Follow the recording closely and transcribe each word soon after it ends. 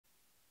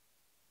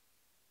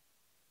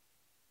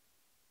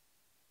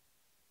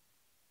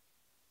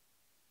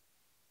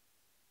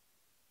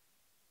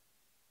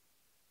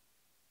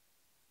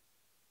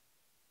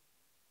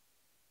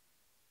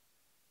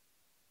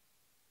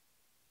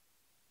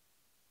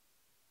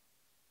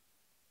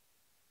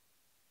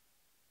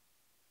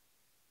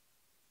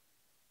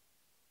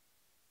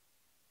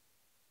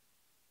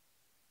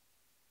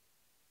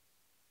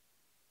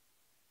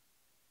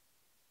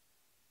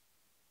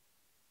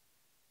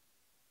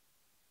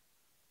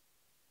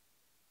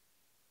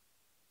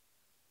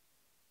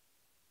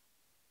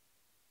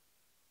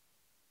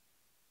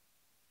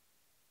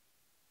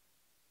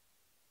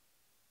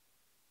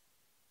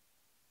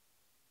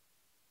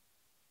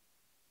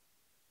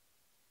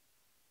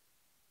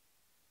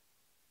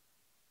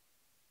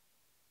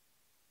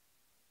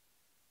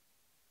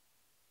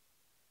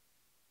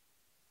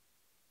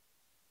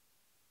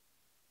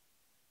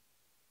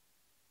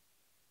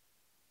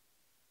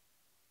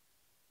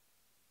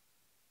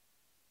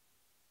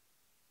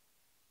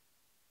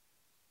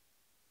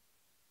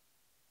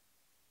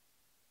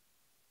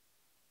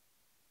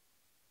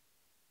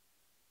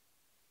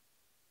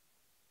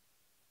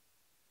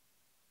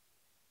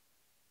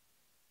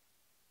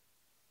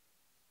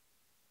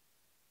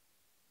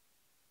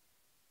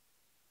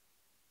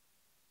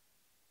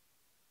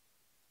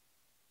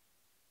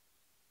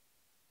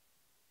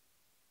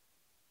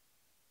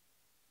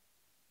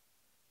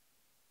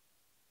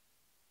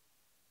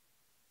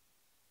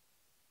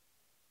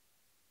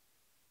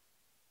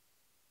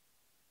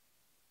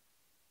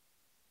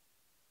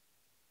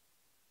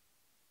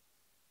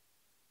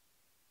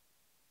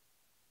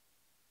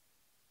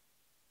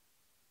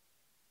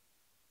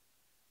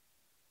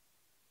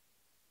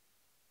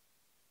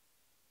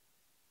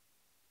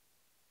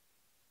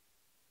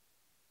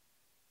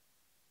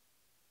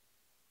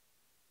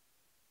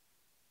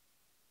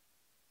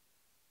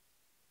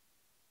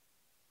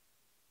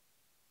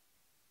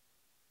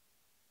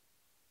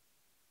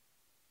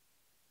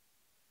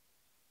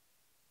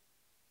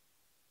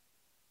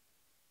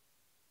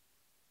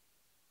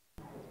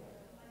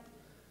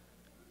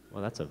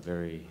Well, that's a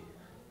very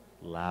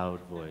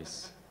loud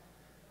voice.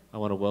 I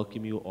want to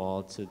welcome you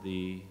all to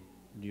the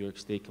New York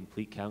State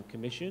Complete Count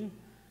Commission.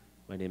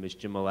 My name is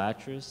Jim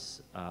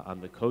Malatras.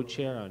 I'm the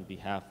co-chair on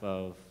behalf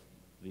of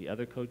the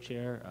other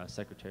co-chair,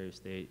 Secretary of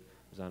State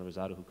Rosanna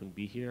Rosado, who couldn't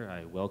be here.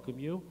 I welcome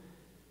you.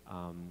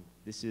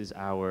 This is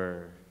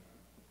our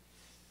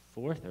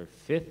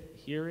fifth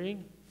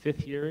hearing,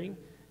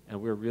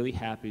 and we're really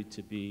happy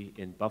to be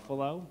in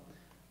Buffalo.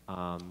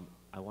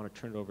 I want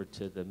to turn it over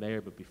to the mayor,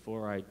 but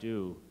before I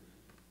do,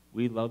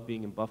 we love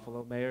being in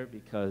Buffalo, Mayor,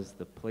 because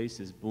the place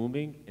is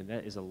booming, and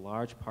that is a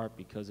large part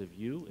because of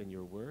you and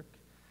your work.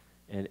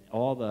 And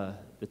all the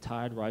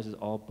tide rises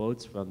all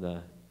boats from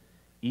the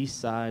East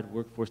Side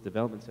Workforce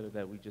Development Center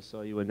that we just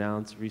saw you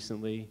announce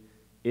recently.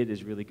 It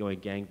is really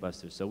going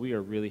gangbusters. So we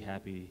are really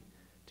happy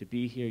to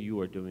be here. You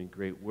are doing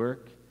great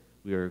work.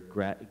 We are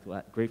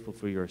grateful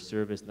for your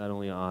service, not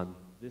only on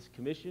this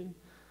commission,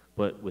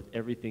 but with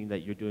everything that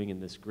you're doing in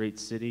this great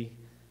city.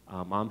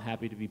 I'm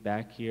happy to be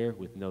back here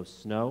with no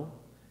snow.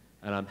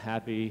 And I'm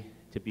happy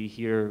to be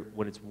here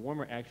when it's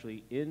warmer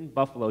actually in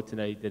Buffalo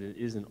tonight than it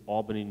is in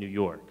Albany, New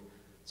York.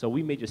 So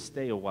we may just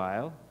stay a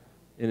while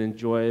and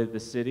enjoy the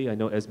city. I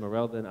know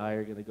Esmeralda and I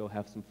are going to go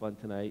have some fun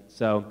tonight.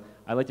 So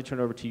I'd like to turn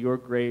it over to your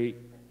great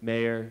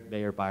mayor,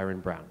 Mayor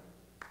Byron Brown.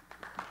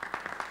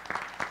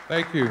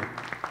 Thank you.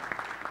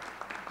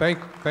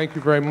 Thank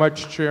you very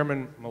much,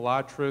 Chairman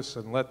Malatras,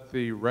 and let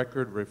the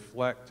record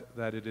reflect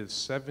that it is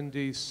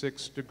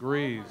 76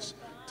 degrees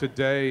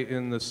today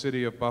in the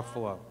city of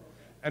Buffalo.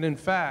 And in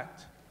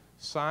fact,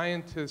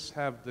 scientists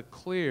have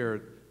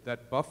declared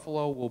that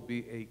Buffalo will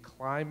be a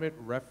climate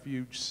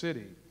refuge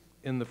city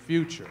in the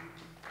future.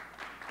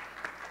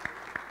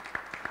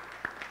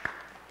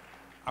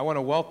 I want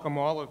to welcome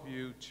all of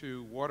you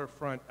to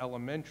Waterfront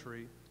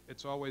Elementary.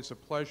 It's always a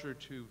pleasure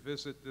to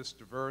visit this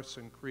diverse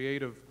and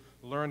creative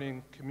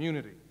learning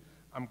community.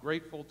 I'm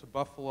grateful to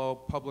Buffalo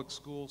Public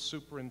Schools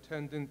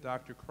Superintendent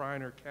Dr.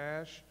 Kreiner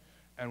Cash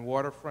and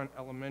Waterfront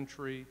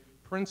Elementary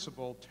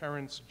Principal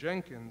Terrence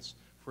Jenkins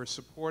for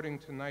supporting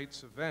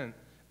tonight's event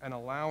and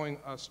allowing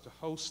us to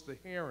host the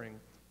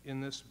hearing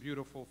in this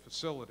beautiful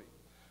facility.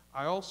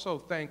 I also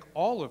thank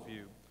all of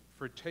you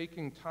for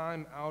taking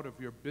time out of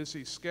your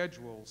busy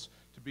schedules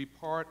to be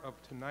part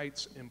of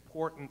tonight's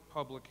important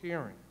public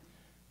hearing.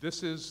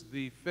 This is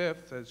the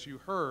fifth, as you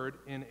heard,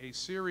 in a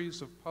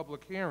series of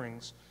public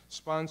hearings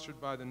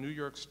sponsored by the New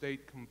York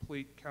State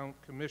Complete Count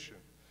Commission.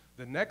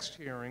 The next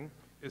hearing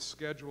is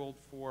scheduled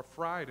for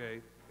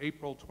Friday,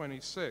 April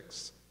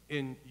 26th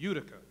in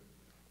Utica.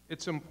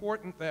 It's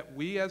important that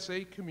we as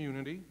a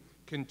community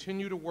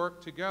continue to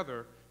work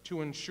together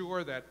to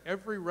ensure that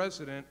every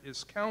resident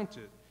is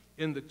counted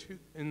in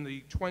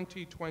the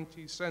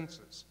 2020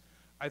 census.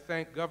 I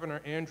thank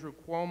Governor Andrew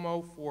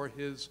Cuomo for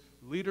his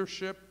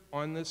leadership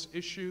on this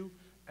issue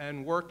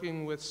and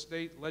working with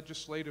state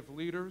legislative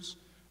leaders,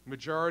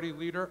 Majority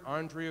Leader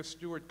Andrea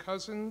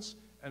Stewart-Cousins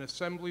and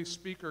Assembly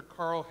Speaker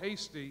Carl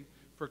Hastie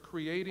for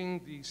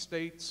creating the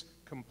state's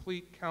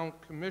Complete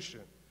Count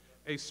Commission.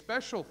 A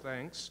special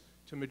thanks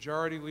to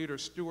Majority Leader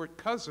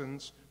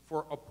Stewart-Cousins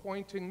for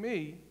appointing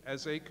me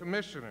as a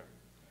commissioner.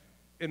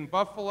 In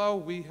Buffalo,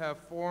 we have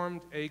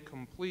formed a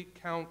Complete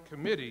Count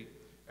Committee,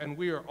 and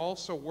we are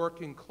also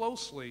working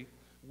closely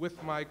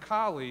with my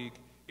colleague,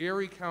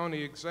 Erie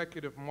County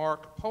Executive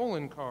Mark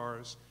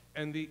Polenkars,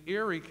 and the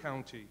Erie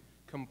County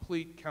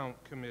Complete Count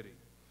Committee.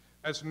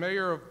 As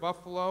mayor of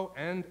Buffalo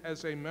and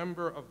as a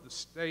member of the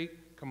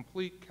State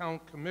Complete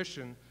Count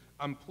Commission,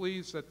 I'm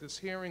pleased that this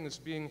hearing is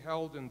being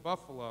held in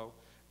Buffalo,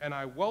 and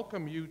I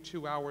welcome you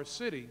to our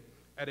city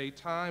at a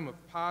time of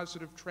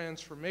positive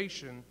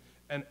transformation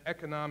and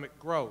economic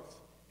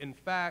growth. In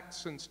fact,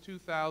 since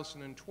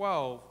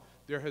 2012,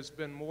 there has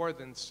been more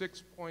than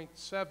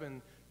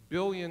 $6.7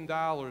 billion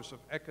of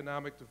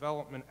economic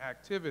development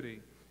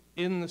activity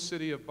in the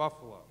city of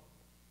Buffalo.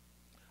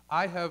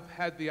 I have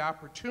had the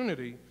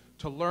opportunity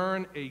to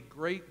learn a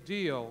great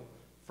deal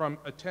from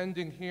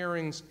attending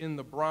hearings in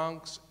the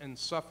Bronx and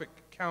Suffolk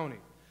County.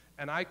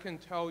 And I can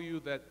tell you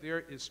that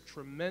there is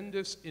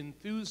tremendous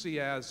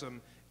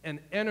enthusiasm and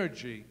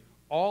energy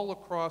all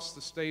across the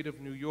state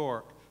of New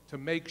York to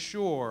make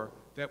sure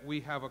that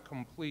we have a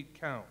complete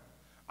count.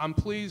 I'm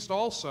pleased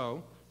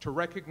also to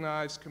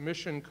recognize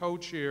Commission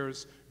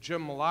co-chairs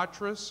Jim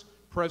Malatras,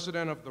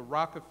 President of the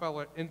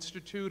Rockefeller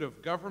Institute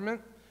of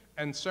Government,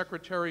 and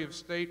Secretary of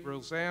State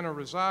Rosanna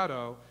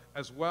Rosado,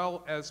 as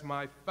well as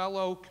my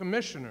fellow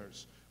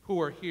commissioners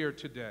who are here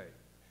today.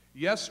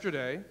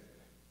 Yesterday,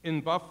 in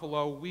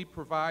Buffalo, we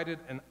provided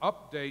an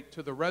update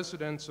to the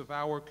residents of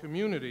our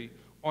community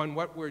on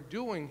what we're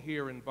doing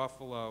here in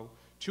Buffalo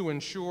to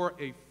ensure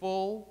a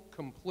full,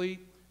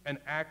 complete, and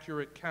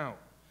accurate count.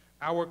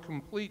 Our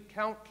Complete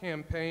Count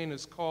campaign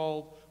is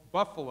called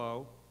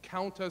Buffalo,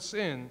 Count Us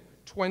In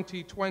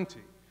 2020,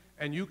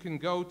 and you can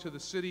go to the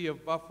City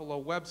of Buffalo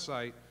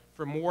website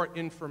for more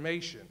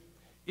information.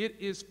 It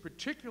is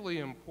particularly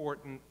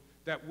important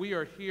that we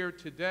are here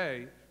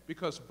today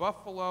because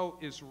Buffalo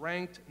is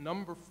ranked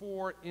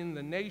 #4 in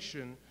the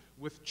nation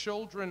with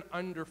children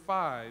under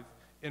 5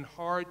 in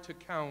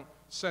hard-to-count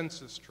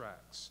census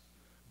tracts.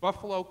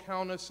 Buffalo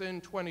Count Us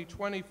In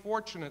 2020,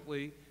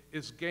 fortunately,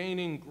 is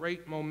gaining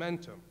great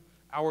momentum.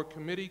 Our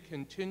committee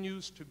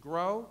continues to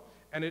grow,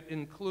 and it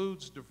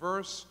includes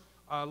diverse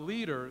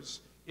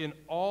leaders in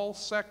all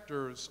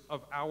sectors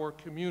of our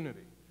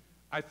community.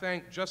 I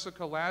thank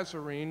Jessica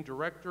Lazarine,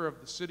 Director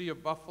of the City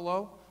of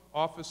Buffalo,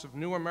 Office of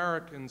New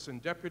Americans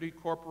and Deputy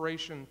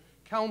Corporation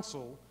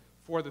Counsel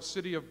for the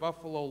City of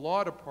Buffalo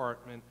Law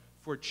Department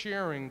for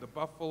chairing the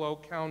Buffalo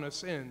Count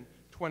Us In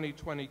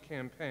 2020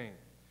 campaign.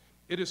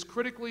 It is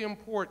critically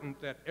important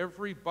that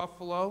every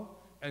Buffalo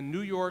and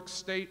New York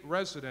State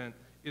resident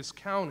is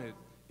counted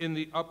in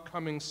the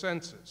upcoming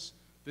census.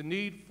 The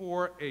need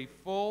for a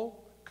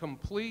full,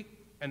 complete,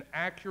 and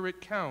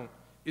accurate count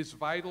is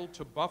vital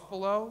to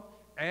Buffalo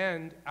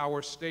and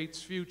our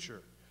state's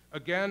future.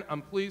 Again,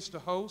 I'm pleased to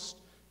host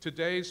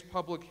today's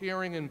public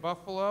hearing in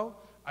Buffalo.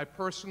 I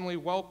personally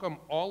welcome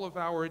all of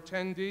our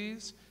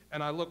attendees,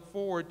 and I look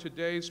forward to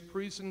today's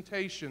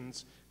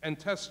presentations and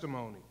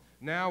testimony.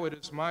 Now it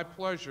is my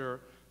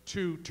pleasure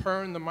to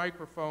turn the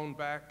microphone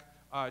back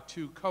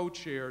to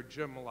co-chair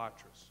Jim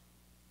Malatras.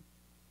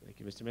 Thank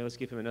you, Mr. Mayor. Let's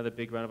give him another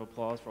big round of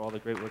applause for all the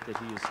great work that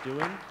he is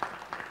doing.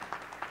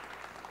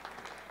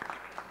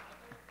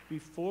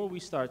 Before we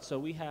start, so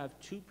we have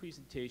 2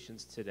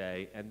 presentations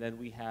today, and then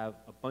we have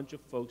a bunch of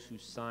folks who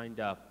signed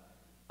up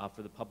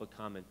for the public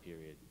comment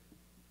period.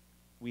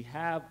 We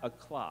have a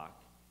clock.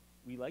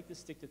 We like to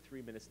stick to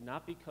 3 minutes,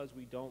 not because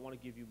we don't want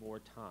to give you more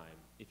time.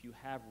 If you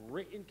have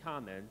written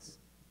comments,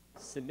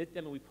 submit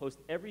them, and we post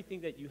everything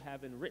that you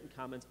have in written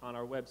comments on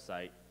our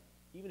website.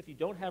 Even if you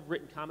don't have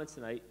written comments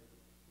tonight,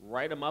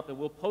 write them up, and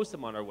we'll post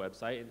them on our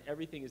website, and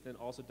everything is then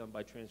also done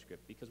by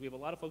transcript, because we have a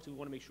lot of folks who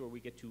want to make sure we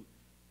get to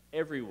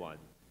everyone.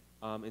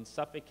 In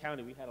Suffolk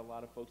County, we had a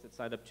lot of folks that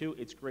signed up too.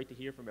 It's great to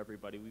hear from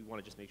everybody. We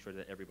want to just make sure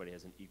that everybody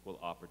has an equal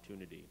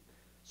opportunity.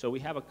 So we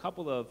have a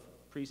couple of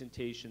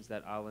presentations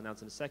that I'll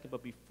announce in a second,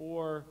 but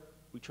before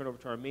we turn over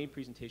to our main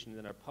presentation and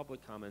then our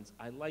public comments,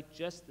 I'd like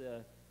just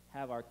to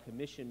have our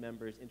commission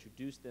members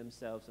introduce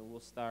themselves, and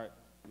we'll start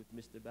with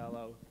Mr.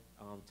 Bello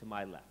to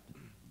my left.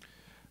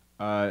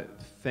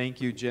 Thank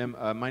you, Jim.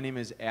 My name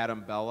is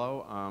Adam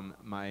Bello.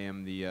 I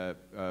am the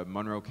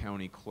Monroe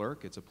County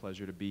Clerk. It's a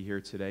pleasure to be here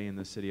today in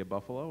the city of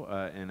Buffalo,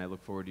 and I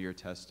look forward to your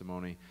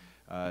testimony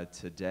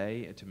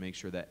today to make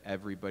sure that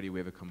we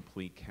have a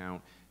complete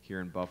count here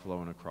in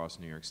Buffalo and across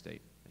New York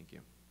State. Thank you.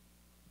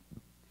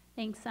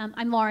 Thanks.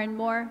 I'm Lauren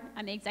Moore.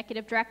 I'm the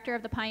Executive Director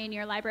of the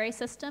Pioneer Library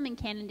System in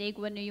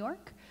Canandaigua, New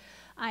York.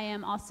 I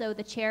am also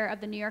the Chair of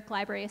the New York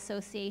Library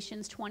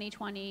Association's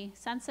 2020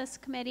 Census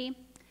Committee.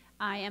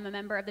 I am a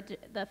member of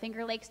the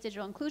Finger Lakes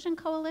Digital Inclusion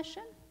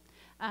Coalition,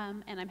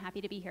 and I'm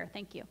happy to be here.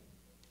 Thank you.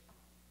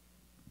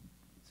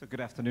 So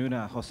good afternoon,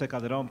 Jose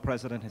Calderon,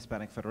 President,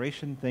 Hispanic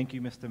Federation. Thank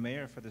you, Mr.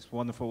 Mayor, for this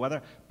wonderful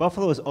weather.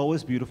 Buffalo is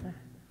always beautiful.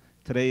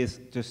 Today is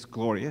just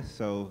glorious,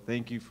 so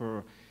thank you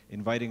for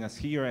inviting us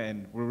here,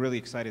 and we're really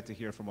excited to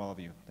hear from all of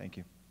you. Thank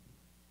you.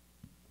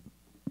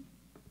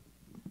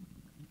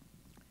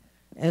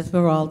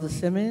 Esmeralda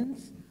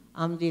Simmons.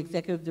 I'm the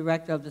Executive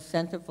Director of the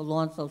Center for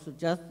Law and Social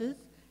Justice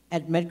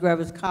at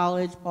Medgar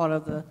College, part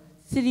of the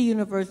City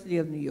University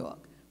of New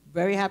York.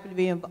 Very happy to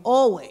be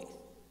always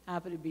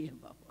happy to be in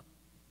Buffalo.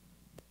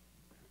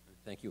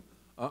 Thank you.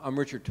 I'm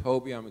Richard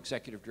Tobey. I'm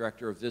Executive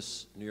Director of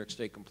this New York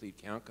State Complete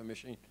Count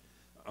Commission.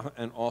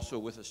 And also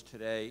with us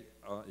today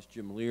is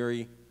Jim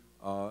Leary,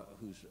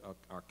 who's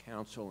our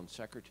counsel and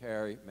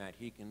secretary, Matt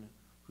Heekin,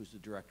 who's the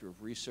Director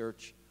of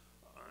Research,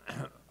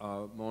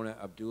 Mona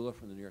Abdullah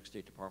from the New York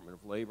State Department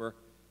of Labor,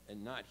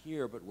 and not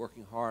here, but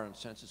working hard on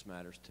census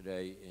matters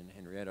today in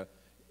Henrietta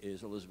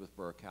is Elizabeth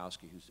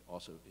Burakowski, who's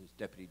also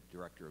Deputy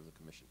Director of the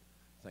Commission.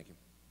 Thank you.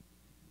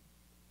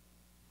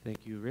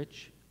 Thank you,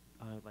 Rich.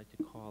 I'd like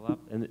to call up,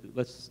 and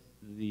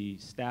the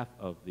staff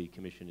of the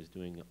commission is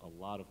doing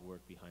a lot of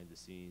work behind the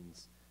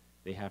scenes.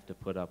 They have to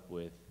put up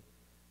with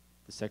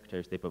the Secretary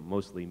of State, but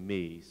mostly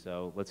me,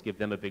 so let's give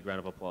them a big round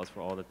of applause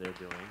for all that they're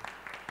doing.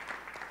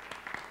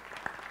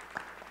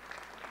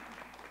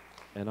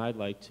 And I'd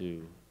like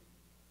to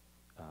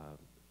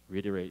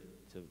reiterate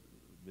to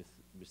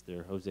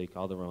Mr. Jose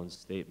Calderon's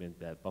statement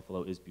that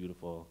Buffalo is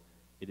beautiful.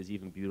 It is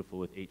even beautiful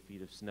with 8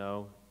 feet of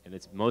snow, and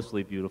it's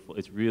mostly beautiful.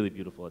 It's really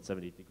beautiful at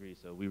 78 degrees,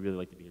 so we really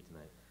like to be here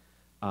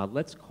tonight.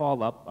 Let's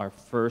call up our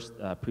first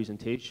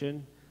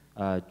presentation,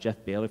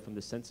 Jeff Baylor from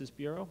the Census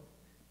Bureau,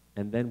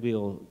 and then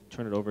we'll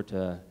turn it over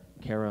to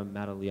Cara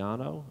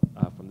Mattaliano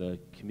from the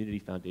Community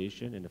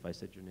Foundation, and if I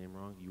said your name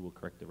wrong, you will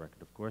correct the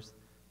record, of course.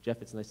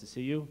 Jeff, it's nice to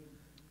see you.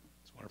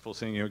 It's wonderful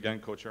seeing you again,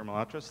 Co-Chair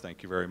Malatras.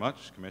 Thank you very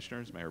much.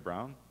 Commissioners, Mayor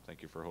Brown,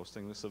 thank you for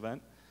hosting this event.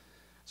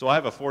 So I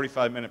have a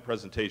 45-minute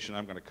presentation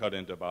I'm going to cut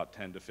into about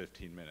 10 to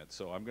 15 minutes.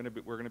 So we're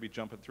going to be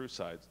jumping through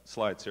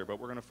slides here, but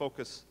we're going to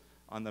focus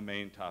on the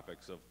main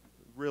topics of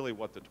really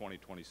what the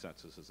 2020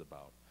 census is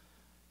about.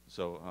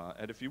 So,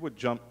 Ed, if you would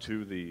jump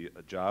to the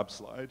job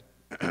slide.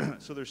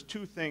 So there's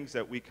 2 things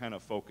that we kind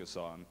of focus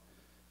on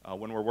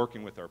when we're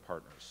working with our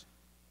partners.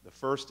 The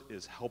first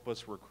is help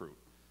us recruit.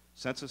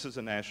 Census is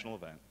a national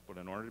event, but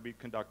in order to be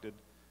conducted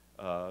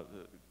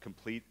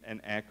complete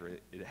and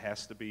accurate, it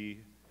has to be,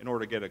 in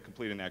order to get a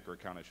complete and accurate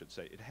count, I should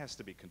say, it has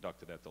to be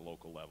conducted at the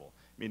local level,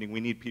 meaning we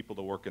need people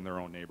to work in their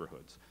own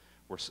neighborhoods.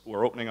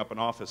 We're opening up an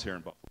office here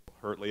in Buffalo,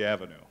 Hurtley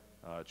Avenue.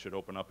 It should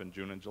open up in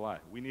June and July.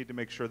 We need to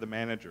make sure the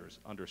managers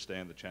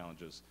understand the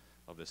challenges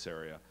of this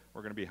area.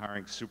 We're going to be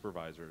hiring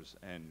supervisors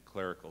and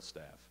clerical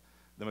staff.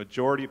 The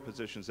majority of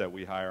positions that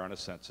we hire on a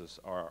census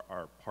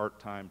are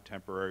part-time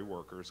temporary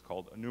workers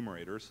called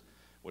enumerators,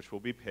 which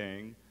will be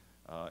paying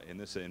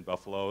in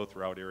Buffalo,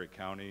 throughout Erie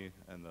County,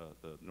 and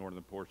the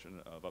northern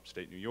portion of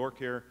upstate New York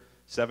here,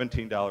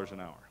 $17 an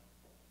hour.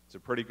 It's a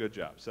pretty good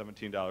job,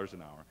 $17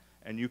 an hour.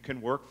 And you can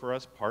work for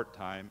us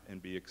part-time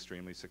and be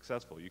extremely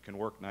successful. You can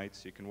work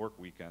nights, you can work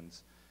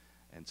weekends,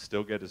 and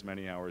still get as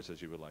many hours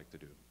as you would like to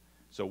do.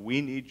 So we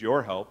need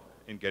your help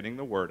in getting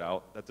the word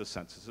out that the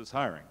census is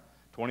hiring.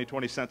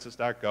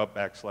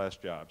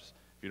 2020census.gov/jobs.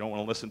 If you don't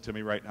want to listen to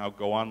me right now,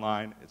 go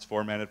online. It's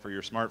formatted for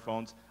your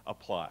smartphones.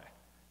 Apply.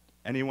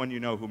 Anyone you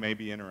know who may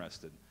be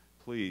interested,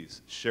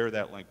 please share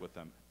that link with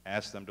them.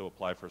 Ask them to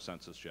apply for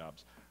census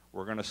jobs.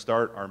 We're going to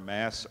start our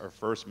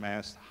first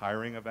mass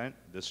hiring event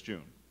this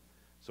June.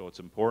 So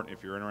it's important,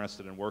 if you're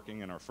interested in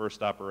working in our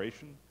first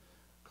operation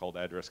called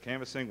address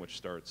canvassing, which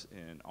starts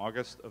in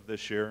August of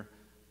this year,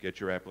 get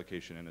your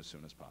application in as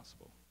soon as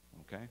possible,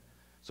 okay?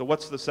 So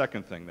what's the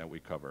second thing that we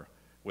cover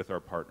with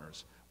our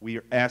partners? We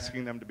are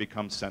asking them to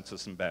become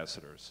census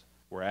ambassadors.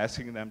 We're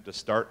asking them to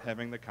start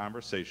having the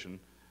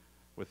conversation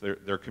with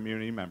their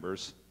community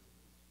members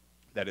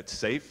that it's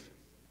safe,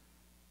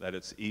 that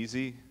it's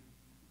easy,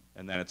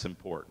 and that it's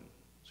important.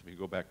 So if you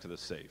go back to the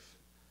safe,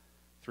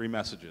 3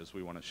 messages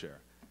we want to share.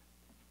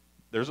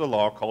 There's a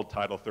law called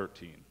Title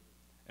 13,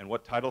 and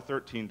what Title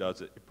 13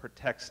 does, it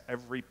protects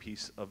every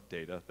piece of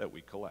data that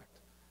we collect.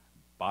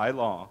 By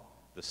law,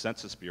 the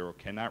Census Bureau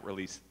cannot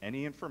release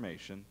any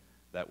information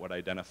that would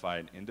identify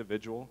an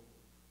individual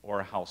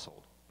or a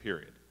household,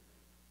 period.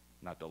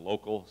 Not to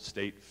local,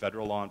 state,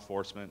 federal law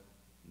enforcement,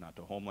 not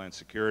to Homeland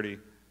Security,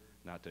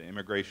 not to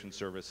immigration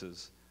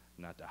services,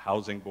 not to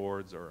housing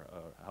boards or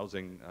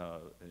housing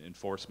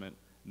enforcement,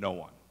 no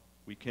one.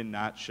 We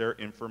cannot share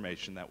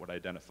information that would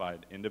identify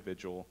an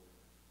individual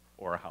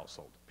or a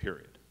household,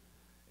 period.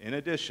 In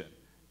addition,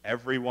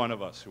 every one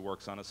of us who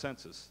works on a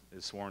census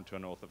is sworn to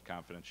an oath of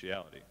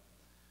confidentiality.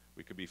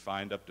 We could be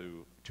fined up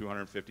to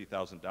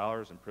 $250,000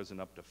 and imprisoned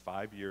up to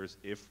 5 years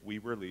if we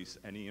release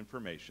any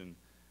information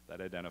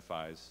that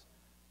identifies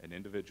an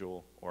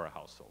individual or a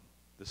household.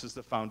 This is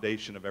the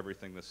foundation of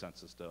everything the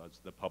census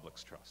does, the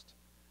public's trust.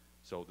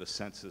 So the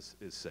census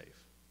is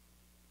safe.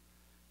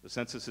 The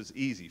census is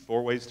easy.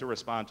 4 ways to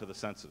respond to the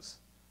census.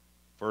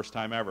 First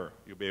time ever,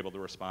 you'll be able to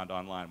respond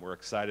online. We're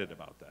excited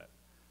about that.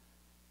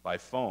 By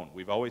phone,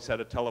 we've always had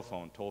a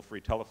telephone,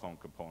 toll-free telephone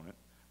component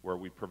where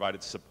we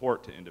provided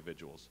support to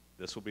individuals.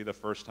 This will be the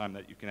first time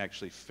that you can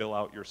actually fill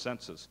out your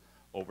census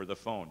over the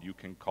phone. You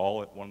can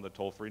call at one of the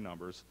toll-free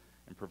numbers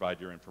and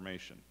provide your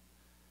information.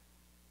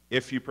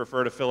 If you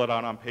prefer to fill it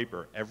out on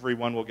paper,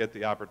 everyone will get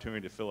the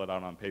opportunity to fill it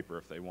out on paper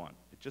if they want.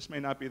 It just may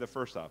not be the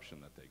first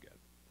option that they get.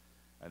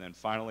 And then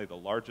finally, the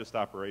largest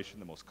operation,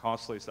 the most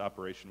costliest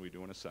operation we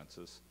do in a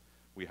census,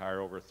 we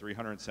hire over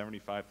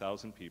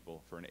 375,000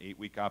 people for an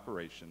 8-week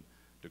operation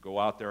to go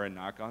out there and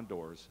knock on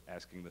doors,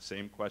 asking the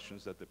same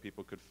questions that the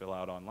people could fill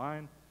out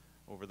online,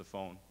 over the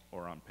phone,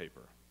 or on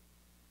paper.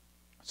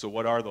 So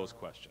what are those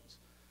questions?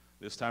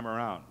 This time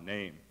around,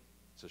 name.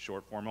 It's a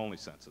short form only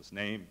census.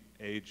 Name,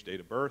 age, date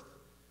of birth,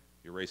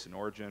 your race and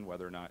origin,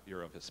 whether or not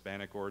you're of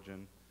Hispanic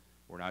origin.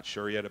 We're not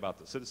sure yet about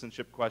the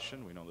citizenship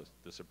question. We know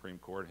the Supreme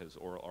Court has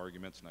oral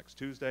arguments next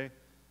Tuesday.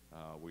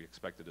 We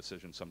expect a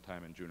decision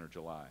sometime in June or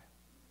July.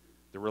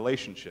 The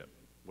relationship.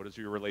 What is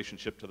your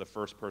relationship to the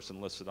first person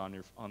listed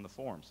on the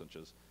form, such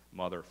as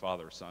mother,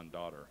 father, son,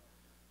 daughter?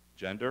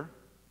 Gender,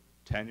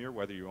 tenure,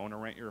 whether you own or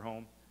rent your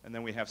home, and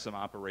then we have some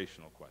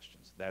operational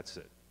questions. That's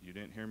it. You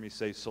didn't hear me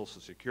say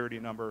Social Security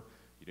number.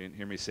 You didn't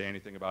hear me say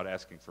anything about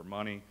asking for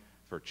money,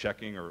 for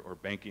checking or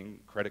banking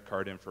credit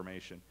card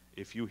information.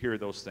 If you hear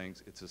those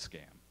things, it's a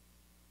scam,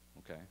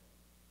 okay?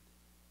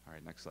 All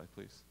right, next slide,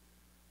 please.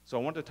 So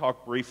I want to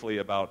talk briefly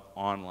about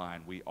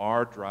online. We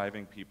are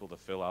driving people to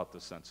fill out the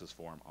census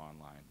form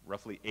online.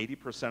 Roughly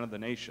 80% of the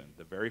nation,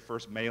 the very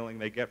first mailing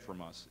they get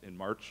from us in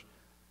March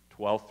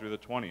 12th through the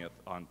 20th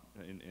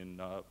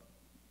in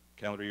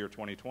calendar year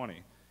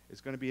 2020 is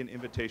going to be an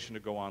invitation to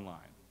go online.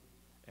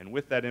 And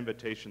with that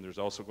invitation, there's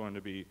also going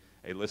to be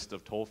a list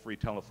of toll-free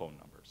telephone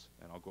numbers,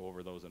 and I'll go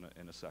over those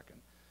in a second.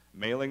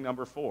 Mailing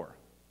number 4,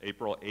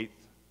 April 8th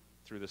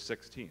through the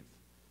 16th.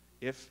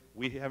 If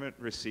we haven't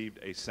received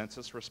a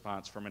census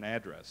response from an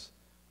address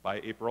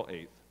by April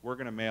 8th, we're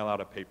going to mail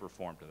out a paper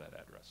form to that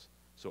address.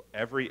 So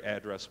every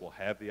address will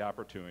have the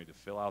opportunity to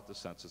fill out the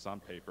census on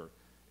paper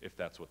if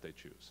that's what they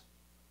choose.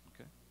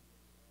 Okay?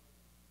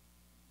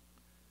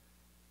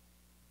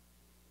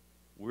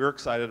 We're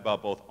excited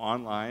about both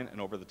online and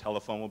over the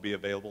telephone will be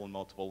available in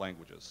multiple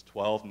languages,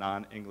 12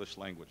 non-English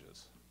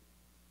languages.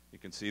 You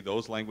can see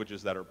those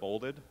languages that are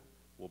bolded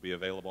will be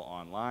available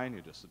online.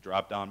 You just a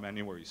drop-down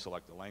menu where you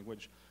select the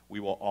language. We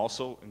will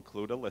also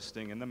include a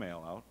listing in the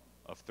mail-out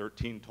of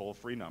 13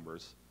 toll-free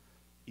numbers,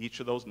 each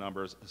of those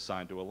numbers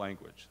assigned to a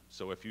language.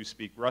 So if you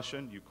speak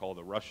Russian, you call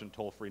the Russian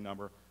toll-free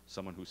number.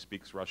 Someone who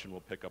speaks Russian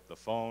will pick up the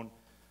phone,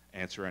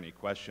 answer any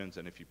questions,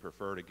 and if you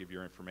prefer to give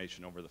your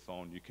information over the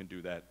phone, you can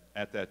do that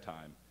at that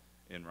time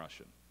in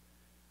Russian.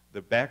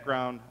 The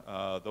background,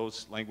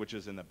 those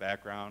languages in the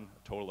background,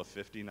 a total of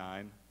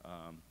 59.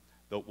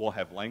 We'll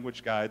have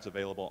language guides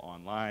available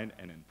online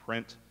and in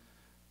print.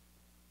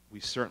 We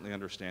certainly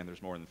understand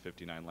there's more than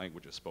 59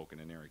 languages spoken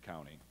in Erie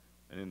County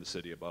and in the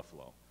city of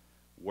Buffalo.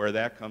 Where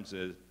that comes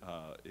in,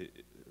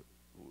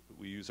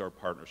 we use our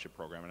partnership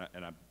program,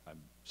 and I'm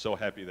so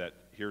happy that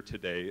here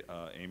today,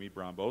 Amy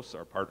Brombos,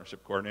 our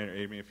partnership coordinator.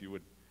 Amy, if you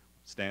would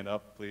stand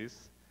up,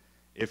 please.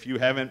 If you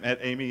haven't met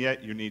Amy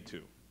yet, you need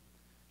to.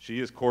 She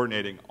is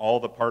coordinating all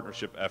the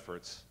partnership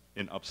efforts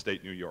in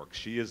upstate New York.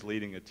 She is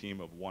leading a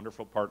team of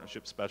wonderful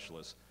partnership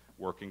specialists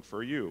working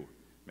for you,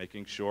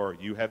 making sure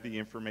you have the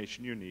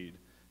information you need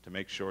to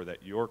make sure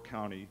that your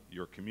county,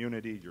 your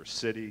community, your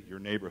city, your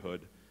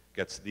neighborhood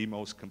gets the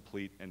most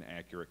complete and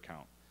accurate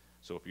count.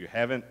 So if you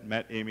haven't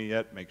met Amy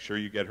yet, make sure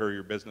you get her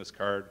your business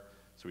card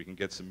so we can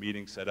get some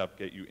meetings set up,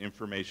 get you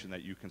information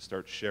that you can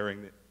start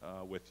sharing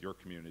with your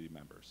community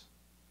members.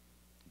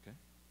 Okay?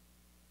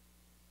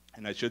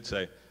 And I should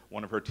say,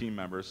 one of her team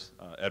members,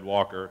 Ed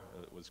Walker,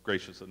 was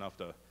gracious enough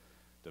to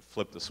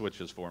flip the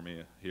switches for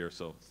me here,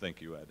 so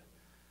thank you, Ed.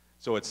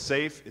 So it's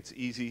safe, it's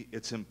easy,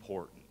 it's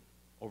important.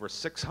 Over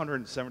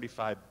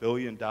 $675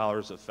 billion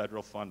of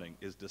federal funding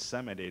is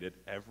disseminated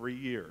every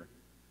year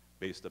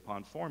based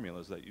upon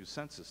formulas that use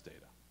census data.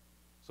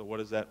 So what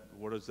is that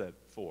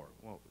for?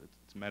 Well,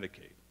 it's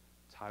Medicaid,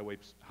 it's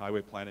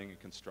highway planning and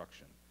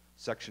construction,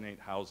 Section 8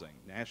 housing,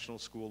 National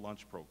School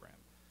Lunch Program,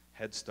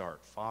 Head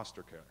Start,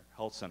 foster care,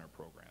 health center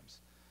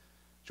programs.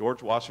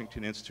 George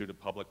Washington Institute of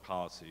Public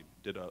Policy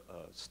did a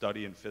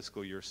study in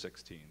fiscal year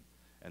 16,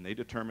 and they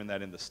determined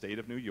that in the state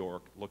of New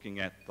York, looking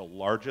at the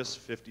largest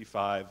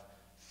 55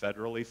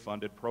 federally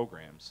funded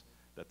programs,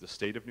 that the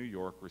state of New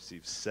York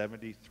receives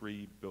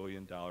 $73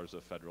 billion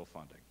of federal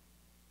funding,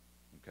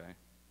 okay?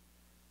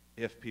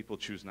 If people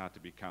choose not to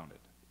be counted,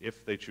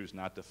 if they choose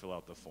not to fill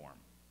out the form.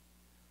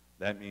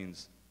 That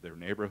means their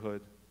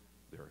neighborhood,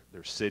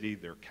 their city,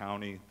 their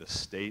county, the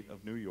state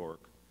of New York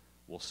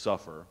will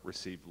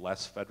receive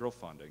less federal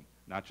funding,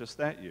 not just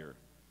that year,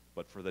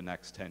 but for the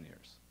next 10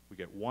 years. We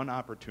get one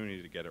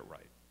opportunity to get it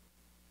right.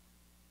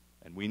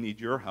 And we need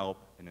your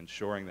help in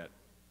ensuring that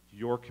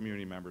your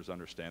community members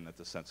understand that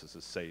the census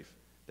is safe,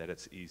 that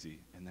it's easy,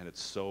 and that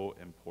it's so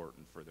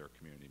important for their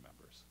community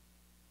members.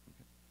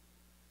 Okay.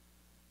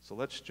 So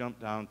let's jump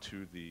down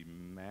to the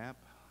map,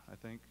 I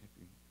think.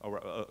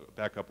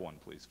 Back up one,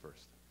 please,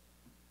 first.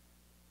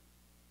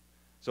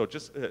 So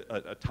just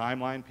a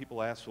timeline.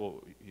 People ask,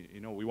 well, you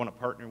know, we want to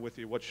partner with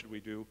you. What should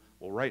we do?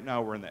 Well, right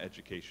now we're in the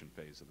education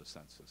phase of the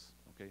census.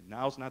 Okay,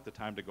 now's not the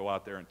time to go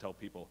out there and tell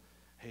people,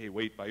 hey,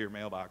 wait by your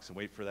mailbox and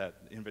wait for that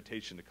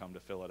invitation to come to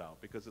fill it out,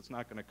 because it's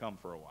not going to come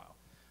for a while.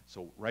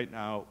 So right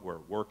now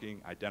we're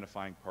working,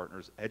 identifying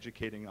partners,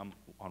 educating them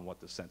on what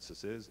the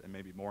census is, and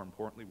maybe more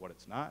importantly, what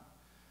it's not,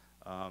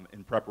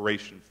 in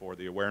preparation for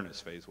the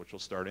awareness phase, which will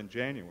start in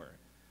January.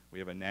 We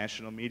have a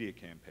national media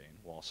campaign.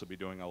 We'll also be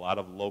doing a lot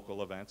of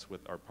local events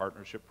with our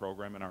partnership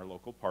program and our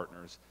local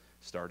partners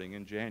starting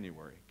in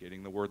January,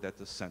 getting the word that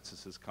the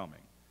census is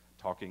coming,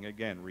 talking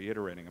again,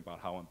 reiterating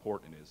about how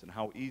important it is and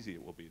how easy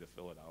it will be to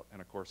fill it out,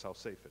 and of course how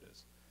safe it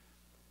is.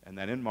 And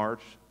then in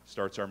March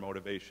starts our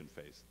motivation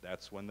phase.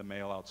 That's when the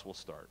mail-outs will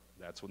start.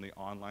 That's when the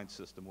online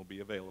system will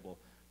be available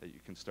that you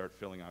can start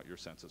filling out your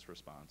census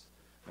response.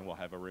 And we'll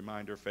have a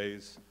reminder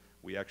phase.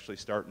 We actually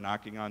start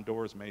knocking on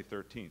doors May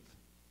 13th.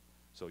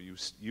 So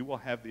you will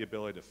have the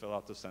ability to fill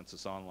out the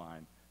census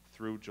online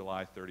through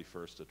July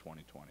 31st of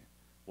 2020.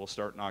 We'll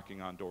start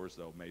knocking on doors,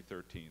 though, May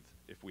 13th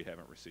if we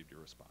haven't received your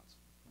response.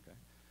 Okay?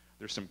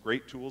 There's some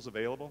great tools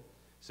available.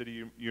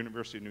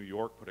 University of New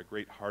York put a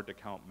great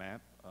hard-to-count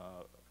map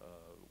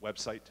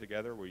website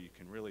together where you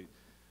can really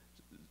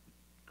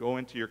go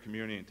into your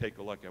community and take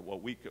a look at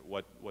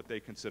what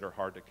they consider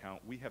hard to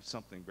count. We have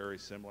something very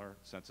similar,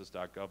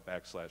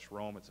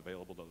 census.gov/Rome. It's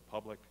available to the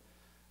public.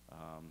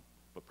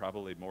 But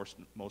probably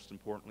most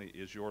importantly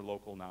is your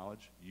local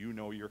knowledge. You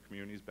know your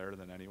communities better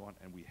than anyone,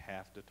 and we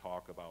have to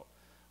talk about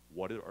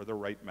what are the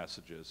right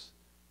messages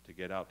to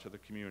get out to the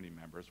community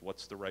members.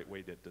 What's the right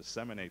way to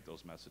disseminate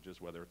those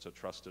messages, whether it's a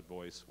trusted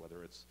voice,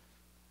 whether it's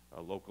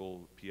a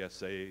local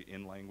PSA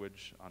in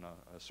language on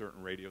a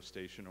certain radio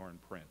station or in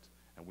print.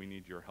 And we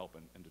need your help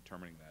in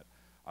determining that.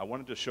 I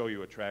wanted to show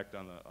you a tract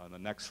on the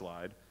next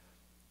slide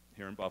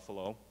here in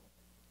Buffalo.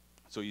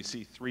 So you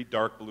see three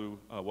dark blue,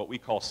 what we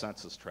call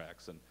census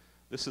tracts. And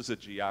this is a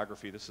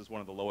geography. This is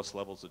one of the lowest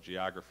levels of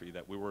geography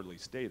that we will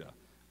release data.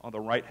 On the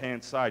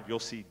right-hand side, you'll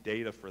see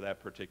data for that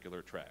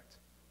particular tract.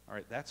 All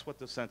right, that's what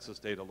the census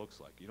data looks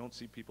like. You don't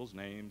see people's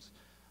names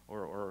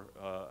or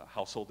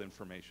household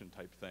information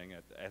type thing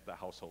at the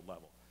household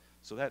level.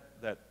 So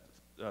that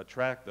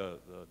track, the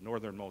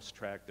northernmost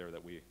track there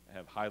that we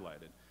have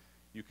highlighted,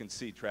 you can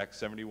see track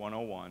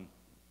 7101,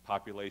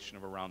 population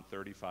of around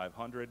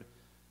 3,500.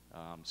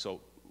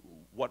 So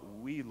what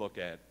we look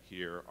at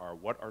here are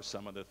what are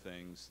some of the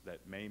things that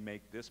may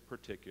make this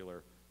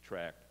particular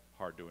tract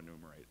hard to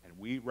enumerate. And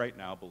we right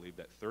now believe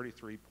that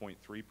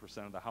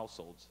 33.3% of the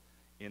households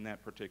in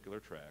that particular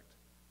tract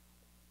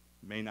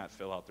may not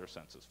fill out their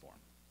census form.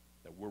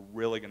 That we're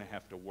really going to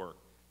have to work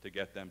to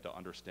get them to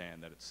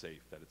understand that it's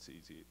safe, that it's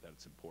easy, that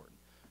it's important.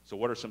 So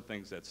what are some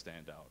things that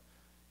stand out?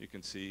 You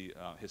can see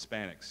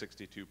Hispanic,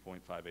 62.58%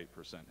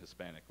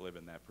 Hispanic live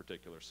in that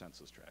particular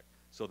census tract.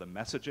 So the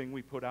messaging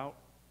we put out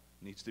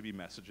needs to be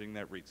messaging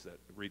that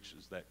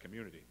reaches that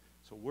community.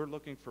 So we're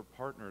looking for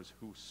partners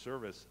who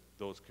service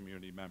those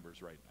community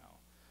members right now.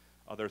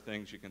 Other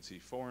things you can see,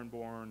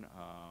 foreign-born,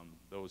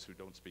 those who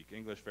don't speak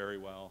English very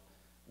well.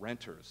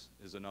 Renters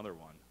is another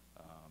one.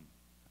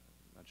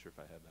 Not sure if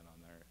I had that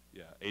on there.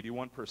 Yeah,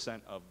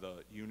 81% of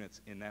the units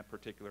in that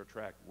particular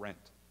tract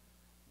rent.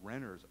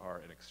 Renters are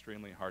an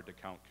extremely hard to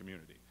count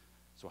community.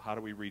 So how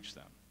do we reach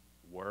them?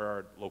 Where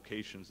are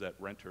locations that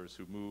renters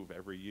who move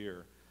every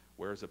year,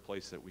 where is a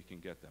place that we can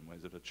get them?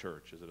 Is it a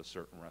church? Is it a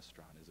certain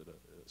restaurant? Is it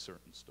a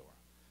certain store?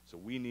 So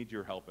we need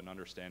your help in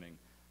understanding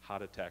how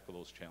to tackle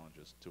those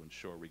challenges to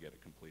ensure we get a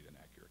complete and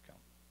accurate count.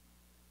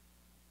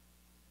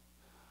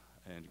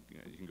 And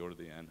you can go to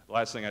the end. The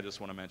last thing I just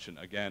want to mention,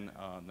 again,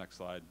 next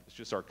slide, it's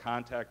just our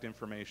contact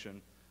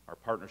information, our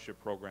partnership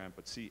program,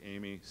 but see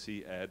Amy,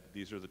 see Ed.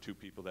 These are the two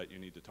people that you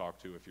need to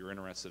talk to if you're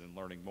interested in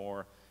learning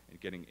more and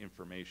getting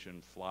information,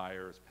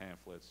 flyers,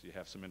 pamphlets. You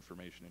have some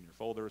information in your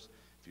folders.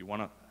 If you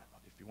want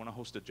to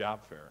host a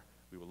job fair,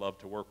 we would love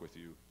to work with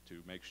you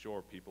to make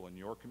sure people in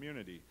your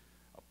community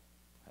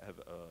have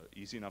an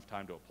easy enough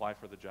time to apply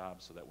for the job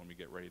so that when we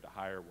get ready to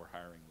hire, we're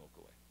hiring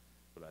locally.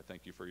 But I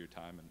thank you for your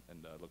time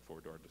and look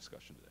forward to our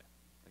discussion today.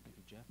 Thank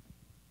you. Jeff.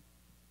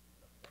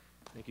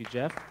 Thank you,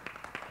 Jeff.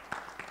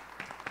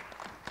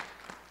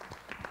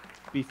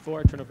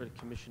 Before I turn over to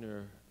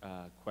Commissioner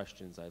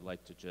questions, I'd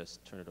like to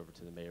just turn it over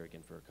to the Mayor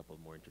again for a couple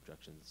more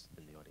introductions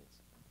in the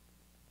audience.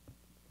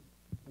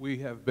 We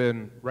have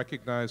been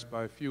recognized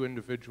by a few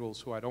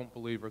individuals who I don't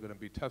believe are going to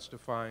be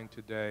testifying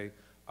today,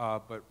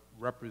 but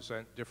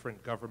represent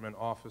different government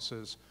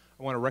offices.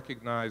 I want to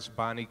recognize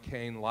Bonnie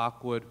Kane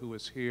Lockwood, who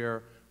is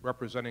here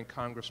representing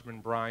Congressman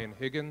Brian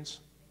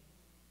Higgins.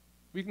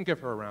 We can give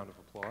her a round of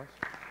applause.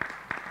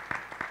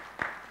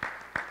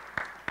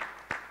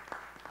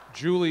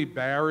 Julie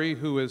Barry,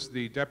 who is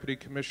the Deputy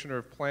Commissioner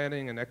of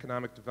Planning and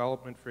Economic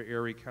Development for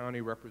Erie County,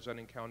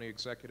 representing County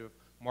Executive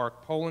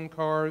Mark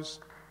Polenkars.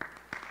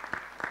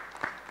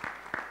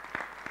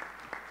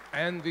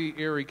 And the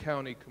Erie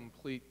County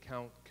Complete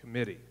Count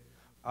Committee.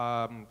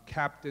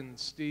 Captain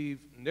Steve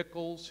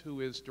Nichols,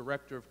 who is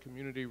Director of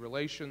Community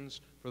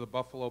Relations for the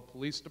Buffalo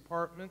Police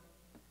Department.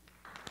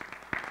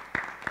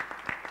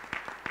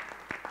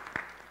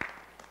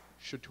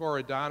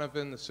 Shatora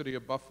Donovan, the City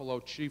of Buffalo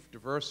Chief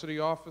Diversity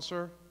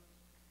Officer.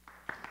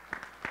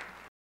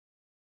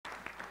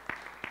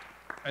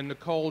 And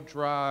Nicole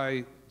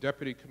Dry,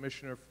 Deputy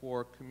Commissioner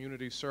for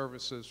Community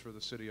Services for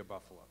the City of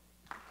Buffalo.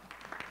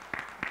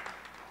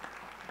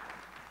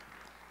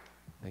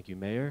 Thank you,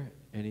 Mayor.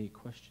 Any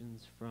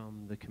questions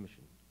from the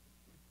Commission?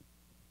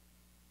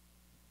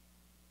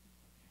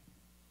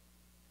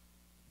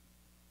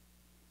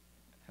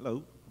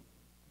 Hello.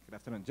 Good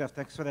afternoon. Jeff,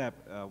 thanks for that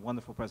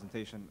wonderful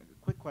presentation.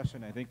 Quick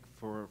question, I think,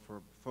 for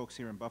folks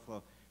here in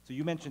Buffalo. So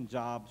you mentioned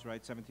jobs,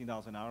 right?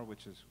 $17 an hour,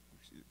 which is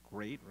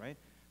great, right?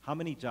 How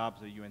many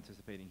jobs are you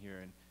anticipating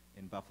here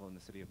in Buffalo, in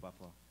the city of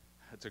Buffalo?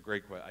 That's a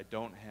great question. I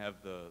don't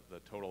have the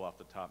total off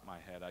the top of my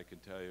head. I can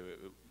tell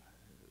you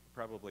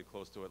probably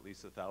close to at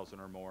least 1,000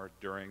 or more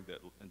during the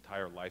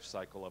entire life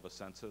cycle of a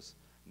census.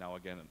 Now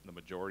again, the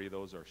majority of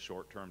those are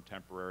short-term,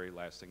 temporary,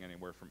 lasting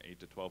anywhere from 8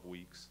 to 12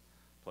 weeks,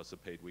 plus a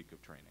paid week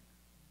of training.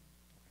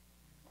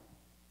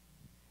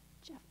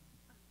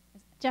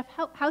 Jeff,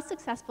 how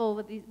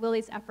successful will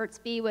these efforts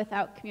be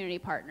without community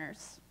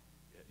partners?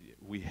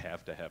 We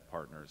have to have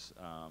partners.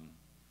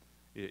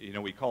 You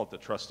know, we call it the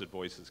Trusted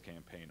Voices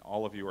campaign.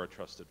 All of you are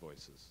trusted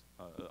voices.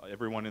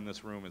 Everyone in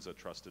this room is a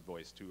trusted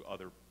voice to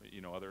other,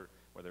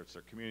 whether it's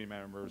their community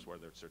members,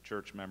 whether it's their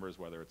church members,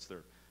 whether it's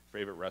their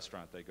favorite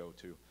restaurant they go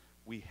to.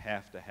 We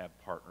have to have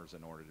partners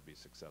in order to be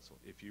successful.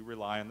 If you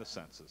rely on the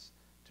census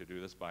to do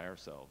this by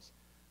ourselves,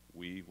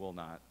 we will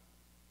not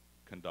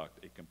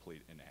conduct a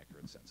complete and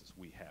accurate census.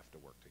 We have to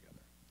work together.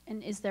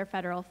 And is there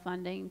federal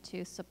funding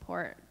to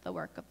support the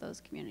work of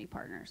those community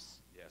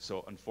partners? Yeah,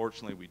 so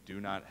unfortunately we do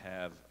not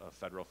have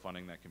federal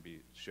funding that can be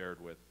shared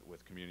with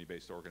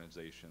community-based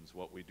organizations.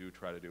 What we do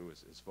try to do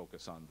is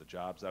focus on the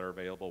jobs that are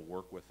available,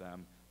 work with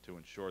them to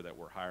ensure that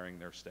we're hiring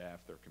their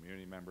staff, their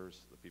community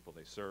members, the people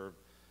they serve.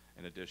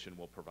 In addition,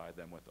 we'll provide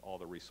them with all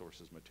the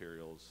resources,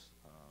 materials,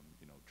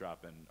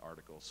 drop-in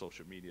articles,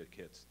 social media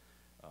kits.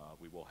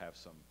 We will have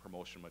some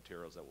promotion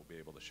materials that we'll be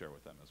able to share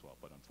with them as well,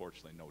 but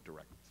unfortunately no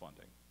direct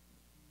funding.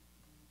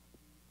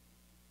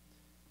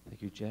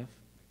 Thank you, Jeff.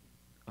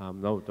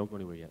 No, don't go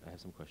anywhere yet. I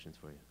have some questions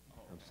for you.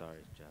 I'm sorry,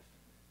 Jeff.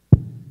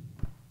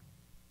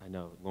 I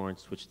know, Lauren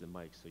switched the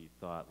mic, so you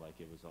thought like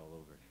it was all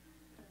over.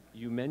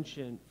 You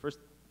mentioned, first,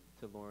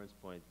 to Lauren's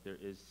point, there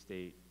is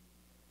state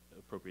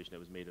appropriation that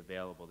was made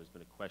available. There's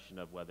been a question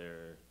of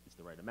whether it's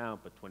the right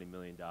amount, but $20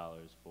 million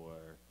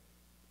for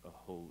a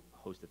whole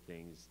host of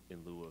things in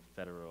lieu of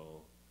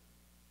federal,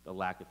 the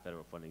lack of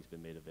federal funding has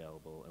been made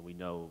available. And we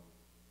know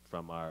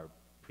from our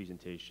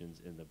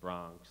presentations in the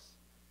Bronx,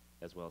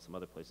 as well as some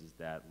other places,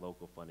 that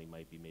local funding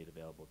might be made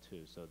available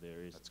too. So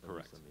there is. That's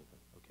correct.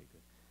 Okay,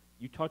 good.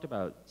 You talked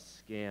about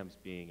scams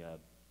being a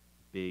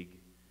big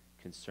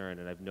concern,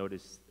 and I've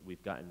noticed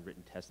we've gotten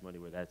written testimony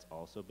where that's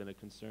also been a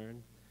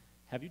concern.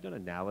 Have you done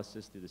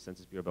analysis through the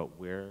Census Bureau about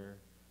where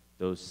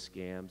those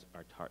scams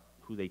are,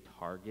 who they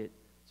target?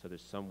 So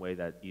there's some way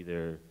that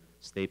either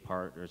state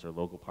partners or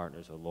local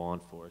partners or law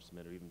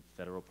enforcement or even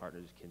federal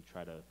partners can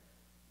try to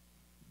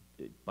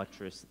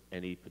buttress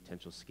any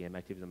potential scam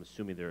activities? I'm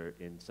assuming they're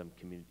in some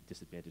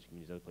disadvantaged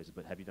communities, other places,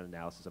 but have you done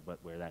analysis about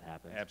where that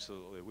happens?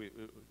 Absolutely.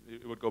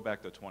 It would go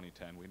back to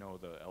 2010. We know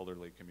the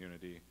elderly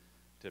community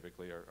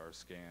typically are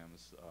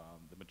scams.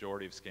 The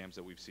majority of scams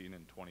that we've seen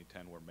in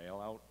 2010 were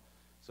mail out.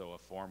 So a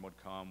form would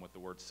come with the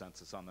word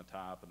census on the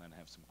top and then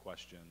have some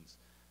questions,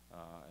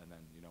 and then,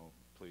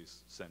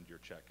 please send your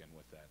check in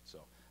with that.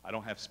 So I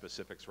don't have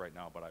specifics right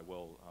now, but I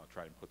will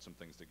try and put some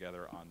things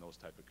together on those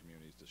type of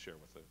communities to share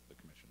with the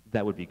commission.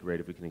 That would be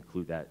great if we can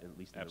include that at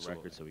least in Absolutely. the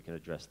record so we can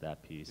address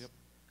that piece.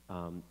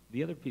 Yep.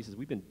 The other piece is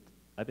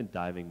I've been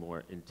diving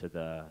more into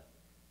the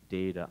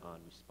data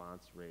on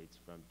response rates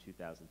from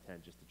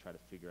 2010 just to try to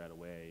figure out a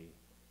way,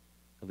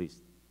 at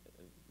least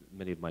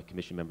many of my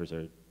commission members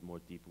are more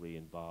deeply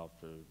involved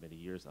for many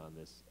years on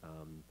this.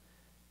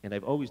 And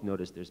I've always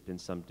noticed there's been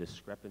some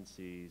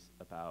discrepancies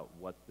about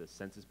what the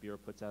Census Bureau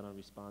puts out on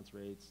response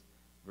rates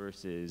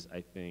versus,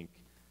 I think,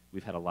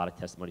 we've had a lot of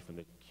testimony from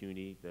the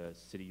CUNY, the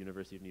City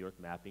University of New York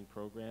mapping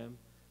program,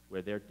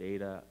 where their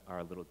data are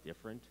a little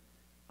different.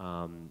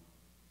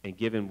 And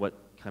given what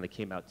kind of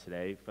came out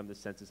today from the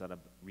census on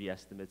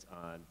re-estimates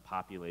on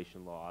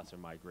population loss or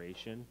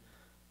migration,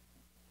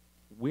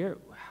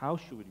 how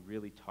should we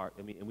really target?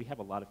 I mean, and we have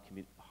a lot of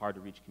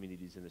hard-to-reach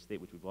communities in the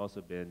state, which we've also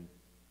been,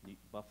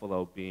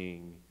 Buffalo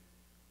being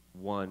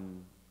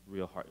one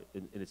real hard,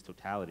 in its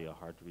totality, a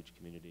hard-to-reach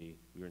community.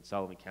 We were in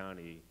Sullivan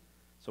County,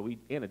 so we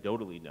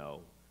anecdotally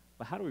know,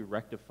 but how do we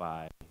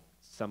rectify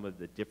some of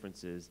the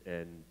differences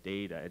in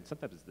data? And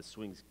sometimes the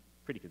swing's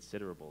pretty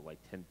considerable, like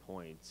 10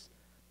 points.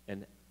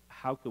 And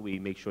how can we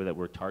make sure that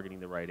we're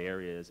targeting the right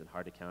areas and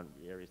hard-to-count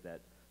areas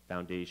that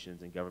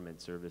foundations and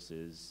government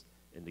services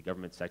in the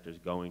government sector is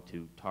going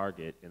to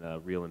target in a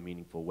real and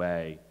meaningful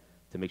way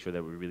to make sure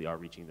that we really are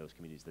reaching those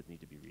communities that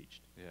need to be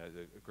reached?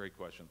 Yeah, a great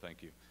question.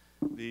 Thank you.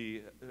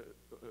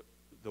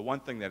 The one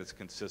thing that is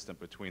consistent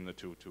between the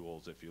two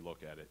tools, if you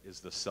look at it,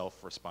 is the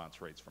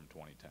self-response rates from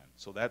 2010.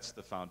 So that's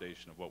the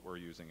foundation of what we're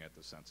using at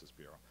the Census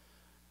Bureau.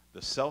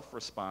 The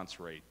self-response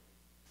rate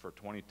for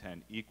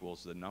 2010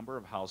 equals the number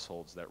of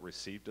households that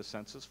received a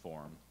census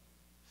form,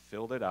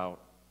 filled it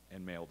out,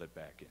 and mailed it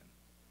back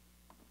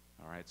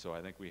in. All right, so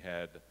I think we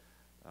had,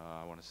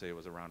 I want to say it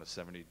was around a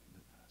 72%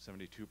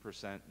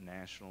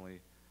 nationally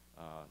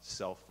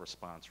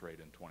self-response rate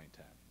in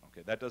 2010.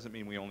 Okay, that doesn't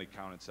mean we only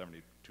counted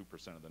 72%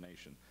 of the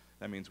nation.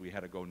 That means we had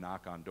to go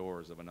knock on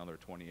doors of another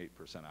 28%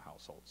 of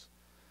households.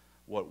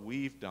 What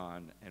we've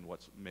done, and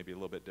what's maybe a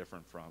little bit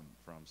different from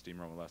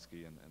Steamer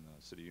Molesky and the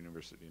City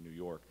University of New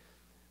York,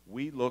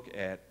 we look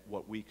at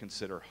what we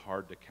consider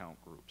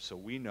hard-to-count groups. So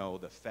we know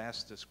the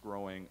fastest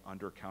growing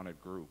undercounted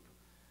group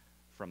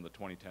from the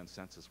 2010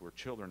 census were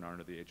children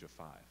under the age of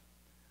 5.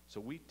 So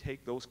we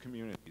take those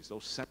communities,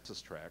 those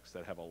census tracts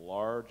that have a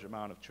large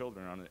amount of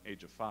children under the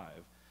age of 5,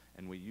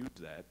 and we use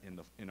that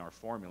in our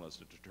formulas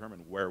to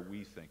determine where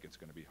we think it's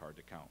going to be hard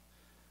to count.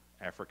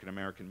 African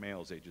American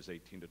males ages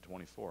 18 to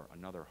 24,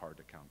 another hard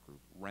to count group.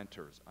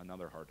 Renters,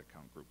 another hard to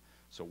count group.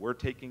 So we're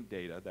taking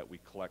data that we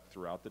collect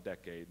throughout the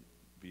decade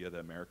via the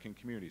American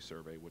Community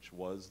Survey, which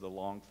was the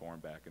long form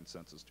back in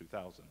Census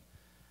 2000,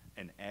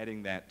 and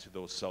adding that to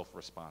those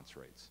self-response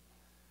rates.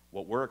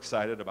 What we're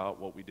excited about,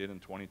 what we did in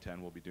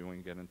 2010, we'll be doing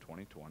again in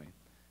 2020,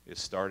 is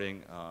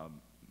starting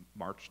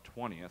March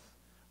 20th,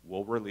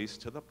 we'll release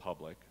to the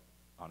public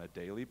on a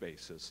daily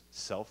basis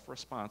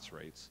self-response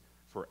rates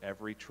for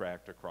every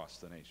tract across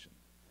the nation.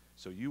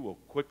 So you will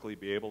quickly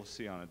be able to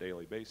see on a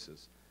daily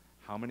basis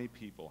how many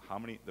people,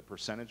 the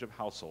percentage of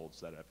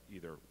households that have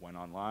either went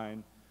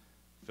online,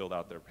 filled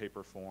out their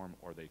paper form,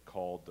 or they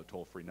called the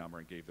toll-free number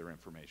and gave their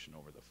information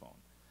over the phone.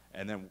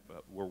 And then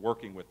we're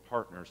working with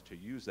partners to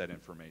use that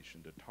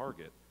information to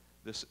target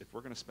this. If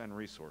we're going to spend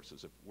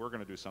resources, if we're going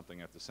to do something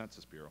at the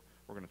Census Bureau,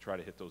 we're going to try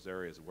to hit those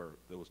areas where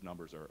those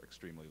numbers are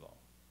extremely low.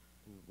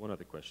 One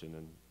other question,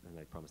 and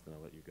I promise then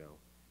I'll let you go.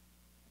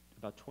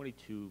 About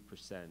 22%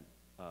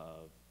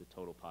 of the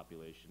total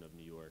population of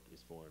New York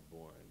is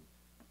foreign-born.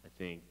 I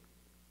think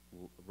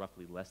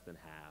roughly less than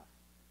half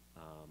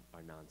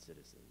are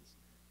non-citizens.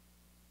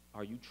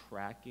 Have you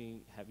tracked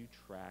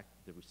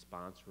the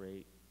response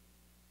rate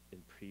in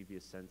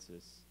previous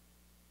census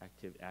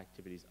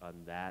activities on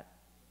that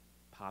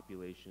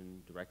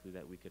population directly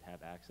that we could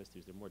have access to?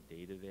 Is there more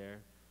data there?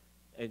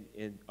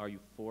 And are you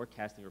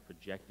forecasting or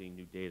projecting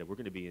new data? We're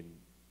going to be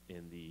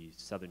in the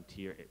southern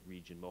tier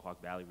region,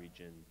 Mohawk Valley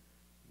region,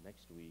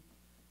 next week,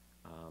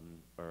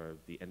 or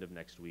the end of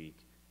next week,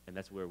 and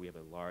that's where we have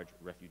a large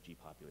refugee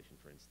population,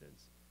 for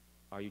instance.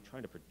 Are you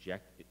trying to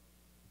project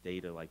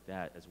data like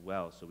that as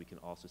well, so we can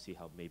also see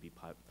how maybe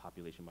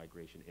population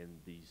migration in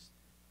these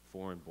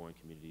foreign-born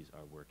communities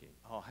are working?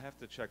 I'll have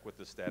to check with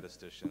the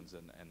statisticians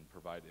and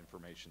provide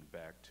information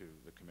back to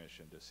the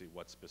commission to see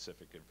what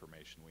specific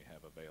information we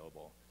have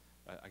available.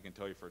 I can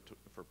tell you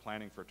for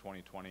planning for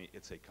 2020,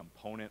 it's a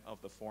component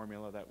of the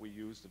formula that we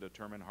use to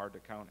determine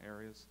hard-to-count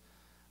areas.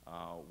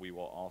 We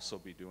will also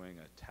be doing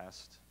a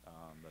test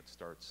that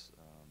starts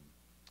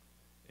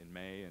in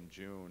May and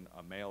June,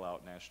 a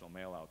national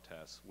mail-out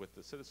test with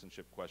the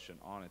citizenship question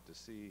on it to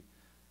see,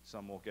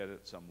 some will get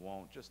it, some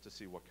won't, just to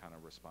see what kind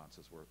of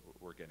responses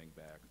we're getting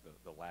back,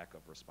 the lack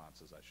of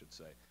responses, I should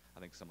say. I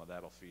think some of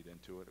that will feed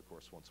into it, of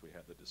course, once we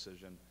have the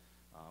decision.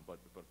 But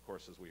of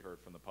course, as we heard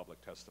from the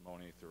public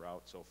testimony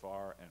throughout so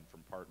far and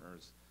from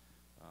partners,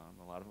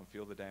 a lot of them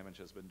feel the damage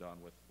has been done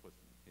with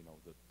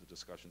the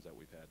discussions that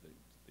we've had, the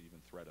even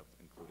threat of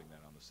including that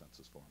on the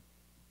census form.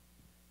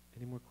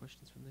 Any more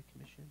questions from the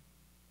commission?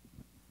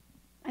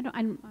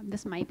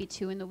 This might be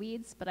too in the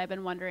weeds, but I've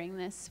been wondering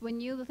this. When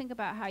you think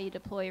about how you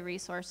deploy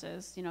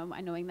resources,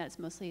 knowing that it's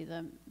mostly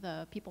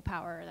the people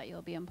power that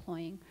you'll be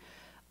employing,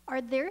 are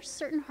there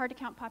certain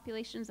hard-to-count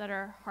populations that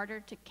are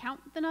harder to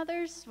count than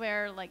others,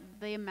 where like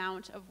the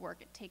amount of work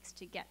it takes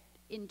to get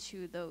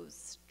into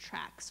those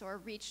tracks or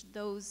reach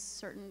those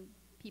certain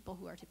people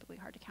who are typically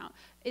hard to count?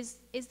 Is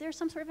there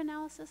some sort of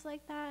analysis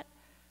like that?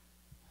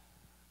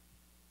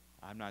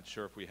 I'm not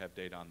sure if we have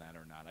data on that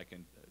or not. I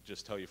can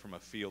just tell you from a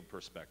field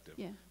perspective.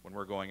 Yeah. When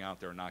we're going out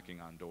there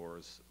knocking on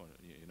doors,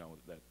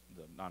 that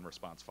the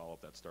non-response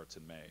follow-up that starts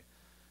in May,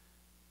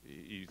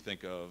 you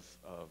think of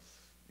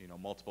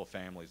multiple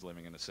families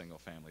living in a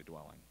single-family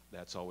dwelling.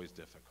 That's always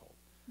difficult.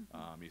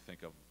 You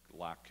think of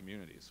locked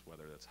communities,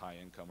 whether that's high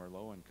income or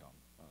low income.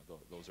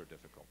 Those are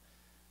difficult.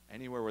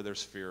 Anywhere where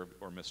there's fear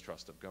or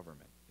mistrust of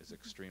government is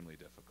extremely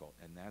difficult,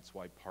 and that's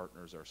why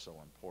partners are so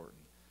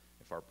important.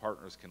 If our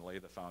partners can lay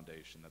the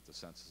foundation that the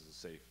census is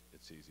safe,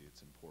 it's easy,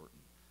 it's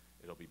important,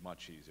 it'll be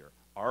much easier.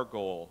 Our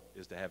goal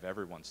is to have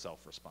everyone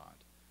self-respond.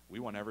 We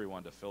want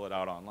everyone to fill it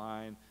out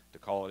online, to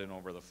call it in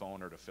over the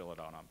phone, or to fill it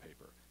out on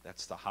paper.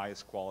 That's the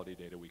highest quality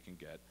data we can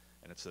get,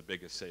 and it's the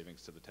biggest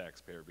savings to the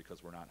taxpayer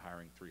because we're not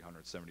hiring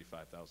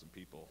 375,000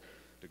 people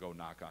to go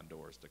knock on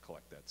doors to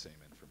collect that same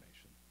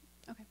information.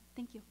 Okay,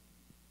 thank you.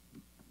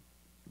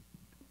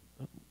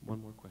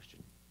 One more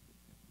question.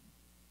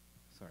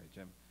 Sorry,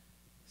 Jim.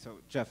 So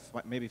Jeff,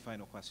 maybe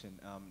final question,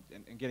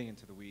 and getting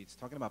into the weeds,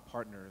 talking about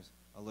partners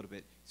a little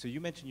bit. So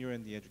you mentioned you're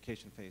in the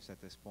education phase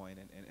at this point,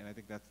 and I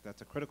think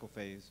that's a critical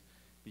phase,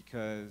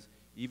 because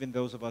even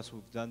those of us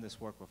who've done this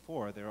work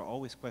before, there are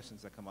always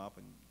questions that come up,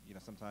 and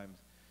sometimes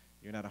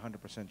you're not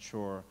 100%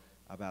 sure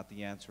about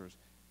the answers.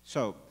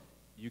 So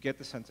you get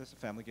the census, the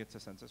family gets a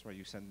census, right?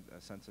 You send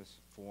a census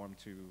form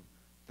to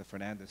the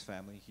Fernandez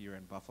family here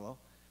in Buffalo,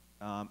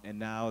 and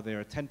now there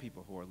are 10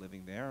 people who are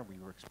living there. We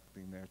were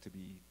expecting there to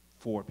be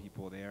 4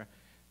 people there.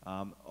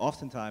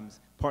 Oftentimes,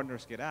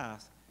 partners get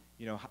asked,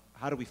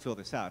 how do we fill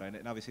this out?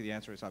 And obviously the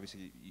answer is,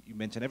 obviously, you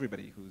mentioned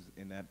everybody who's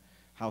in that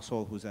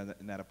household, who's in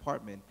that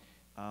apartment.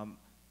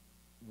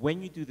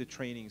 When you do the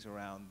trainings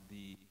around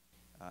the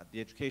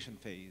education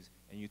phase,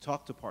 and you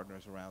talk to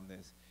partners around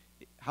this,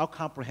 how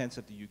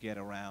comprehensive do you get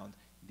around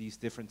these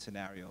different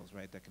scenarios,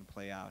 right, that can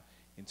play out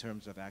in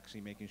terms of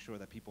actually making sure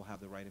that people have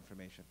the right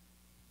information?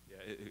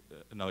 Yeah,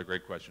 another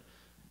great question.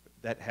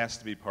 That has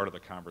to be part of the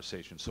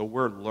conversation. So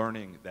we're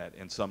learning that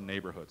in some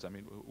neighborhoods. I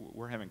mean,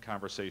 we're having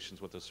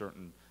conversations with a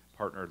certain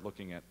partner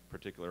looking at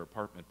particular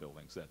apartment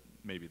buildings that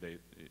maybe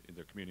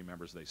their community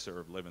members they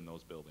serve live in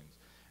those buildings.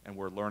 And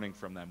we're learning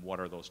from them what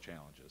are those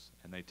challenges.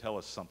 And they tell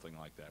us something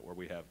like that, where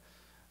we have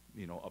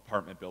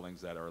apartment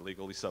buildings that are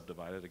illegally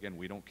subdivided. Again,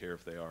 we don't care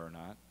if they are or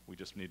not. We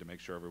just need to make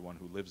sure everyone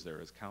who lives there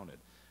is counted.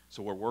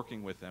 So we're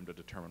working with them to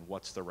determine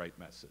what's the right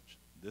message.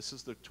 This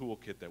is the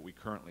toolkit that we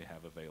currently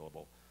have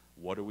available.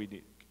 What do we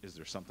need? Is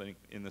there something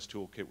in this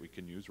toolkit we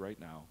can use right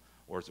now,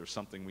 or is there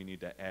something we need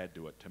to add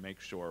to it to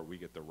make sure we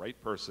get the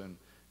right person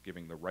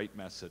giving the right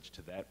message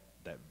to that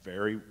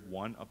very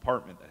one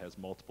apartment that has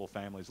multiple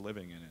families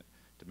living in it,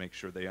 to make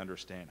sure they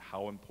understand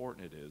how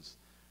important it is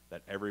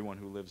that everyone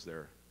who lives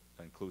there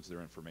includes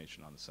their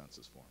information on the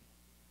census form.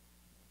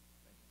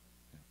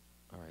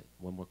 All right,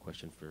 one more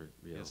question for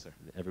Rio. Yes, sir.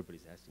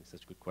 Everybody's asking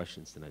such good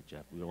questions tonight,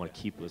 Jeff. We want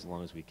to keep it as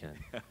long as we can.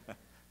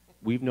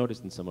 We've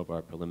noticed in some of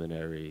our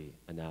preliminary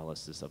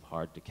analysis of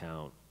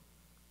hard-to-count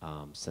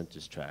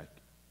census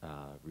tract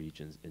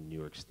regions in New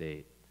York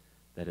State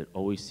that it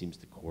always seems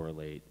to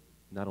correlate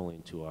not only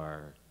into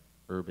our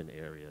urban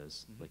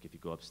areas, like if you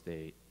go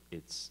upstate,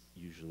 it's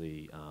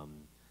usually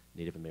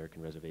Native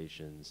American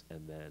reservations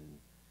and then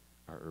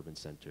our urban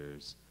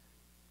centers.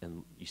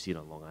 And you see it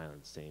on Long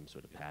Island, same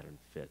sort of pattern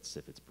fits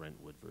if it's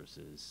Brentwood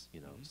versus,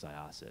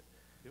 Syosset.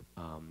 Yep.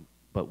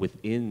 But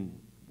within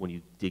when you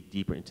dig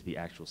deeper into the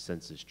actual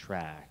census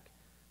tract,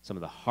 some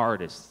of the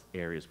hardest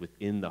areas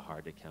within the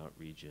hard-to-count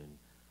region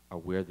are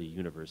where the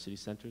university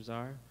centers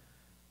are.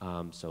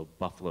 So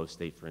Buffalo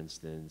State, for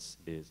instance,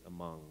 is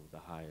among the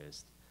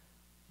highest.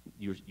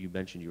 You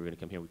mentioned you were going to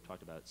come here. We've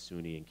talked about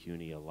SUNY and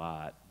CUNY a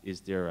lot.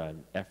 Is there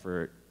an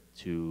effort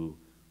to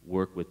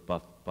work with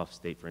Buff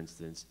State, for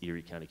instance,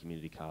 Erie County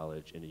Community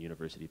College and the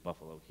University of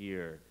Buffalo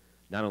here,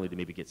 not only to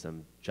maybe get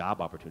some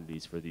job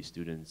opportunities for these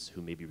students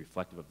who may be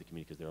reflective of the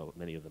community, because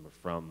many of them are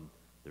from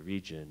the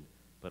region,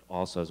 but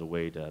also as a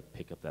way to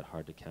pick up that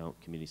hard-to-count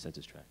community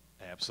census tract?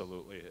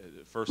 Absolutely.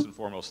 First and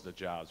foremost, the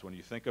jobs. When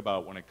you think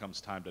about when it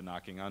comes time to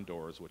knocking on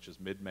doors, which is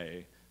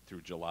mid-May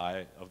through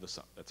July of the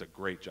summer, that's a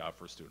great job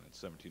for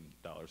students,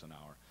 $17 an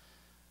hour.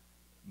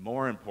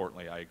 More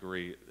importantly, I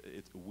agree,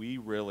 we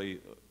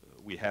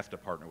have to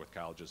partner with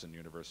colleges and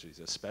universities,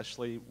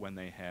 especially when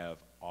they have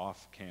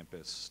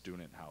off-campus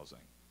student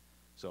housing.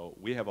 So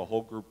we have a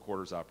whole group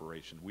quarters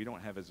operation. We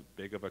don't have as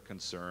big of a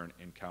concern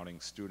in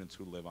counting students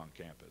who live on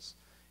campus.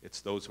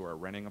 It's those who are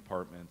renting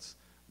apartments,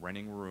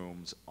 renting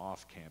rooms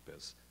off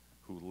campus,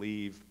 who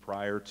leave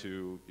prior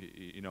to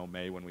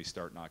May when we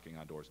start knocking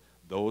on doors.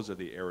 Those are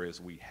the areas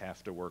we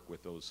have to work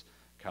with those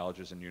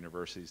colleges and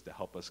universities to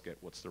help us get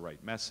what's the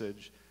right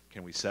message.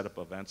 Can we set up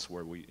events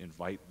where we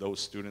invite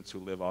those students who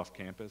live off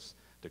campus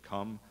to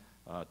come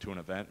to an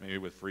event, maybe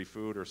with free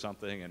food or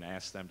something, and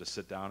ask them to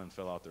sit down and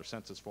fill out their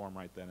census form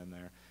right then and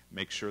there.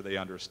 Make sure they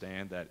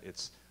understand that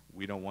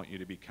we don't want you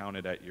to be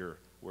counted at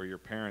where your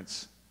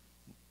parents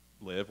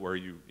live, where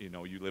you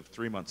live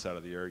 3 months out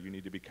of the year. You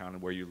need to be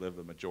counted where you live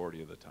the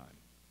majority of the time.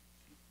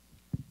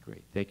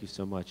 Great. Thank you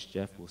so much,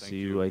 Jeff. We'll see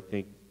you. you, I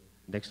think,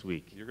 next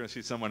week. You're going to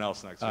see someone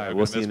else next week. All right, I'm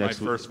we'll going to see you miss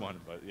next my week. first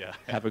one, but yeah.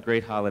 Have a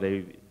great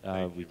holiday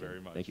Thank you weekend. very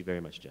much. Thank you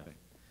very much, Jeff.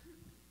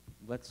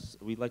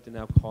 We'd like to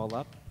now call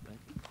up.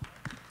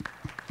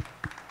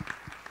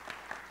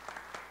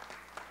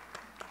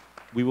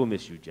 We will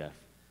miss you, Jeff.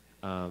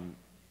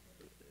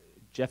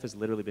 Jeff has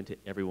literally been to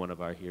every one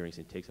of our hearings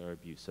and takes our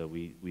abuse, so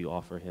we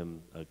offer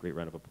him a great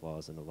round of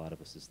applause and a lot of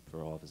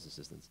for all of his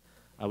assistance.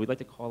 We'd like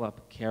to call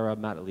up Cara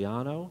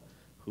Mattaliano,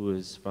 who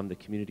is from the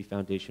Community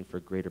Foundation for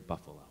Greater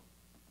Buffalo.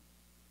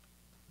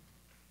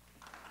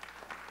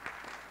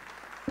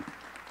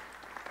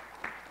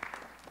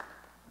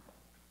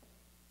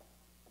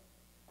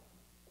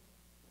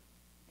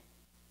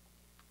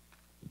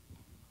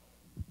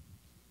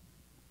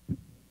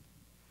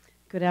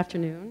 Good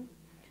afternoon.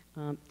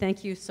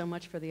 Thank you so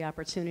much for the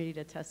opportunity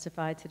to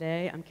testify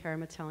today. I'm Cara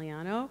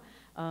Mattaliano.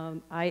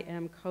 I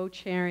am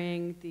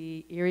co-chairing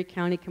the Erie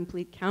County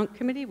Complete Count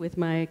Committee with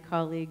my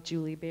colleague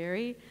Julie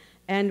Berry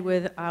and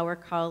with our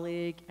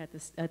colleague at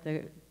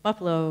the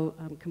Buffalo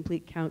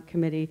Complete Count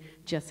Committee,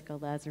 Jessica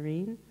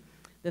Lazarine.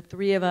 The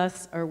three of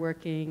us are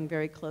working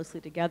very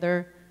closely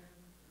together.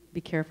 Be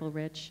careful,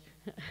 Rich.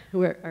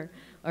 The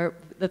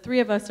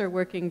three of us are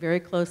working very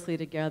closely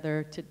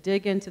together to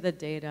dig into the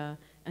data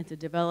and to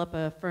develop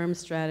a firm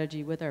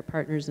strategy with our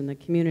partners in the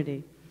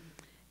community.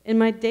 In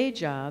my day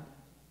job,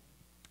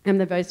 I'm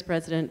the Vice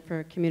President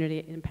for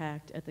Community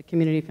Impact at the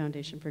Community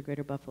Foundation for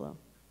Greater Buffalo.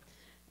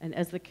 And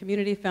as the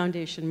Community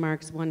Foundation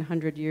marks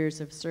 100 years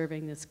of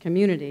serving this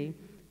community,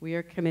 we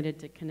are committed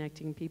to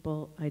connecting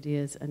people,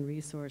 ideas, and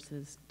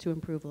resources to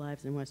improve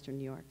lives in Western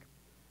New York.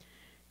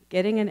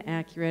 Getting an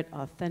accurate,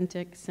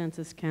 authentic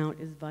census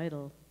count is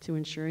vital to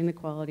ensuring the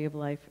quality of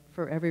life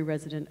for every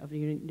resident of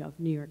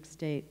New York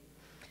State.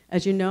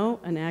 As you know,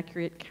 an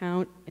accurate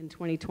count in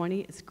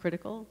 2020 is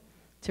critical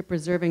to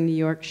preserving New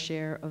York's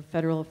share of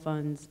federal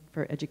funds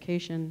for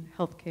education,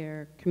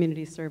 healthcare,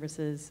 community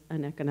services,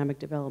 and economic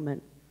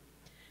development.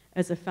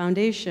 As a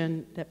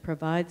foundation that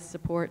provides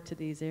support to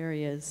these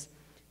areas,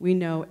 we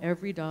know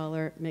every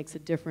dollar makes a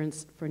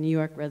difference for New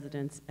York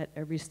residents at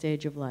every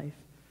stage of life,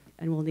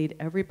 and we'll need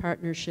every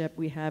partnership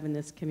we have in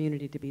this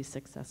community to be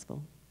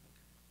successful.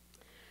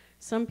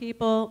 Some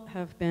people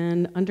have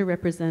been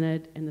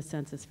underrepresented in the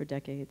census for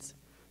decades,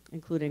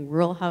 including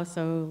rural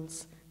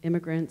households,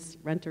 immigrants,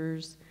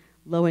 renters,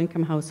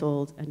 low-income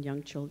households, and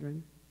young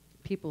children.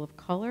 People of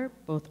color,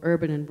 both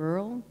urban and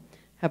rural,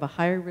 have a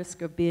higher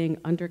risk of being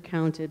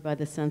undercounted by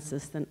the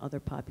census than other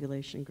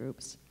population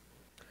groups.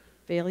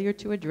 Failure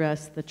to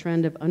address the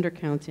trend of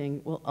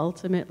undercounting will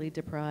ultimately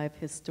deprive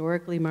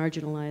historically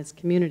marginalized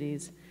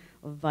communities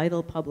of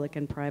vital public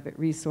and private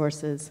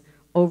resources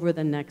over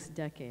the next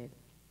decade.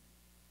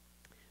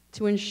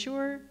 To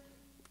ensure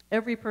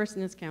every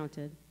person is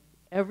counted,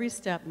 every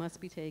step must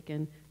be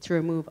taken to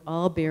remove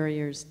all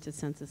barriers to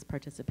census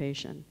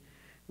participation.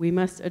 We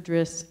must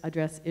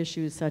address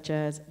issues such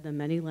as the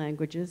many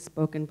languages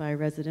spoken by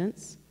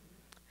residents,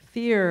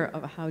 fear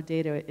of how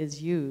data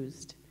is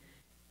used,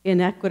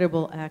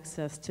 inequitable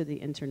access to the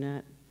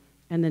internet,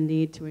 and the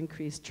need to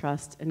increase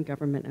trust in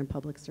government and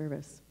public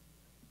service.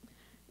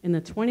 In the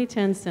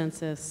 2010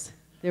 census,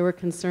 there were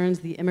concerns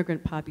the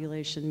immigrant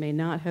population may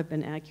not have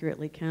been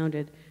accurately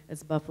counted,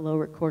 as Buffalo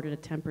recorded a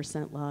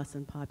 10% loss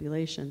in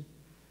population.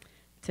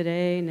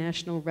 Today,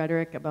 national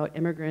rhetoric about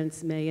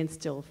immigrants may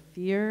instill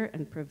fear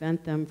and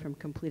prevent them from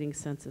completing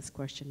census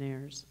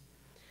questionnaires.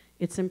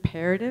 It's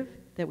imperative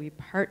that we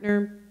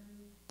partner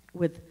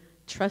with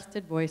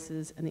trusted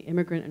voices in the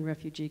immigrant and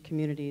refugee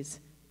communities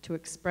to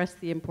express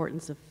the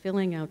importance of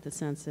filling out the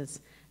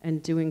census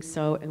and doing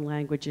so in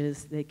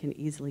languages they can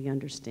easily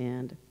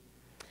understand.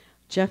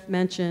 Jeff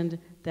mentioned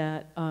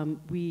that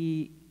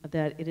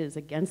that it is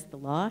against the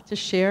law to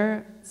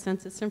share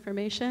census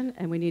information,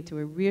 and we need to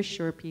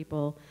reassure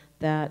people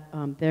that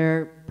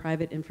their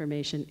private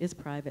information is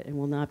private and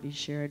will not be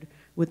shared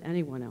with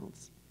anyone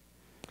else.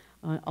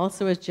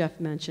 Also, as Jeff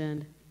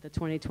mentioned, the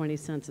 2020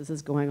 census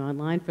is going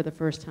online for the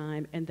first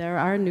time, and there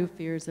are new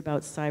fears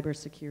about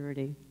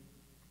cybersecurity.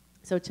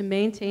 So to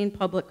maintain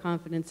public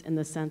confidence in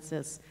the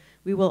census,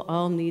 we will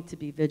all need to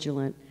be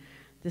vigilant.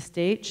 The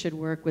state should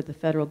work with the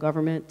federal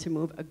government to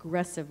move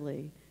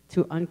aggressively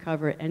to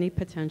uncover any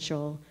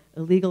potential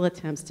illegal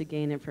attempts to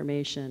gain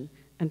information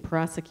and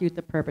prosecute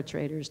the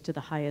perpetrators to the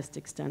highest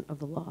extent of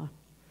the law.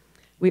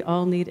 We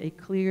all need a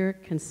clear,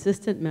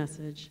 consistent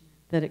message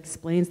that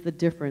explains the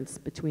difference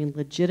between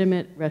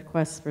legitimate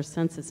requests for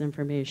census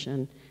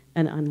information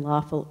and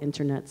unlawful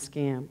internet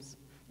scams.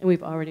 And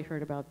we've already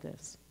heard about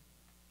this.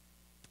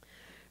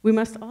 We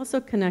must also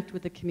connect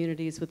with the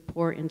communities with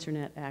poor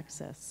internet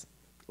access.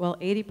 While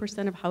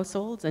 80% of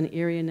households in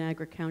Erie and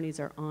Niagara counties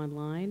are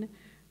online,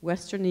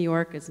 Western New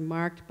York is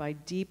marked by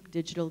deep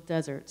digital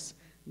deserts,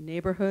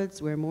 neighborhoods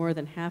where more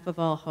than half of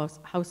all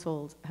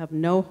households have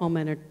no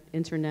home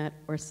internet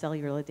or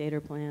cellular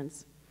data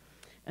plans.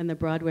 In the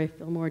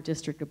Broadway-Fillmore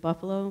district of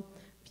Buffalo,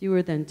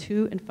 fewer than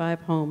 2 in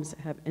 5 homes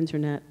have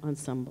internet on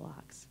some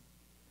blocks.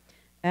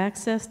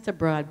 Access to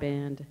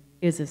broadband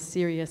is a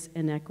serious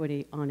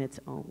inequity on its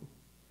own.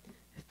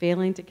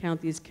 Failing to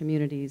count these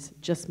communities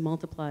just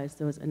multiplies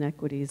those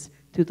inequities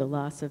through the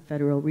loss of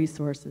federal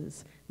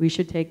resources. We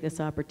should take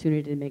this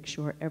opportunity to make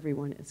sure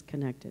everyone is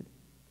connected.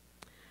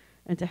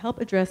 And to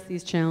help address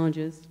these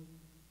challenges,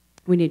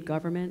 we need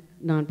government,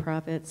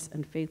 nonprofits,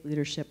 and faith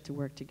leadership to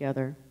work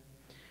together.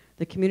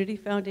 The Community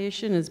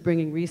Foundation is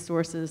bringing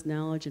resources,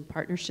 knowledge, and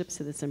partnerships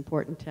to this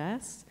important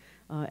task.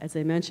 As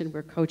I mentioned,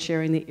 we're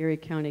co-chairing the Erie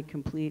County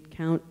Complete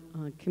Count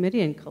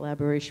Committee in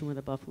collaboration with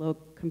the Buffalo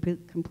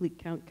Complete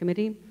Count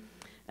Committee.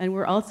 And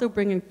we're also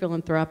bringing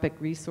philanthropic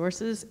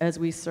resources as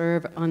we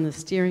serve on the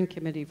steering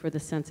committee for the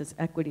Census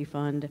Equity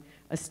Fund,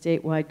 a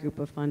statewide group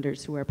of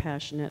funders who are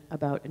passionate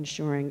about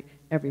ensuring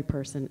every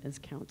person is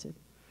counted.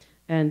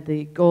 And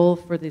the goal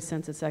for the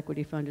Census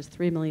Equity Fund is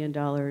 $3 million,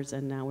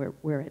 and now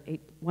we're at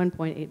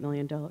 $1.8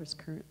 million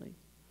currently.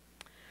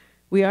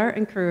 We are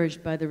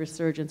encouraged by the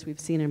resurgence we've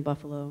seen in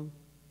Buffalo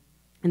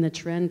and the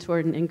trend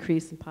toward an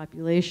increase in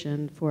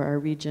population for our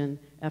region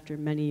after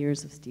many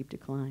years of steep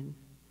decline.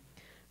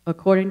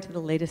 According to the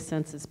latest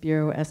Census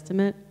Bureau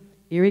estimate,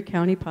 Erie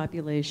County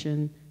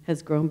population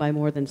has grown by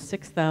more than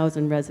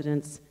 6,000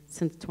 residents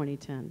since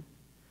 2010.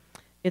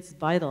 It's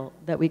vital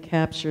that we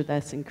capture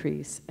this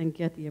increase and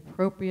get the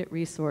appropriate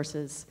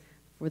resources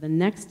for the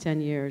next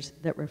 10 years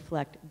that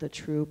reflect the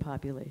true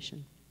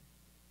population.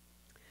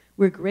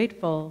 We're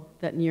grateful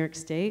that New York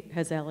State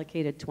has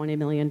allocated $20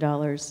 million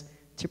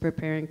to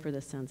preparing for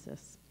the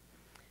census.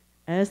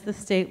 As the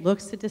state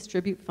looks to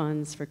distribute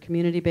funds for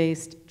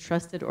community-based,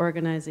 trusted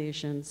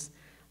organizations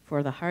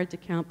for the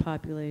hard-to-count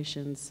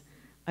populations,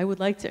 I would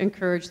like to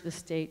encourage the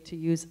state to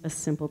use a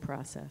simple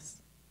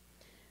process.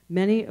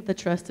 Many of the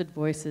trusted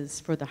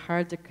voices for the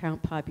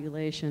hard-to-count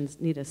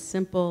populations need a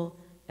simple,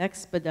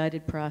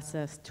 expedited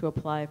process to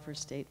apply for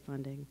state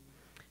funding.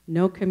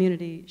 No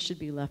community should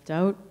be left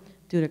out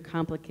due to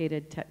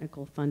complicated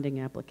technical funding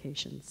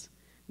applications.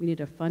 We need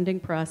a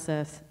funding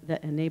process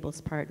that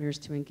enables partners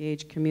to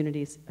engage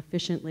communities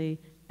efficiently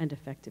and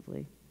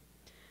effectively.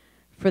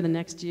 For the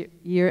next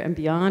year and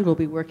beyond, we'll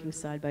be working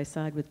side by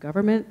side with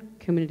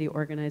government, community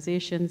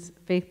organizations,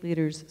 faith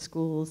leaders,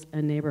 schools,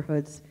 and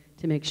neighborhoods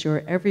to make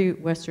sure every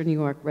Western New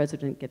York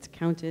resident gets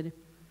counted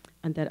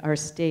and that our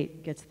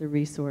state gets the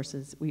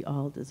resources we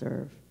all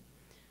deserve.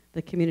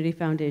 The Community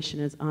Foundation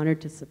is honored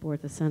to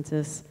support the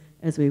census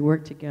as we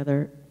work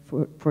together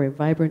for a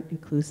vibrant,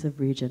 inclusive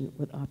region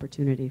with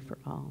opportunity for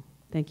all.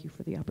 Thank you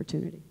for the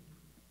opportunity.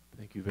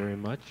 Thank you very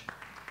much.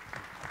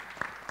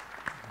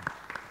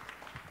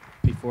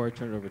 Before I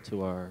turn it over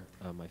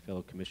to my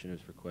fellow commissioners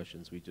for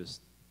questions, we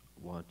just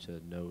want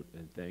to note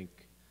and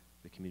thank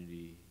the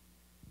community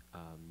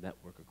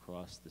network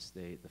across the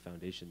state, the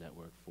foundation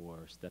network,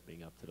 for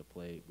stepping up to the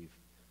plate. We've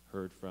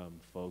heard from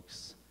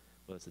folks,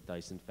 whether it's the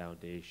Dyson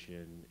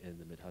Foundation in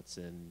the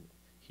Mid-Hudson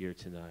here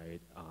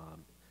tonight,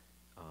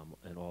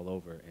 and all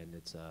over, and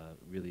it's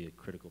really a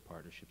critical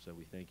partnership, so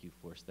we thank you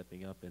for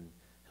stepping up and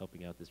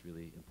helping out this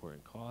really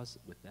important cause.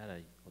 With that,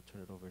 I'll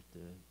turn it over to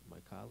my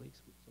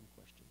colleagues with some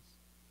questions.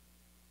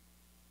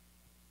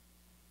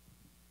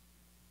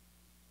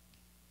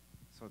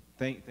 So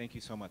thank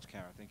you so much,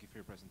 Kara. Thank you for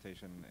your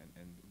presentation,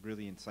 and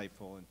really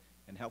insightful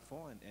and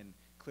helpful, and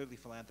clearly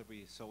philanthropy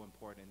is so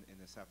important in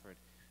this effort.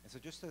 And so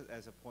just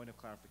as a point of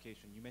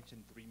clarification, you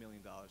mentioned $3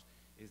 million.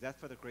 Is that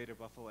for the greater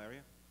Buffalo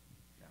area?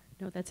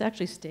 No, that's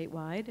actually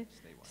statewide.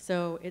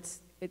 So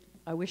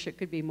I wish it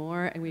could be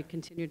more, and we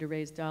continue to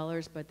raise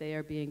dollars, but they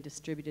are being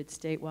distributed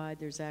statewide.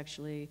 There's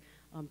actually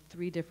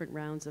 3 different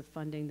rounds of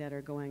funding that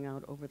are going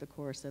out over the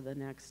course of the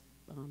next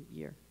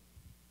year.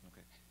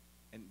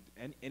 Okay.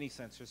 And any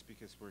sense, just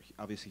because we're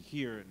obviously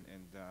here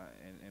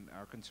and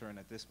our concern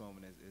at this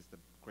moment is the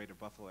greater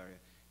Buffalo area,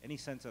 any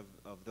sense of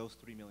those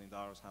 $3 million,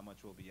 how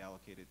much will be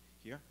allocated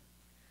here?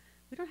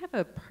 We don't have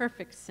a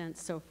perfect sense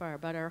so far,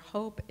 but our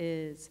hope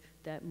is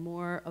that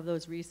more of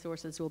those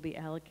resources will be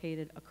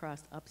allocated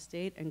across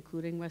upstate,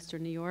 including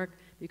Western New York,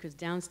 because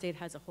downstate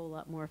has a whole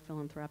lot more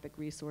philanthropic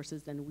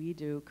resources than we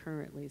do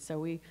currently.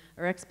 So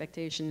our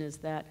expectation is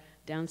that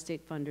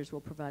downstate funders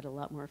will provide a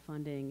lot more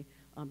funding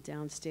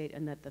downstate,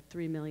 and that the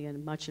 $3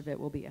 million, much of it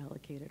will be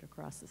allocated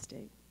across the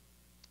state.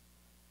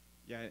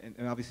 Yeah,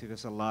 and obviously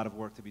there's a lot of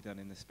work to be done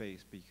in this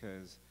space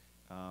because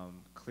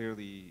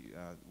clearly,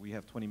 we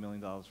have $20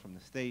 million from the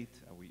state,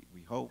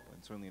 we hope,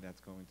 and certainly that's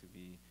going to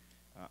be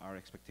our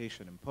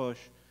expectation and push.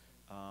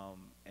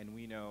 And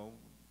we know,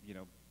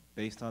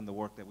 based on the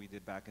work that we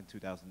did back in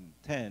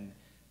 2010,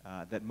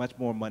 that much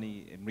more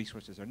money and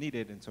resources are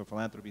needed, and so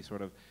philanthropy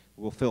sort of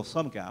will fill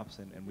some gaps,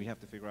 and we have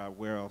to figure out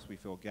where else we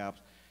fill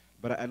gaps.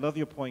 But I love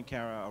your point,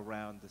 Kara,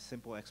 around the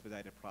simple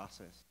expedited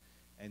process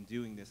and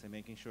doing this and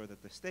making sure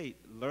that the state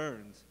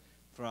learns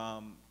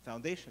from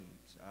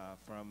foundations,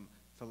 from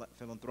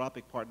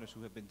philanthropic partners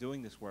who have been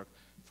doing this work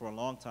for a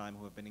long time,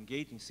 who have been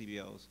engaging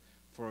CBOs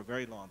for a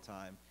very long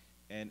time.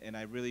 And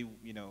I really,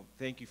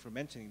 thank you for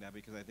mentioning that,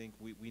 because I think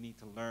we need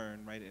to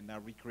learn, right, and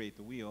not recreate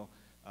the wheel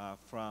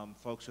from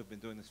folks who have been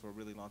doing this for a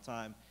really long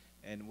time,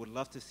 and would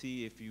love to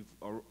see if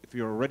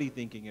you're already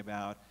thinking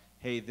about,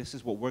 hey, this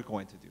is what we're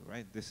going to do,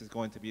 right? This is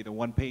going to be the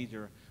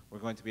one-pager we're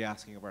going to be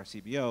asking of our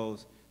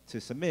CBOs to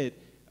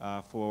submit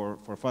for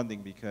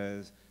funding,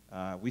 because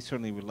we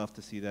certainly would love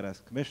to see that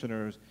as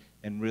commissioners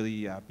and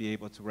really be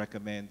able to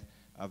recommend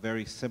a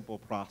very simple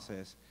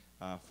process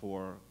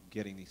for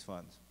getting these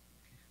funds.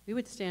 We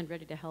would stand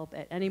ready to help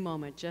at any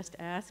moment. Just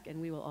ask,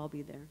 and we will all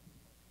be there.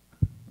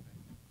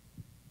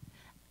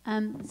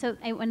 So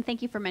I want to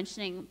thank you for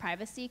mentioning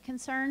privacy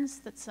concerns.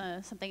 That's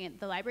something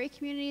the library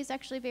community is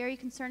actually very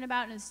concerned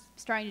about and is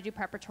starting to do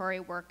preparatory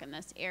work in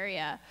this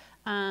area.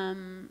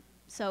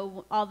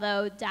 So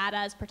although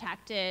data is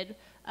protected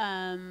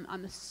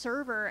on the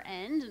server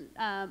end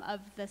of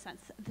the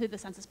through the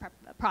census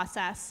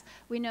process,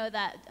 we know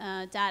that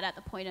data at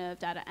the point of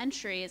data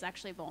entry is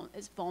actually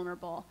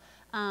vulnerable.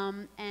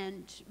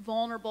 And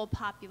vulnerable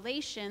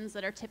populations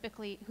that are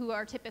typically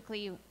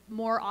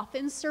more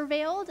often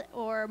surveilled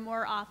or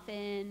more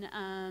often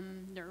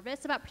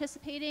nervous about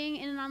participating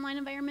in an online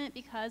environment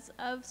because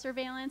of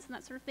surveillance and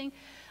that sort of thing.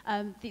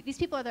 These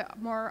people are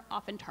more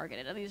often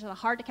targeted. And these are the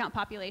hard to count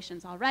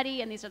populations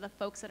already, and these are the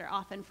folks that are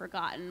often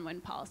forgotten when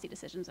policy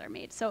decisions are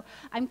made. So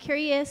I'm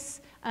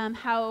curious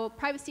how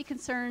privacy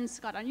concerns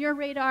got on your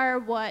radar,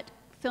 what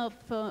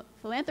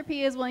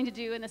philanthropy is willing to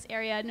do in this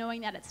area,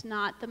 knowing that it's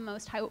not the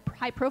most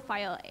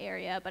high-profile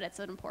area, but it's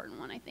an important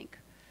one, I think.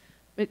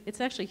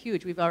 It's actually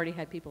huge. We've already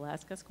had people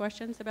ask us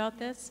questions about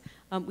this.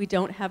 We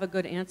don't have a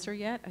good answer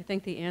yet. I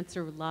think the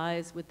answer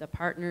lies with the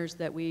partners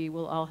that we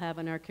will all have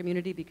in our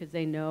community, because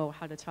they know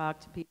how to talk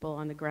to people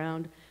on the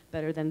ground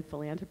better than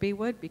philanthropy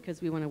would,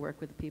 because we want to work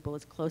with people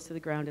as close to the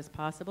ground as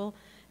possible.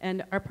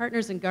 And our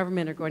partners in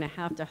government are going to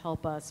have to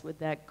help us with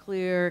that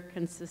clear,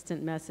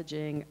 consistent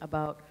messaging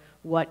about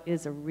what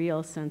is a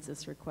real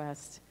census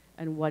request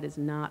and what is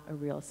not a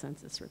real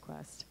census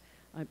request.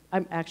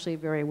 I'm actually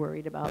very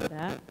worried about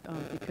that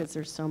because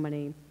there's so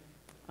many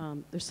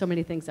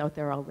things out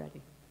there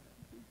already.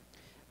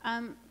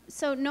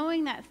 So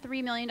knowing that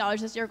 $3 million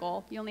is your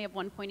goal, you only have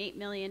 $1.8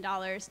 million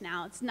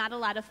now. It's not a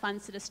lot of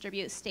funds to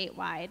distribute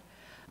statewide.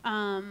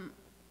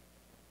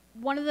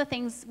 One of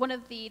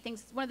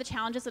the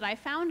challenges that I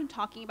found in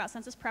talking about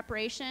census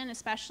preparation,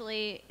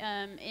 especially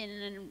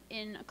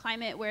in a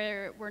climate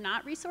where we're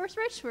not resource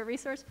rich, we're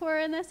resource poor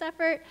in this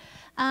effort,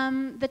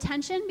 the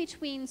tension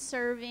between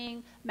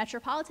serving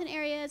metropolitan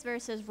areas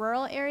versus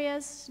rural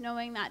areas,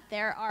 knowing that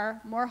there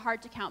are more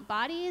hard to count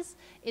bodies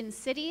in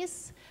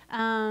cities,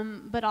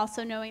 but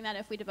also knowing that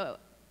if we devote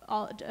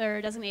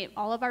or designate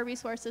all of our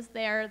resources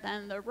there,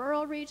 then the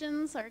rural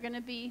regions are going to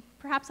be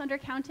perhaps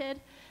undercounted.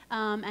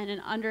 And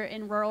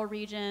in rural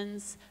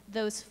regions,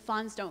 those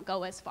funds don't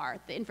go as far.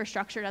 The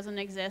infrastructure doesn't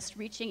exist.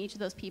 Reaching each of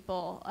those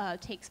people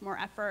takes more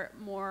effort,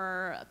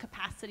 more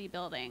capacity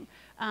building.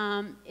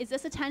 Is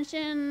this a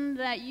tension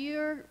that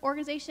your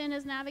organization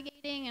is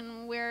navigating,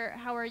 and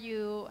how are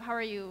you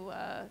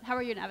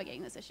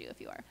navigating this issue if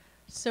you are?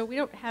 So we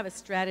don't have a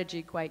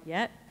strategy quite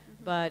yet,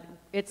 but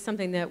it's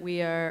something that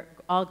we are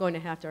all going to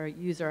have to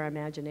use our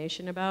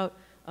imagination about.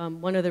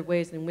 One of the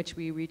ways in which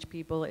we reach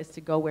people is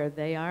to go where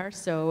they are.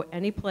 So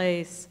any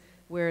place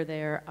where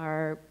there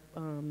are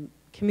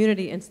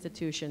community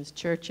institutions,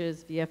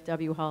 churches,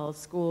 VFW halls,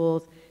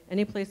 schools,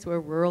 any place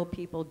where rural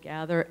people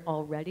gather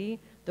already,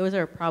 those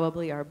are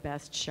probably our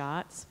best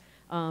shots.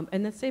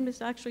 And the same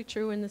is actually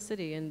true in the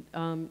city.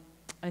 And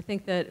I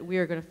think that we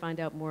are going to find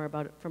out more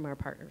about it from our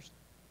partners.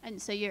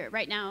 And so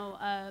right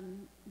now,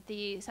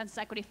 the Census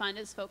Equity Fund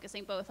is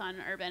focusing both on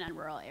urban and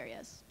rural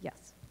areas.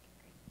 Yes.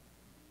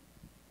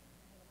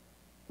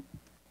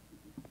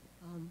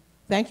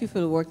 Thank you for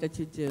the work that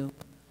you do.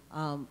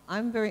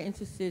 I'm very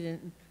interested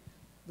in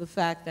the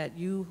fact that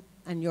you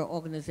and your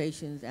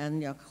organizations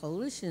and your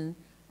coalition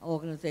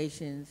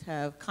organizations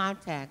have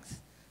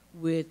contacts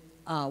with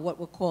what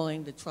we're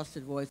calling the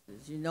trusted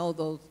voices. You know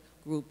those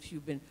groups,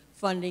 you've been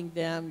funding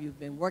them, you've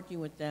been working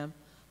with them.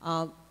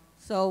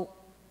 So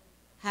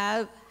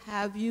have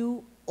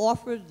you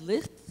offered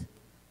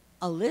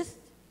a list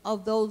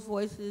of those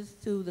voices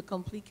to the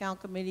complete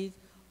count committees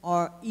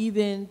or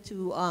even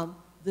to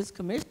this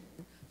commission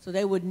so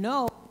they would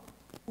know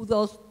who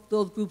those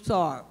groups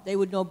are? They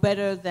would know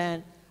better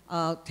than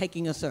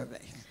taking a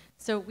survey.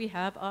 So we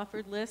have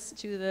offered lists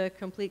to the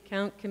complete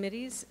count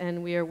committees,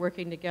 and we are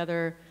working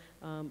together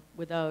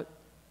without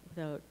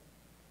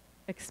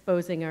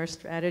exposing our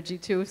strategy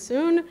too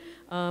soon.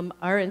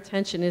 Our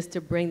intention is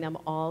to bring them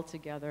all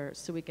together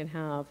so we can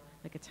have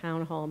like a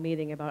town hall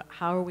meeting about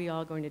how are we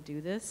all going to do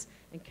this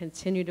and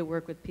continue to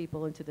work with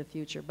people into the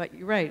future. But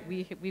you're right,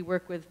 we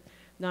work with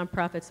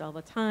nonprofits all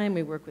the time,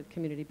 we work with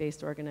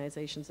community-based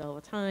organizations all the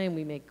time,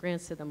 we make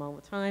grants to them all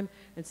the time,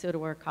 and so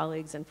do our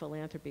colleagues in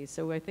philanthropy.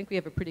 So I think we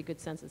have a pretty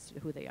good sense as to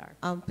who they are.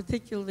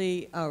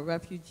 Particularly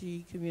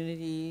refugee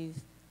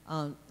communities,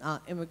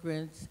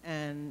 immigrants,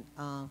 and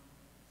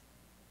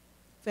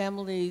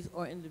families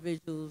or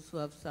individuals who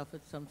have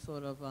suffered some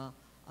sort of a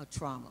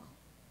trauma.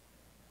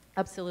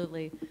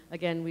 Absolutely.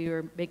 Again, we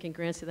are making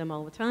grants to them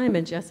all the time,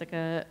 and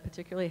Jessica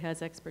particularly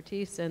has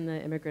expertise in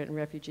the immigrant and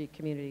refugee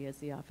community as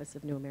the Office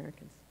of New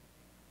Americans.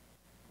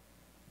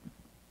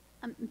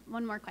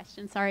 One more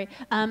question, sorry.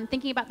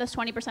 Thinking about those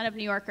 20% of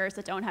New Yorkers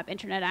that don't have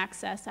internet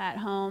access at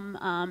home,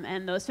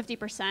 and those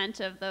 50%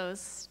 of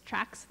those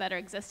tracts that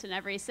exist in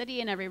every city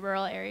and every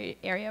rural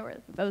area where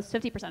those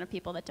 50% of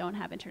people that don't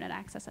have internet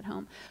access at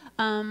home.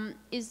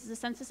 Is the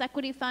Census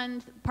Equity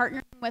Fund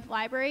partnering with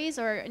libraries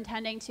or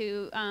intending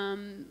to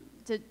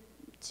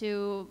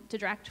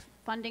direct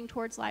funding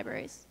towards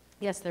libraries?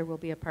 Yes, there will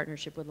be a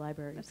partnership with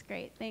libraries. That's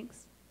great,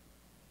 thanks.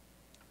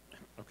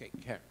 Okay,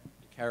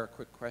 Kara,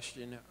 quick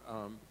question.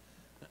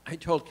 I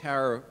told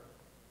Kara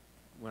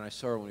when I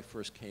saw her when we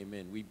first came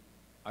in,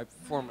 I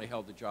formerly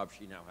held the job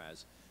she now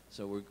has,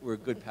 so we're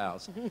good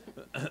pals.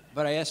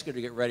 But I asked her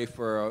to get ready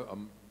for a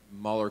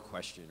Mueller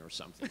question or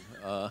something.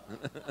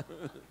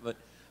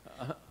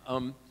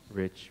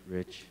 Rich.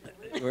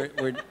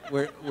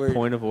 We're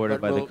Point of order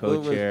by the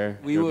co-chair.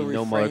 We will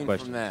no Mueller refrain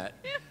question. from that.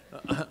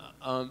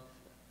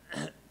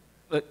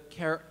 But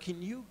Kara,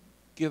 can you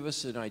give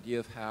us an idea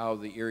of how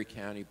the Erie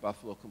County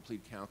Buffalo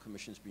Complete Count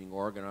Commission is being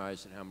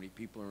organized and how many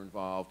people are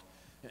involved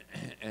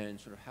and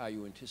sort of how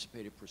you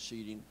anticipate it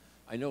proceeding?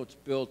 I know it's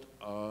built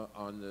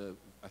on the,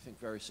 I think,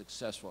 very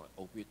successful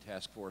opiate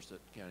task force that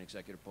County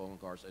Executive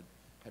Bolingars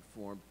had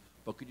formed,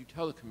 but could you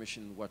tell the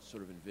commission what's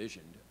sort of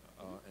envisioned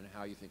and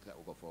how you think that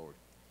will go forward?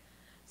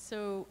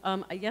 So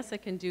yes, I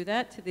can do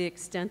that to the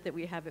extent that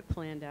we have it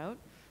planned out.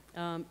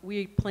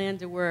 We plan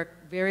to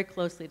work very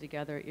closely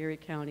together, Erie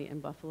County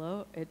and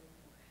Buffalo.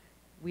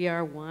 We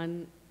are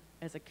one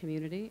as a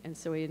community, and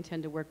so we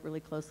intend to work really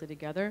closely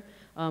together.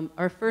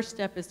 Our first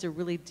step is to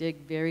really dig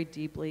very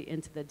deeply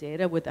into the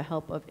data with the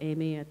help of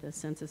Amy at the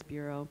Census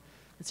Bureau.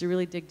 It's to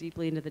really dig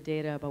deeply into the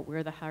data about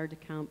where the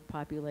hard-to-count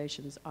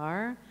populations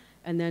are,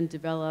 and then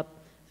develop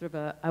sort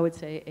of I would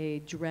say, a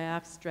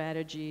draft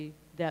strategy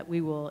that we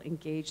will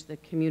engage the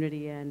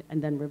community in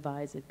and then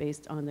revise it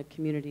based on the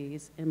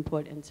community's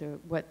input into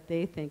what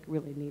they think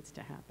really needs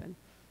to happen.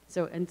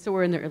 So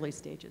we're in the early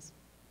stages.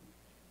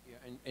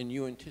 And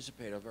you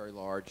anticipate a very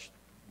large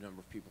number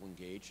of people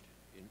engaged,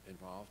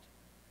 involved?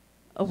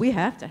 Oh, we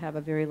have to have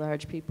a very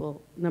large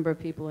number of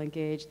people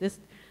engaged. This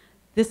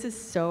is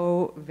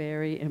so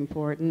very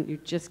important. You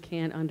just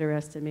can't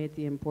underestimate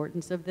the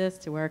importance of this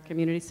to our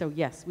community. So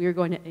yes, we are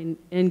going to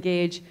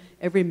engage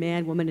every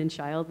man, woman, and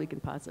child we can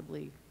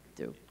possibly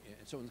do. Yeah,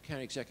 and so when the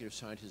county executive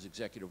signed his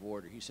executive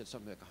order, he said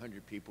something like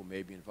 100 people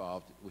may be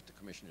involved with the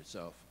commission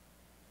itself.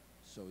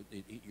 So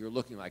you're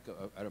looking like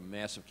at a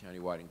massive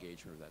countywide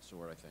engagement of that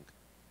sort, I think.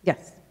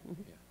 Yes.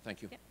 Mm-hmm. Yeah,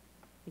 thank you. Yep.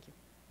 Thank you.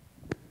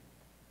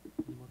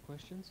 Any more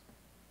questions?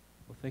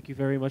 Well, thank you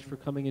very much for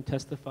coming and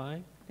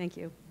testifying. Thank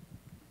you.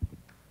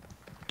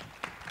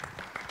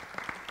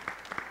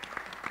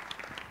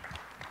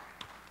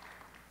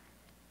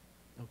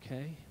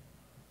 Okay.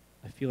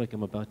 I feel like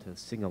I'm about to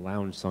sing a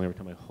lounge song every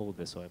time I hold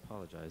this, so I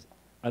apologize.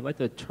 I'd like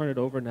to turn it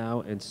over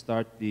now and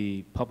start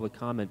the public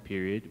comment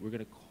period. We're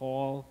going to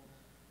call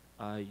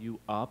you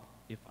up.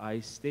 If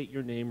I state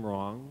your name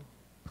wrong,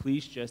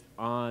 please just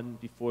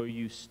before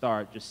you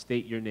start, just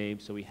state your name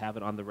so we have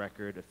it on the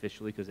record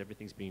officially because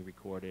everything's being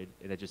recorded,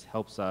 and it just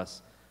helps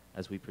us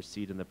as we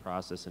proceed in the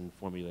process and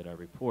formulate our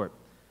report.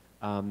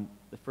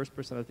 The first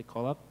person I'd like to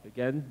call up,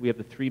 again, we have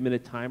the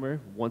 3-minute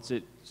timer. Once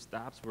it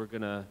stops, we're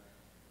going to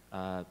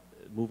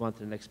move on to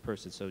the next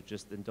person, so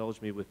just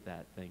indulge me with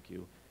that. Thank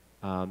you.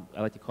 I'd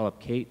like to call up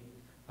Kate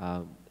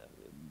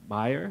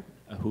Meyer,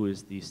 who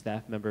is the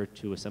staff member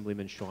to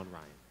Assemblyman Sean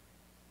Ryan.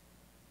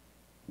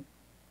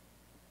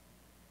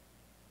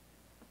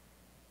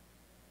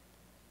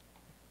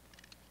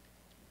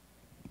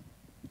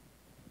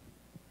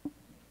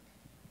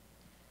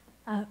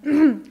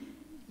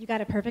 You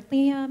got it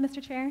perfectly,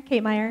 Mr. Chair.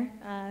 Kate Meyer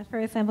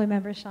for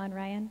Assemblymember Sean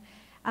Ryan.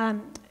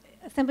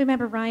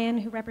 Assemblymember Ryan,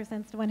 who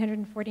represents the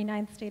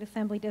 149th State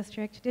Assembly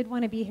District, did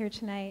want to be here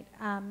tonight,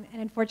 and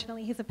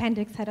unfortunately his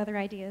appendix had other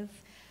ideas.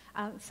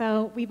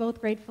 So we both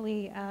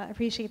gratefully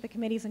appreciate the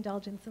committee's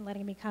indulgence in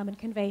letting me come and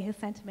convey his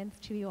sentiments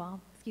to you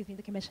all, excuse me,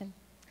 the commission.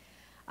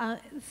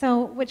 So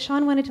what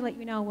Sean wanted to let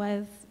you know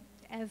was,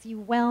 as you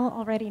well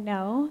already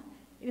know,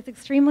 it is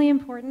extremely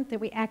important that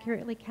we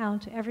accurately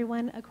count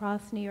everyone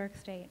across New York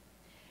State.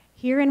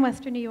 Here in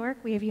Western New York,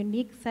 we have a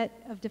unique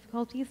set of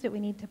difficulties that we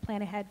need to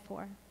plan ahead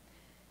for.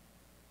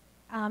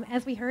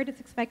 As we heard, it's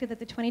expected that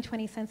the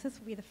 2020 census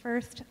will be the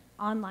first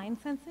online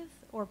census,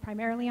 or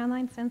primarily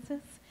online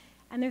census,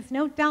 and there's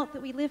no doubt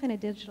that we live in a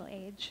digital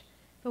age,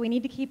 but we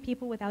need to keep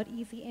people without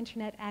easy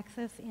internet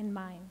access in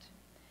mind.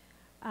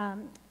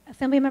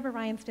 Assemblymember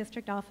Ryan's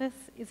district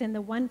office is in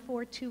the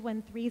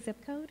 14213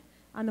 zip code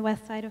on the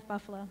west side of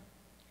Buffalo.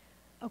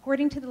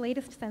 According to the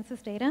latest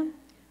census data,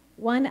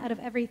 1 out of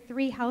every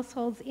 3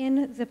 households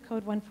in zip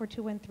code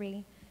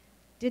 14213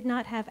 did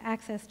not have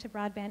access to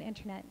broadband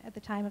internet at the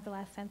time of the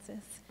last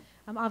census.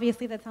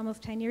 Obviously, that's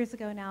almost 10 years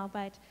ago now,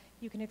 but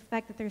you can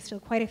expect that there's still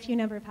quite a few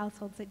number of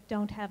households that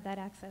don't have that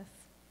access.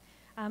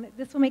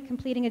 This will make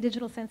completing a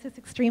digital census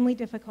extremely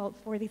difficult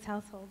for these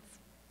households.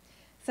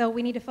 So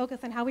we need to focus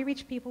on how we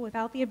reach people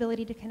without the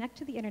ability to connect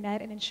to the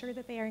internet and ensure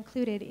that they are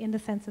included in the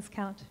census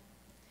count.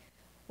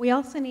 We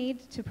also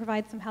need to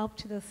provide some help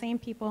to those same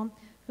people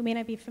who may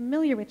not be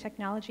familiar with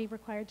technology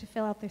required to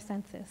fill out their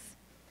census.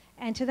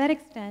 And to that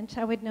extent,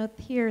 I would note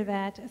here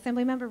that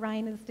Assemblymember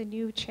Ryan is the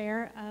new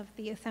chair of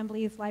the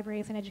Assembly's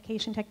Libraries and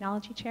Education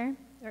Technology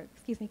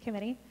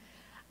Committee.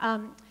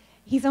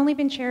 He's only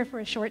been chair for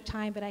a short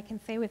time, but I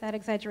can say without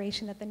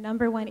exaggeration that the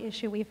 #1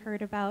 issue we've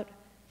heard about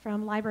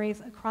from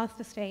libraries across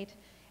the state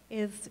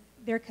is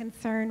their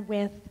concern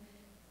with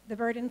the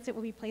burdens that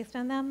will be placed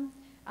on them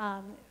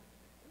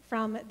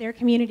from their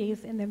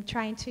communities in them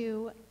trying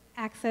to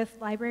access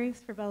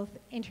libraries for both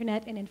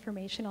internet and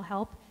informational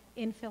help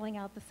in filling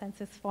out the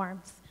census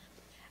forms.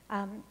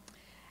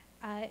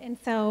 And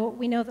so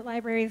we know that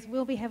libraries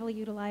will be heavily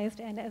utilized,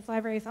 and as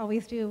libraries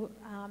always do,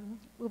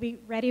 we'll be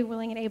ready,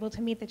 willing, and able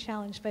to meet the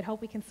challenge, but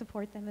hope we can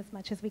support them as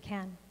much as we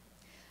can.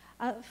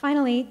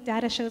 Finally,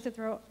 data shows that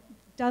there are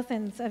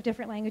dozens of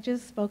different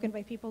languages spoken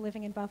by people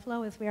living in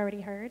Buffalo, as we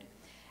already heard.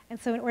 And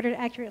so in order to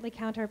accurately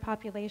count our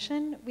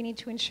population, we need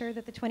to ensure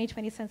that the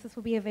 2020 census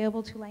will be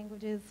available to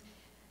languages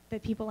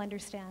that people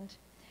understand.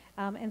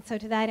 And so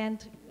to that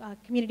end,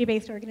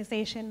 community-based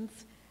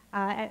organizations,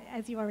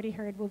 as you already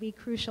heard, will be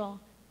crucial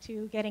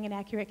to getting an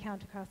accurate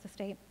count across the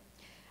state.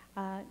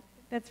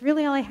 That's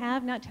really all I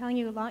have. Not telling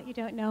you a lot you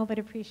don't know, but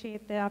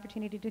appreciate the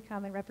opportunity to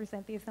come and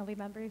represent the Assembly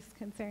members'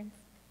 concerns.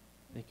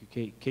 Thank you,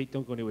 Kate. Kate,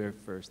 don't go anywhere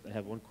first. I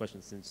have one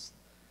question since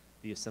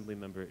the Assembly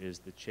member is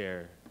the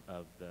chair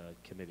of the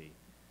committee.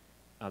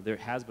 There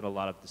has been a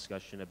lot of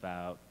discussion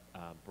about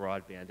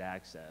broadband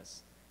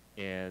access,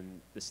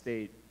 and the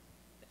state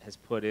has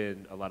put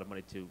in a lot of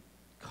money to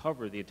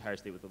cover the entire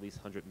state with at least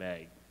 100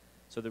 meg.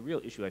 So the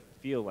real issue, I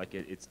feel like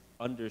it's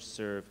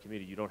underserved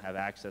community. You don't have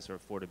access or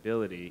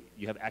affordability.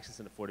 You have access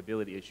and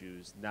affordability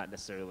issues, not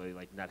necessarily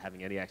like not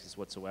having any access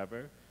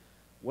whatsoever.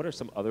 What are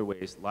some other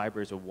ways?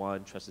 Libraries are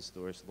one, trusted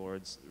stores.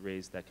 Lawrence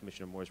raised that,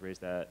 Commissioner Moore's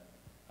raised that,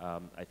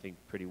 I think,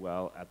 pretty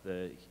well at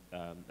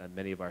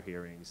many of our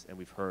hearings, and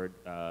we've heard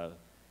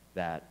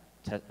that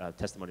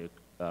testimony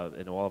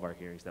in all of our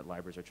hearings that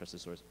libraries are trusted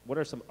stores. What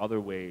are some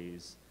other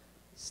ways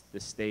the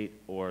state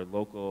or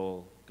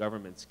local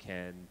governments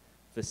can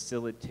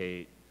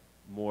facilitate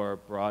more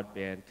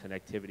broadband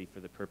connectivity for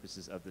the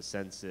purposes of the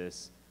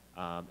census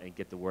and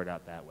get the word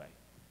out that way?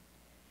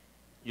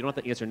 You don't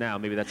have to answer now.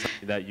 Maybe that's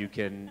something that you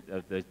can,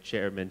 the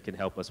chairman can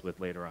help us with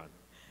later on.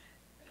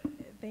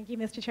 Thank you,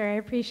 Mr. Chair. I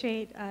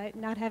appreciate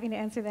not having to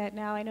answer that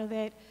now. I know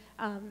that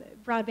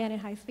broadband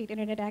and high-speed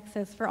internet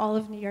access for all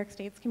of New York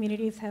State's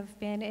communities have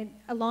been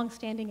a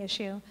long-standing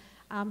issue.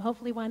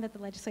 Hopefully one that the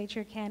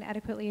legislature can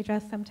adequately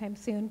address sometime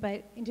soon,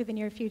 but into the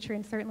near future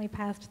and certainly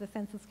past the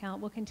census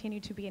count will continue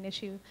to be an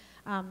issue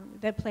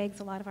that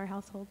plagues a lot of our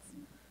households.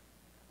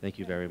 Thank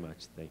you very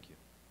much. Thank you.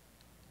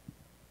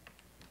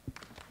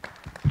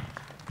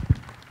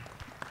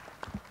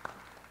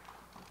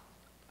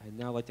 I'd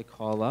now like to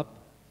call up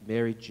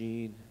Mary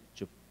Jean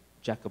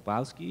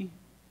Jakubowski.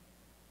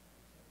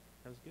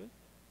 That was good.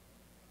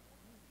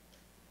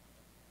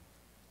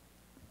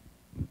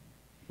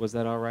 Was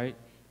that all right?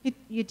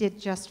 You did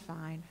just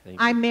fine. Thank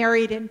you. I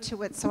married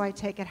into it, so I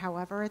take it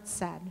however it's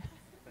said.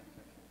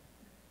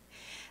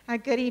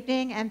 Good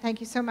evening, and thank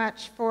you so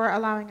much for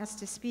allowing us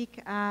to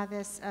speak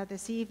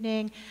this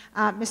evening.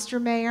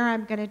 Mr. Mayor,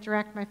 I'm going to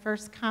direct my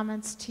first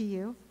comments to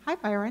you. Hi,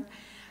 Byron.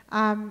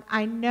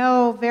 I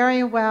know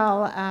very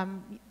well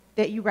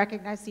that you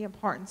recognize the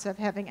importance of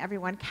having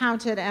everyone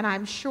counted, and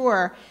I'm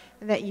sure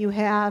that you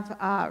have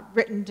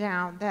written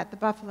down that the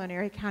Buffalo and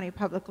Erie County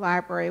Public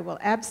Library will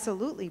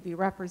absolutely be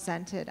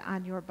represented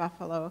on your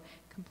Buffalo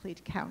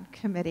Complete Count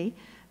Committee,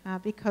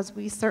 because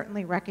we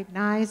certainly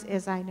recognize,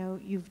 as I know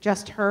you've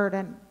just heard,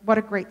 and what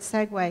a great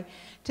segue,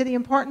 to the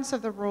importance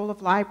of the role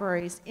of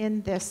libraries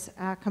in this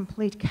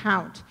complete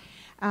count.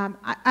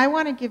 I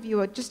want to give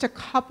you just a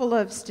couple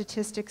of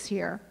statistics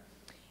here.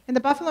 In the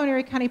Buffalo and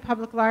Erie County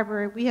Public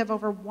Library, we have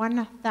over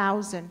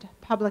 1,000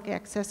 public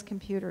access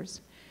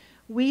computers.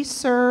 We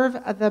serve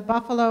the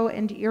Buffalo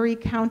and Erie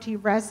County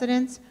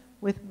residents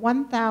with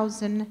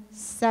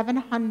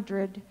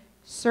 1,700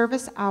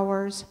 service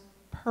hours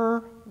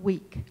per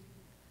week.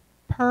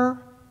 Per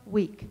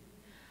week.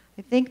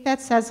 I think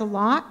that says a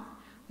lot.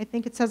 I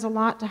think it says a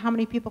lot to how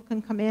many people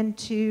can come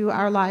into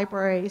our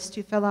libraries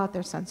to fill out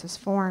their census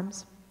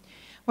forms.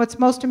 What's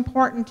most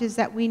important is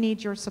that we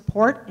need your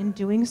support in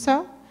doing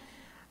so.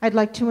 I'd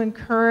like to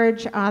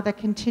encourage the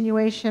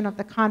continuation of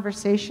the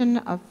conversation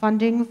of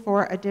funding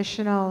for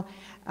additional,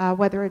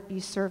 whether it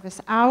be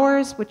service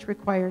hours, which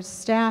requires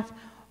staff,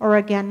 or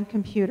again,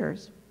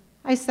 computers.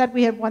 I said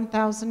we had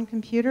 1,000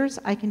 computers.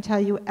 I can tell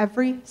you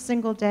every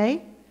single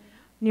day,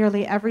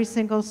 nearly every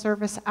single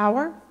service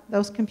hour,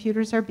 those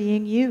computers are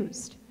being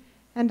used.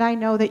 And I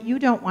know that you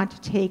don't want to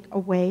take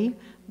away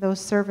those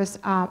service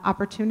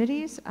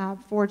opportunities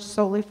forged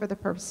solely for the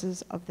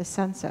purposes of the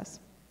census.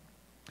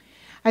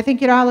 I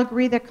think you'd all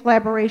agree that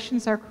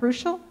collaborations are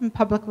crucial, and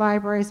public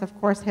libraries, of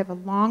course, have a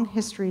long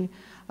history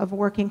of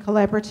working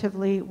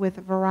collaboratively with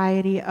a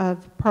variety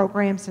of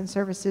programs and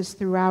services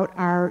throughout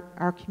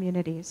our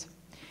communities.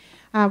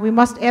 We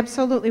must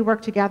absolutely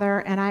work together,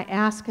 and I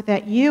ask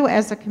that you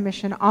as a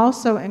commission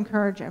also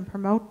encourage and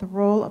promote the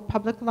role of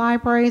public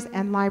libraries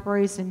and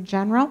libraries in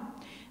general.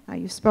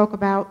 You spoke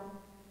about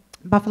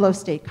Buffalo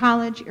State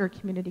College, Erie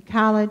Community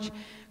College.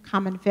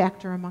 Common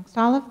factor amongst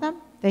all of them,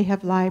 they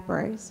have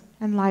libraries,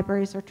 and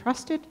libraries are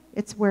trusted.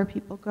 It's where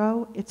people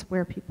go, it's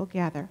where people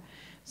gather.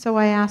 So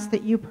I ask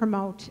that you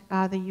promote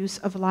the use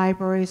of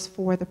libraries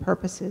for the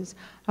purposes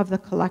of the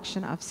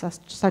collection of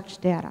such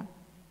data.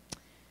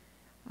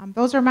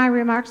 Those are my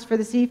remarks for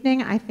this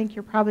evening. I think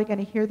you're probably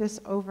going to hear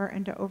this over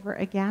and over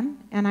again,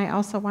 and I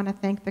also want to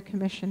thank the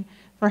Commission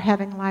for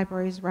having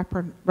libraries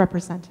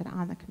represented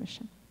on the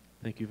Commission.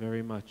 Thank you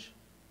very much.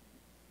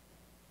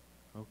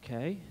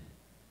 Okay.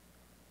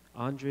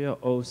 Andrea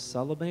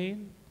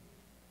O'Sullivan.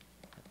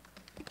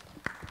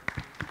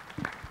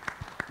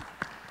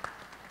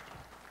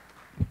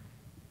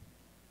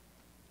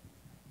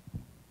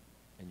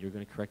 And you're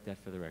going to correct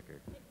that for the record.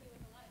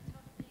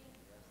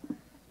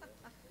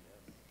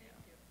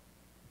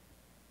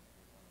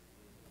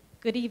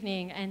 Good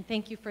evening, and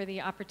thank you for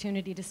the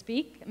opportunity to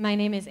speak. My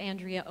name is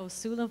Andrea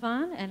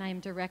O'Sullivan, and I'm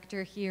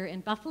director here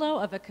in Buffalo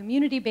of a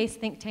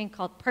community-based think tank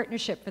called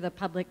Partnership for the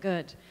Public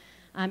Good.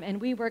 And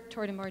we work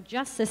toward a more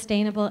just,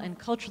 sustainable, and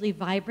culturally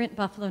vibrant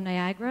Buffalo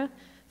Niagara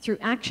through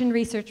action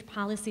research,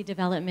 policy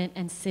development,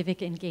 and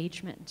civic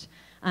engagement.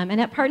 And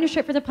at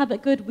Partnership for the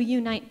Public Good, we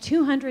unite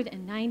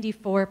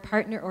 294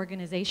 partner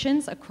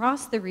organizations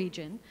across the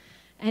region.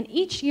 And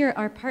each year,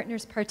 our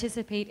partners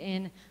participate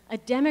in a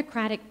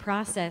democratic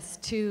process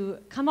to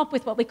come up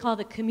with what we call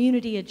the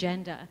community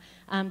agenda.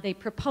 They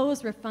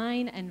propose,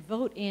 refine, and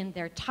vote in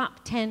their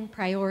top 10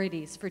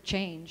 priorities for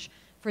change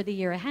for the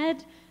year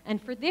ahead. And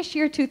for this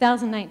year,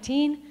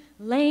 2019,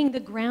 laying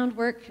the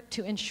groundwork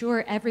to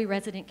ensure every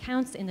resident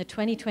counts in the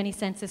 2020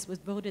 census was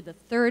voted the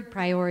third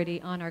priority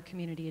on our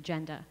community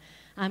agenda.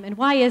 And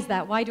why is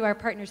that? Why do our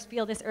partners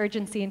feel this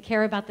urgency and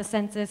care about the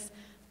census?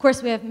 Of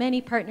course, we have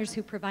many partners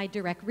who provide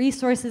direct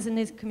resources in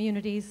these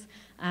communities.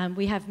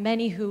 We have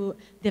many who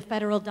the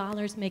federal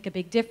dollars make a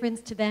big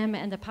difference to them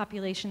and the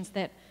populations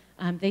that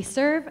they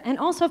serve. And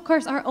also, of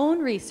course, our own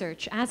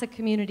research as a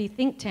community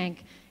think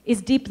tank is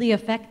deeply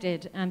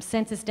affected.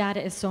 Census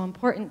data is so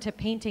important to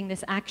painting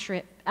this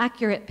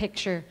accurate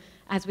picture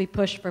as we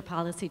push for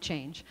policy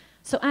change.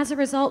 So as a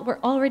result, we're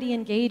already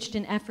engaged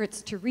in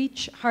efforts to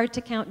reach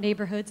hard-to-count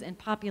neighborhoods and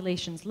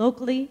populations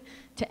locally,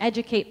 to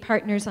educate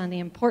partners on the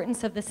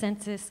importance of the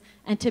census,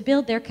 and to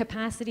build their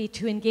capacity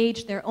to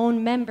engage their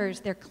own members,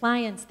 their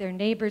clients, their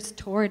neighbors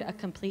toward a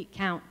complete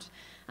count.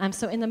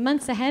 So in the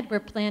months ahead, we're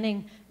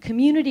planning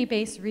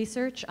community-based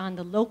research on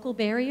the local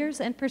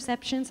barriers and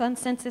perceptions on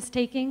census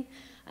taking,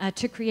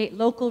 to create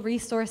local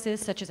resources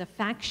such as a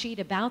fact sheet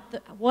about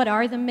what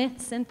are the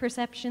myths and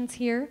perceptions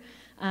here,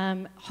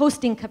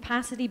 hosting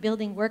capacity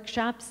building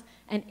workshops,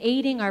 and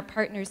aiding our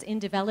partners in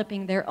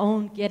developing their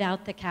own Get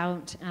Out the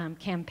Count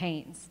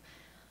campaigns.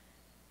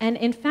 And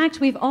in fact,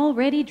 we've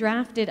already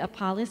drafted a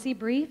policy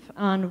brief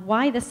on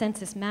why the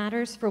census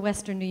matters for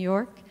Western New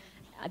York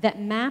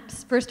that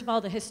maps, first of all,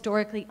 the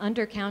historically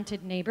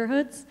undercounted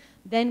neighborhoods.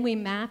 Then we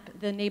map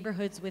the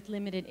neighborhoods with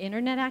limited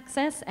internet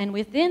access, and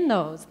within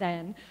those,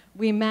 then,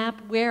 we map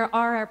where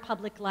are our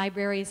public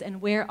libraries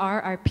and where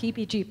are our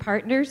PPG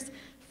partners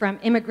from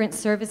immigrant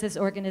services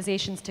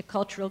organizations to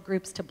cultural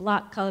groups to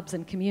block clubs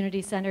and community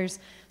centers.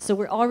 So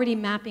we're already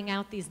mapping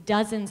out these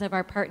dozens of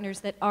our partners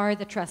that are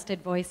the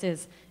trusted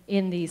voices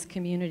in these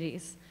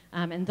communities.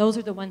 And those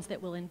are the ones that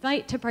we'll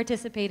invite to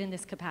participate in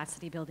this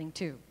capacity building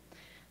too.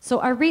 So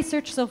our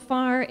research so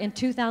far in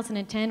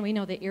 2010, we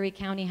know that Erie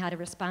County had a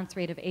response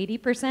rate of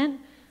 80%,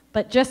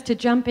 but just to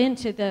jump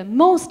into the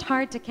most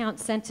hard to count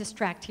census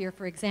tract here,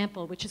 for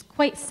example, which is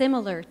quite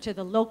similar to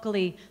the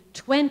locally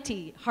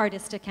 20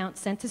 hardest to count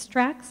census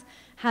tracts,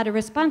 had a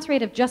response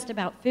rate of just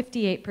about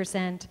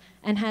 58%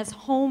 and has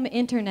home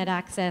internet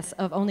access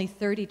of only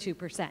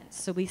 32%.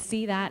 So we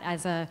see that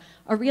as a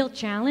real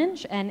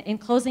challenge. And in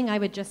closing, I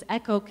would just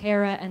echo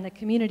Kara and the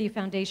Community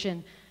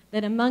Foundation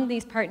that among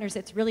these partners,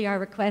 it's really our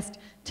request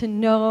to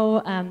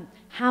know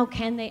how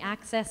can they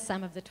access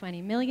some of the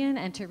 20 million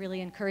and to really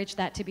encourage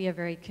that to be a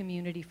very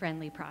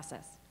community-friendly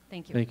process.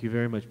 Thank you. Thank you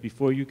very much.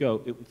 Before you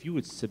go, if you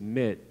would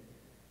submit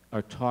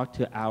or talk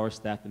to our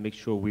staff to make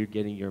sure we're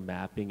getting your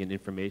mapping and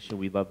information,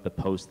 we'd love to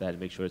post that and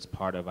make sure it's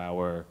part of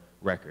our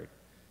record.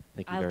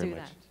 Thank you very much. I'll do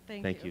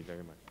that. Thank you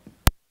very much.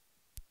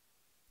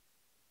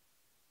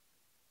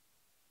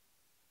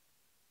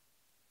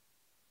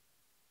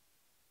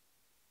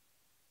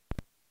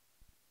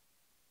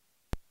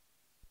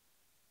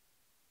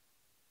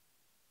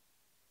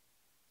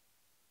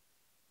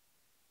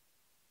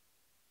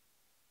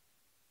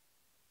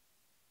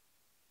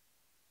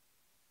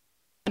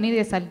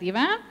 De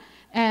Saldiva,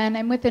 and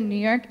I'm with the New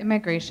York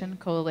Immigration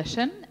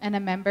Coalition and a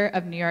member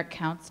of New York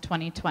Counts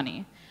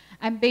 2020.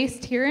 I'm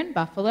based here in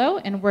Buffalo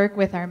and work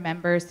with our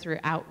members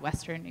throughout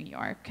Western New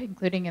York,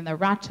 including in the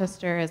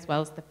Rochester as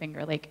well as the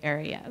Finger Lake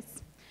areas.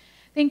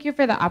 Thank you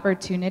for the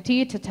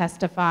opportunity to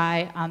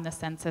testify on the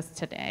census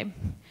today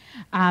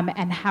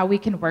and how we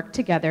can work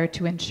together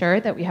to ensure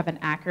that we have an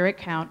accurate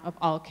count of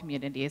all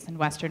communities in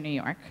Western New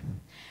York.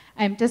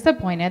 I'm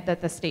disappointed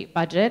that the state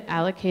budget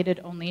allocated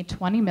only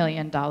 $20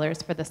 million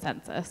for the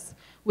census,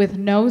 with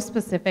no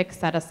specific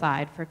set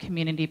aside for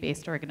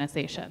community-based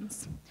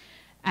organizations.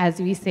 As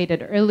we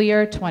stated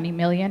earlier, $20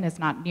 million is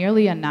not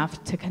nearly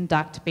enough to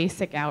conduct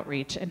basic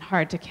outreach in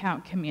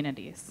hard-to-count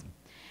communities,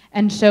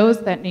 and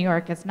shows that New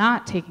York is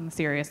not taking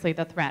seriously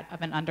the threat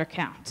of an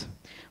undercount.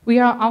 We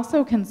are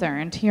also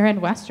concerned here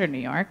in Western New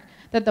York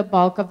that the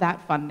bulk of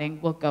that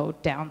funding will go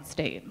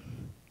downstate,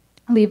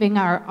 leaving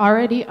our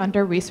already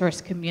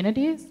under-resourced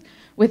communities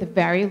with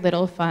very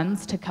little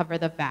funds to cover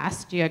the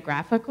vast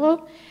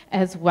geographical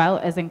as well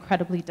as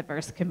incredibly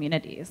diverse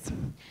communities.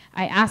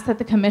 I ask that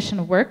the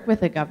commission work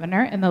with the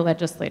governor and the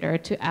legislator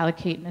to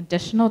allocate an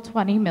additional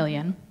 $20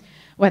 million,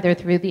 whether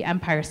through the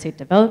Empire State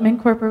Development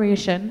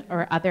Corporation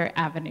or other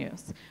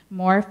avenues.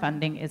 More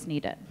funding is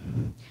needed.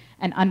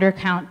 An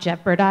undercount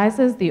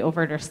jeopardizes the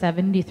over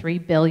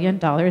 $73 billion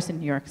in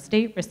New York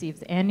State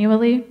receives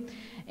annually,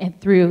 and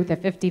through the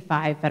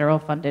 55 federal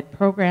funded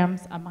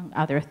programs, among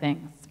other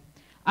things.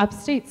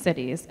 Upstate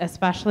cities,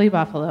 especially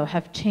Buffalo,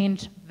 have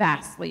changed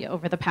vastly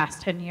over the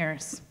past 10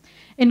 years.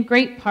 In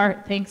great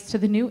part thanks to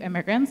the new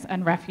immigrants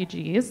and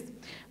refugees,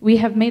 we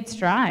have made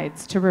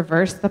strides to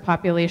reverse the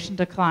population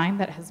decline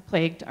that has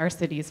plagued our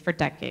cities for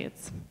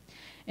decades.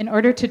 In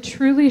order to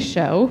truly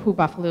show who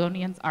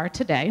Buffalonians are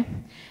today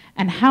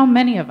and how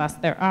many of us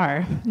there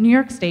are, New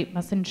York State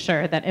must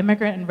ensure that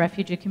immigrant and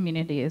refugee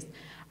communities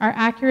are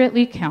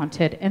accurately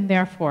counted and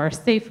therefore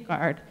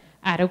safeguard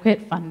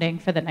adequate funding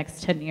for the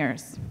next 10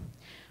 years.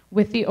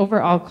 With the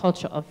overall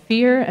culture of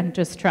fear and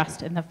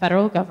distrust in the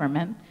federal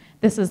government,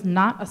 this is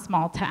not a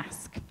small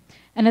task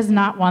and is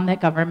not one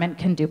that government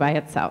can do by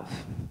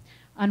itself.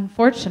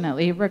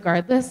 Unfortunately,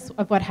 regardless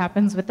of what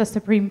happens with the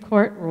Supreme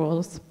Court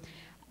rules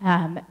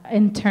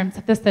in terms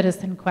of the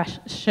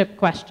citizenship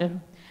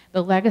question,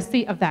 the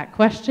legacy of that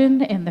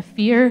question and the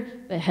fear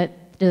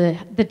that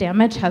the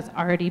damage has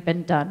already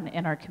been done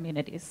in our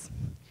communities.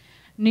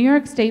 New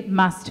York State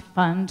must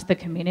fund the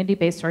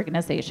community-based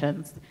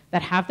organizations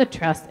that have the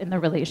trust in the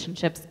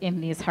relationships in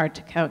these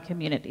hard-to-count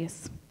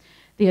communities.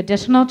 The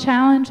additional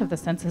challenge of the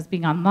census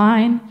being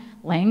online,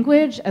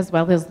 language, as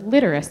well as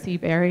literacy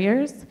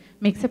barriers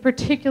makes it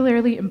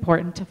particularly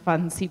important to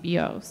fund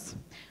CBOs.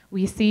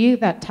 We see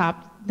that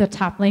the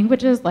top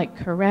languages like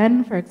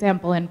Karen, for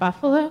example, in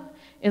Buffalo,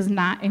 is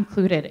not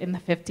included in the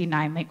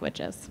 59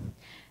 languages.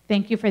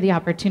 Thank you for the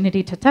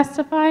opportunity to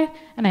testify,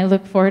 and I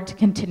look forward to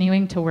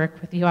continuing to work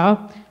with you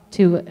all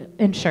to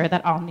ensure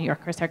that all New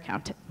Yorkers are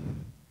counted.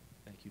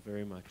 Thank you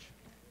very much.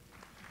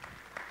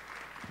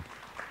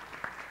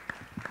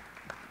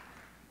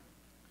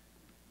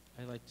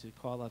 I'd like to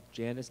call up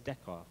Janice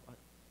Deckhoff.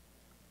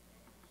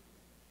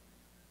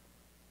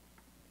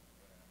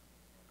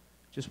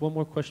 Just one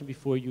more question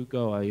before you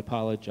go. I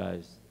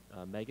apologize.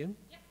 Megan,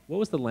 what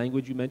was the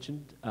language you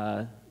mentioned?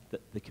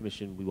 The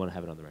commission, we want to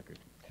have it on the record.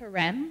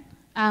 Karen.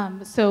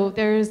 So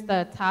there's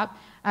the top,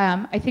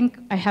 I think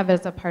I have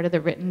as a part of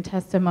the written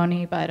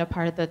testimony, but a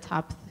part of the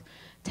top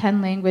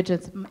 10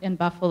 languages in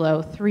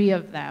Buffalo, 3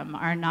 of them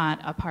are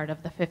not a part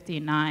of the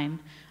 59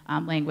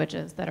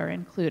 languages that are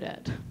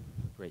included.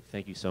 Great,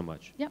 thank you so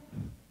much. Yep.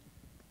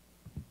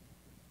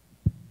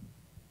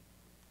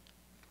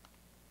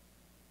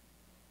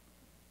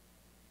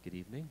 good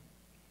evening.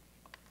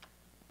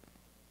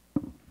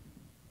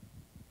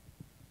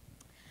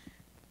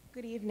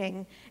 Good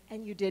evening,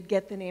 and you did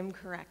get the name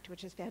correct,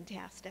 which is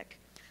fantastic.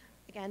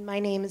 Again, my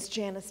name is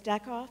Janice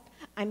Deckoff.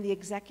 I'm the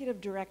Executive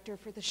Director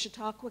for the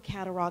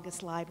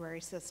Chautauqua-Cattaraugus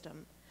Library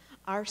System.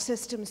 Our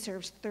system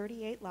serves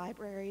 38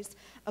 libraries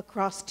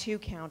across 2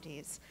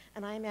 counties,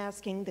 and I'm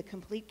asking the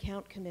Complete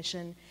Count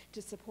Commission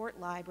to support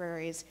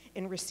libraries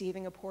in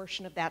receiving a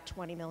portion of that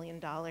 $20 million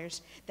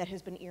that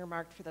has been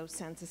earmarked for those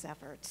census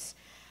efforts.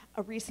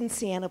 A recent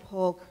Siena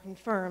poll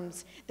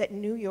confirms that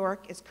New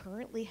York is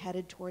currently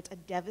headed towards a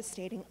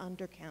devastating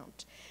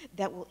undercount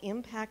that will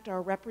impact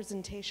our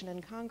representation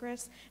in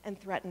Congress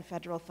and threaten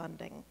federal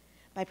funding.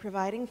 By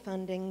providing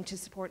funding to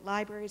support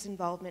libraries'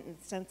 involvement in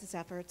census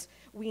efforts,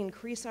 we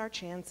increase our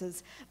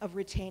chances of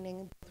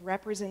retaining both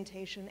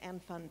representation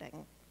and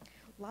funding.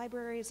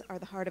 Libraries are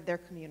the heart of their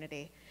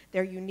community.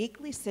 They're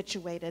uniquely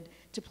situated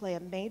to play a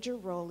major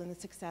role in the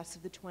success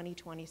of the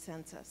 2020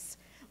 census.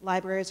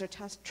 Libraries are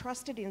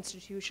trusted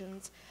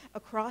institutions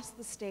across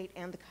the state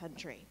and the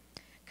country.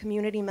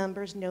 Community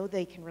members know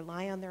they can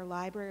rely on their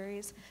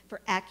libraries for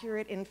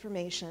accurate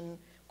information,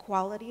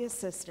 quality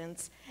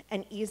assistance,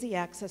 and easy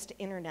access to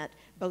internet,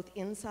 both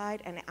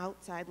inside and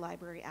outside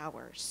library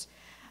hours.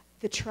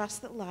 The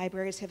trust that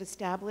libraries have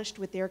established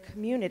with their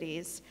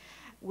communities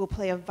will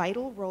play a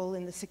vital role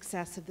in the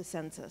success of the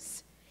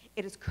census.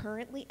 It is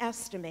currently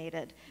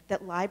estimated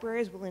that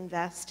libraries will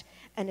invest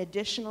an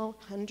additional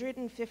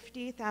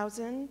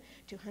 150,000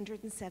 to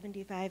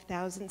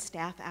 175,000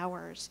 staff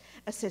hours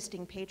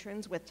assisting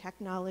patrons with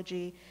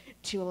technology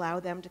to allow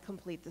them to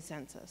complete the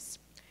census.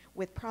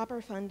 With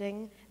proper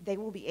funding, they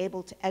will be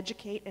able to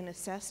educate and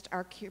assist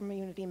our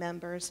community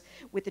members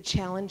with the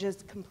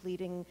challenges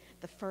completing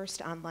the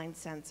first online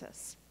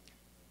census.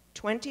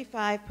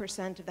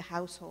 25% of the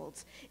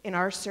households in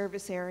our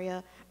service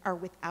area are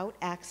without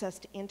access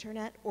to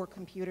internet or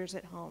computers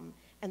at home,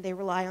 and they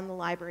rely on the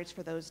libraries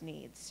for those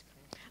needs.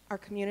 Our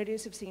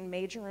communities have seen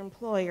major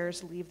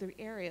employers leave the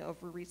area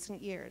over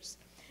recent years.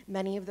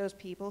 Many of those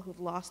people who've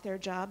lost their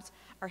jobs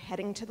are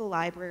heading to the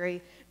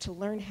library to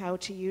learn how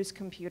to use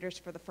computers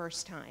for the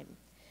first time.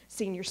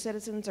 Senior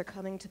citizens are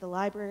coming to the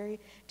library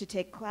to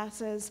take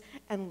classes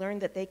and learn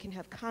that they can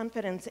have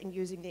confidence in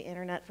using the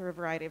internet for a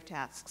variety of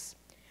tasks.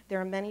 There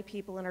are many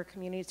people in our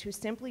communities who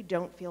simply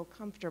don't feel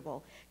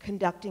comfortable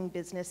conducting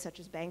business such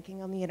as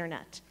banking on the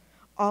internet.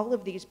 All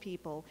of these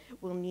people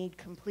will need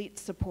complete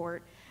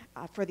support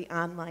for the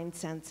online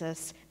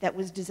census that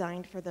was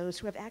designed for those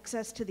who have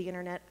access to the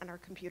internet and are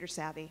computer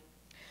savvy.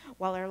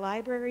 While our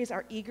libraries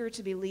are eager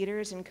to be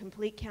leaders in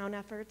complete count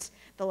efforts,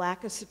 the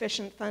lack of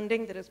sufficient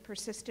funding that has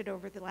persisted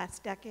over the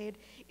last decade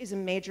is a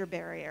major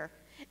barrier.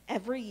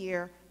 Every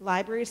year,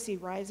 libraries see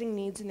rising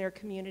needs in their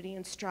community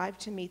and strive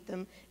to meet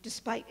them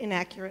despite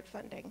inaccurate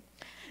funding.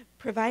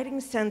 Providing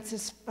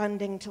census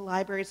funding to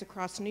libraries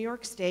across New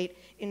York State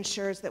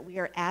ensures that we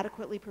are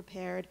adequately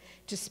prepared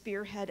to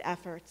spearhead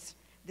efforts.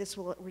 This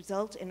will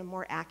result in a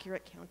more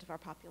accurate count of our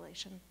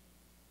population.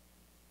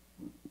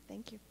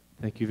 Thank you.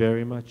 Thank you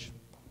very much.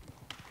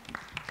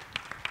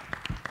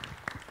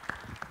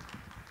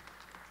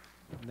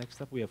 Next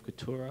up, we have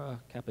Keturah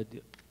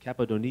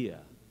Cappadonia.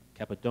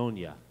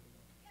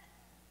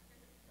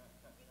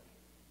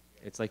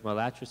 It's like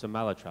Malatras or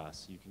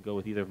Malatras. You can go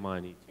with either of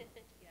mine.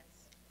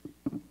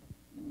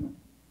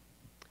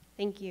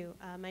 Thank you.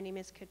 My name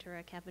is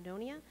Keturah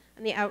Cappadonia.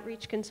 I'm the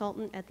outreach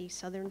consultant at the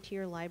Southern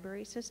Tier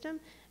Library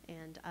System,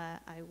 and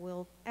I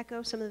will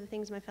echo some of the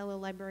things my fellow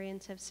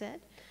librarians have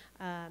said.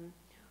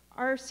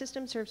 Our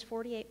system serves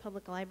 48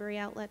 public library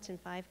outlets in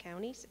 5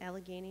 counties: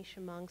 Allegheny,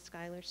 Chemung,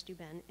 Schuyler,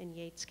 Steuben, and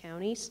Yates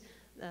counties.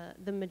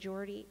 The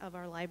majority of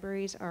our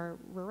libraries are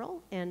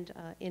rural and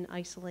in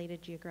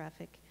isolated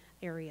geographic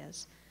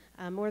areas.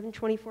 More than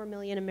 24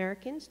 million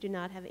Americans do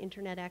not have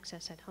internet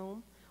access at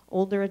home.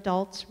 Older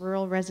adults,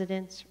 rural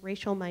residents,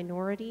 racial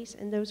minorities,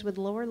 and those with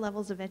lower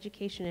levels of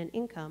education and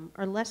income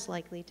are less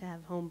likely to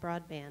have home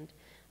broadband.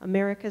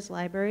 America's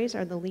libraries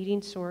are the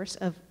leading source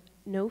of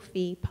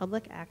no-fee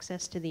public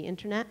access to the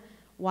internet,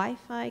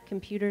 Wi-Fi,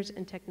 computers,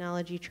 and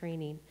technology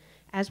training.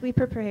 As we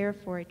prepare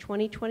for a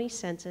 2020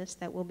 census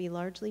that will be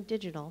largely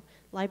digital,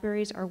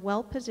 libraries are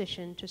well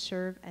positioned to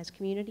serve as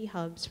community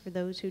hubs for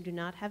those who do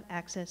not have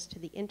access to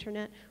the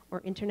internet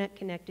or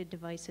internet-connected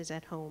devices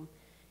at home.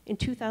 In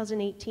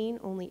 2018,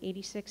 only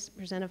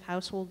 86% of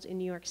households in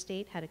New York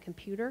State had a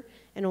computer,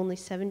 and only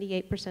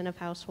 78% of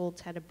households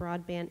had a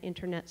broadband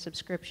internet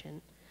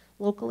subscription.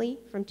 Locally,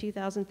 from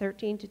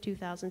 2013 to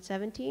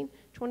 2017,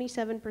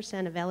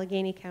 27% of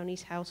Allegheny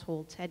County's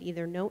households had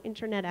either no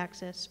internet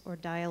access or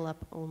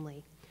dial-up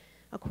only.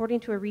 According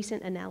to a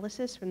recent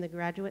analysis from the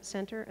Graduate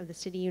Center of the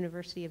City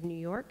University of New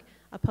York,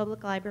 a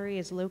public library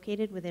is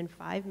located within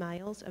 5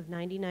 miles of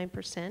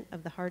 99%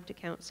 of the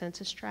hard-to-count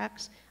census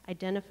tracts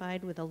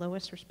identified with the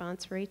lowest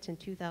response rates in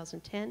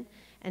 2010,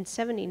 and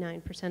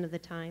 79% of the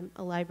time,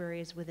 a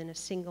library is within a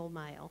single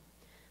mile.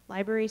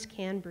 Libraries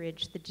can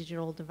bridge the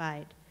digital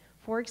divide.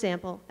 For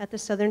example, at the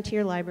Southern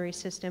Tier Library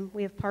System,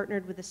 we have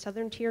partnered with the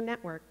Southern Tier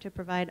Network to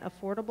provide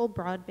affordable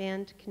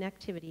broadband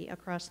connectivity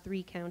across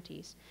 3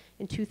 counties.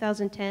 In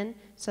 2010,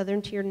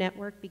 Southern Tier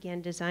Network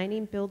began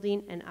designing,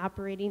 building, and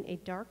operating a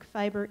dark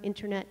fiber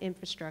internet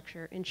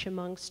infrastructure in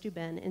Chemung,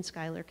 Steuben, and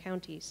Schuyler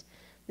counties.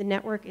 The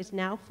network is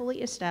now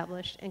fully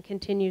established and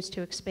continues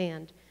to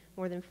expand.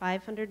 More than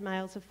 500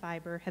 miles of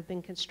fiber have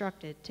been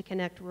constructed to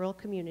connect rural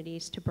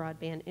communities to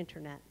broadband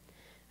internet.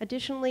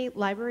 Additionally,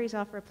 libraries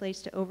offer a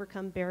place to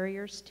overcome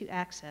barriers to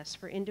access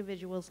for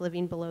individuals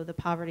living below the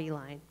poverty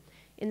line.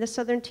 In the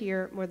Southern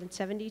Tier, more than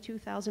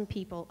 72,000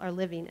 people are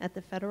living at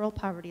the federal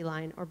poverty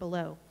line or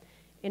below.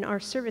 In our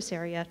service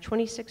area,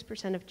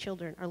 26% of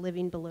children are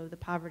living below the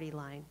poverty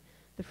line.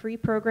 The free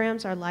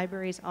programs our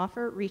libraries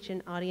offer reach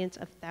an audience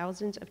of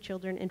thousands of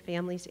children and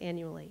families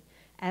annually.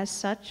 As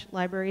such,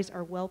 libraries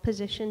are well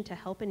positioned to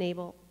help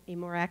enable a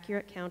more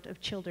accurate count of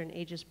children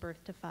ages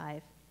birth to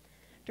 5.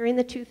 During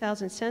the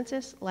 2000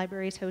 census,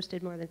 libraries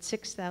hosted more than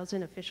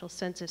 6,000 official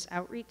census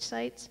outreach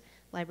sites.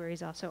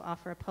 Libraries also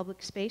offer a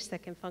public space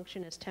that can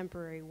function as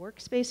temporary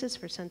workspaces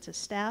for census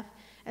staff,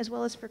 as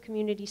well as for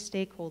community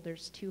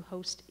stakeholders to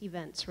host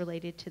events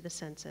related to the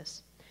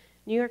census.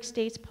 New York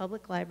State's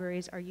public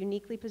libraries are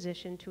uniquely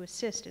positioned to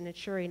assist in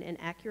ensuring an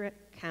accurate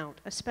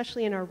count,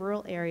 especially in our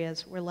rural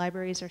areas where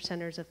libraries are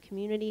centers of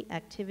community,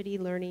 activity,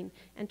 learning,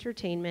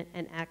 entertainment,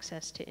 and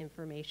access to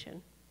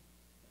information.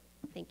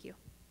 Thank you.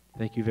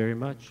 Thank you very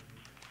much.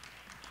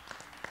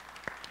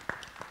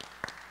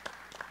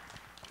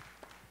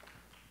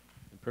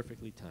 And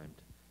perfectly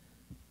timed.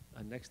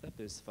 Next up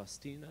is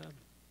Faustina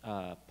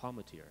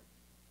Palmatier.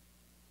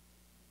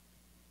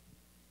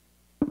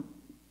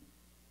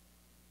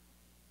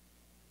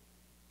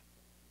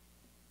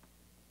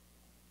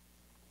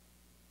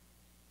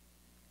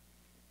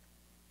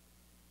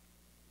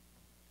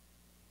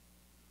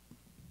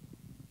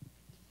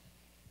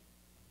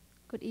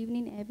 Good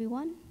evening,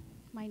 everyone.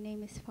 My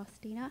name is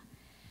Faustina.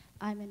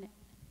 I'm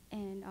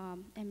an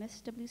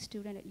MSW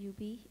student at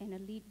UB and a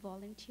lead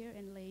volunteer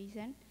and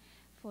liaison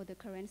for the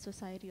Karen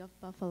Society of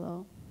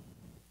Buffalo.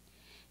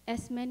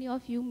 As many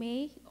of you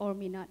may or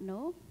may not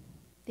know,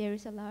 there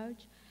is a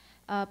large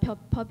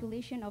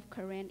population of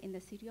Karen in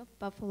the city of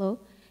Buffalo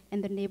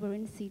and the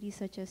neighboring cities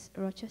such as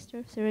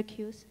Rochester,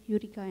 Syracuse,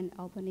 Utica, and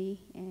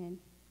Albany, and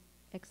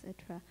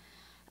etc.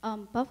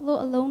 Buffalo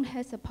alone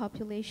has a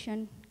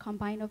population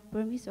combined of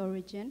Burmese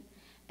origin,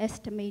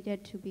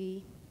 estimated to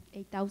be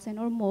 8,000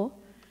 or more,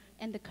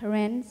 and the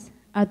Karens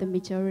are the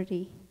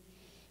majority.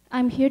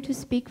 I'm here to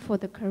speak for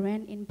the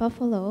Karen in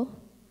Buffalo,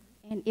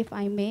 and if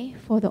I may,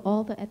 for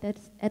all the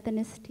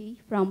ethnicity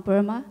from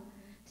Burma,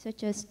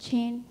 such as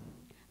Chin,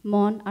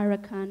 Mon,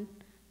 Arakan,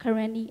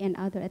 Karenni, and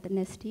other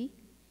ethnicity.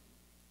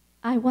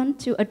 I want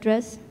to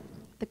address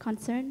the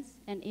concerns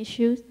and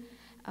issues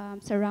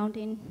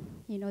surrounding,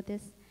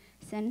 this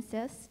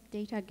census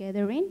data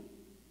gathering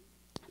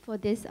for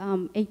this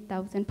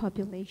 8,000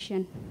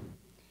 population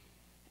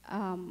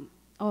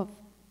of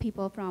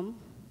people from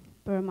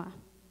Burma.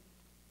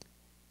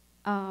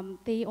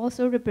 They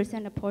also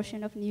represent a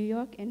portion of New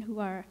York, and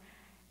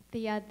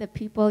they are the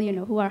people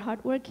who are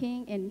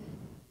hardworking,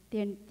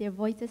 and their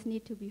voices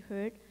need to be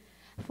heard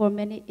for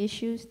many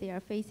issues they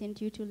are facing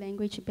due to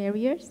language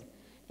barriers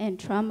and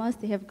traumas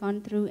they have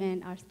gone through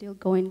and are still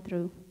going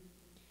through.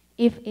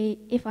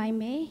 If I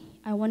may,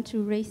 I want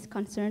to raise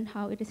concern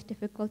how it is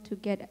difficult to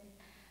get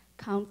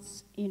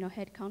counts,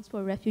 head counts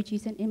for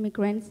refugees and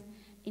immigrants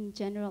in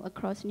general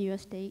across New York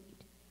State,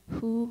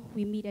 who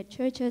we meet at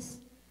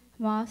churches,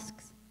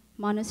 mosques,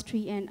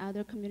 monastery, and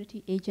other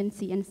community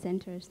agency and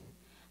centers.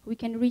 We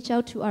can reach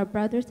out to our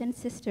brothers and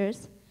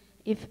sisters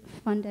if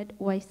funded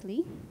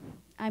wisely.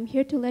 I'm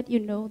here to let you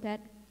know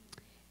that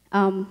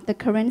the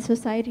Karen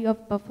Society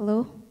of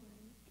Buffalo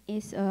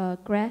is a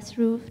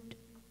grassroots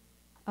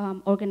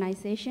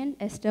organization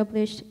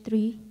established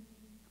 3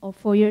 or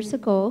 4 years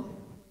ago,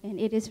 and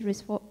it is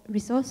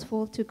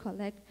resourceful to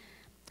collect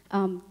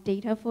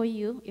data for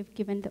you if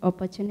given the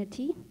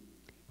opportunity.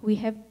 We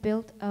have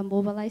built a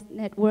mobilized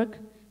network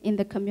in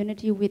the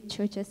community with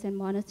churches and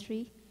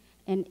monasteries,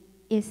 and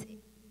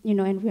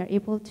and we are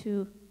able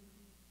to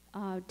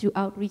do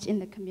outreach in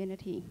the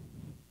community.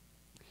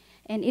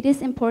 And it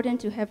is important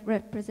to have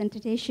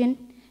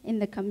representation in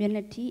the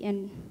community,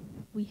 and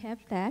we have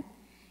that,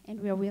 and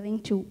we are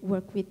willing to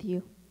work with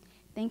you.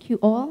 Thank you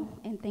all,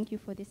 and thank you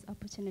for this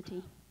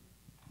opportunity.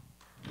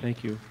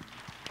 Thank you.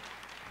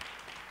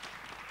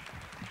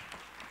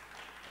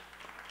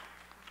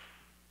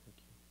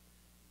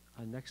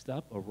 Next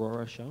up,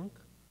 Aurora Shunk.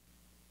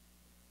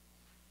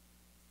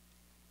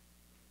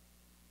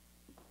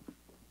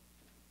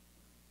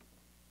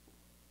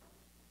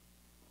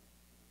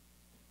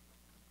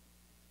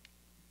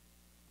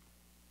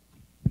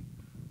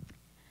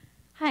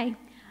 Hi,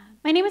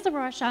 my name is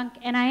Aurora Shunk,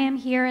 and I am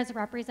here as a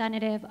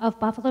representative of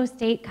Buffalo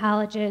State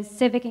College's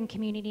Civic and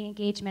Community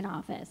Engagement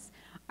Office.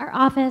 Our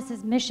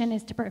office's mission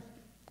is to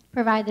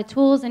provide the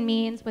tools and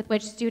means with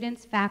which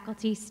students,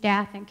 faculty,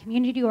 staff, and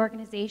community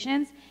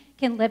organizations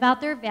can live out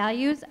their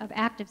values of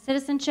active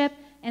citizenship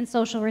and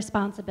social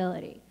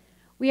responsibility.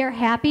 We are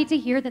happy to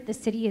hear that the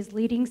city is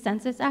leading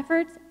census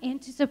efforts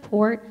and to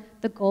support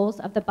the goals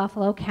of the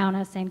Buffalo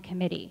County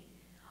Committee.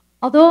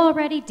 Although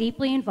already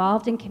deeply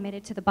involved and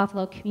committed to the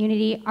Buffalo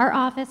community, our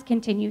office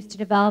continues to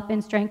develop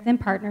and strengthen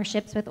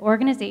partnerships with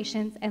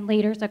organizations and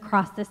leaders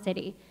across the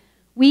city.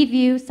 We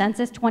view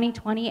Census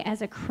 2020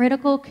 as a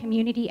critical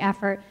community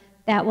effort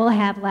that will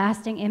have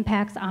lasting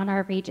impacts on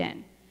our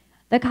region.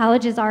 The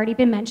college has already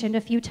been mentioned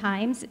a few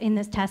times in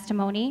this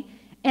testimony,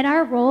 and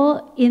our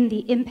role in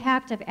the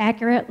impact of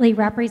accurately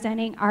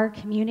representing our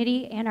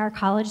community and our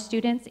college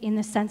students in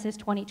the Census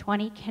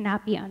 2020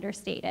 cannot be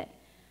understated.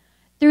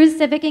 Through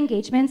civic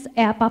engagements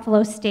at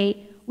Buffalo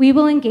State, we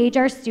will engage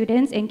our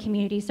students in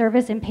community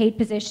service and paid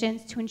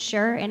positions to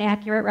ensure an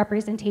accurate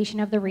representation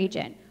of the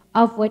region,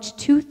 of which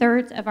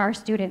 2/3 of our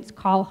students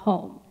call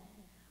home.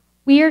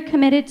 We are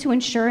committed to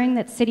ensuring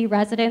that city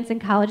residents and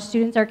college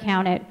students are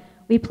counted.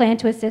 We plan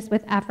to assist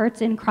with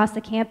efforts across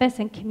the campus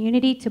and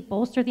community to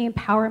bolster the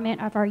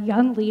empowerment of our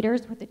young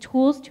leaders with the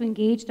tools to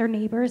engage their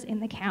neighbors in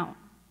the count.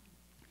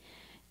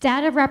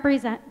 Data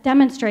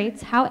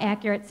demonstrates how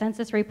accurate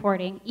census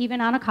reporting, even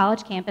on a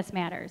college campus,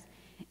 matters.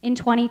 In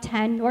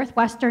 2010,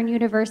 Northwestern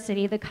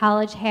University, the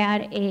college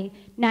had a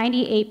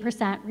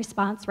 98%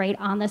 response rate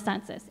on the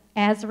census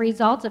as a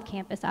result of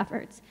campus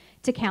efforts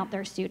to count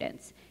their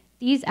students.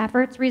 These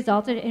efforts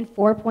resulted in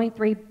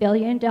 $4.3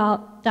 billion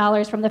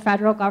from the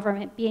federal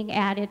government being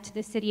added to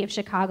the city of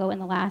Chicago in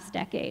the last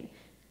decade.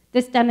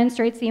 This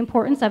demonstrates the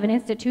importance of an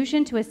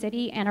institution to a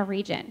city and a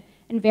region.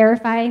 And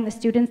verifying the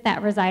students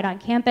that reside on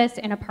campus,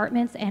 in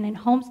apartments, and in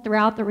homes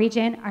throughout the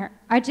region are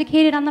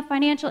educated on the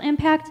financial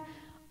impact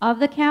of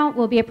the count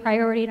will be a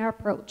priority in our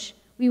approach.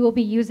 We will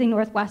be using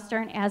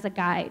Northwestern as a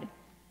guide.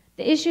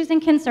 The issues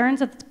and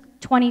concerns of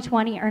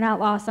 2020 are not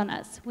lost on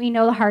us. We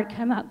know the hard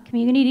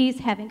communities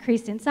have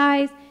increased in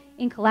size.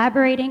 In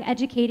collaborating,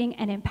 educating,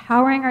 and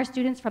empowering our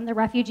students from the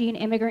refugee and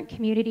immigrant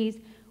communities,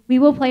 we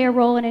will play a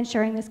role in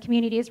ensuring this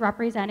community is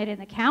represented in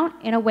the count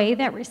in a way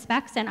that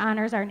respects and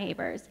honors our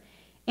neighbors.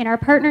 In our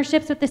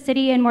partnerships with the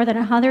city and more than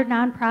 100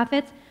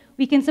 nonprofits,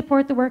 we can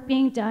support the work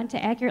being done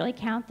to accurately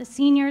count the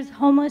seniors,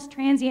 homeless,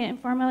 transient, and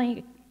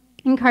formerly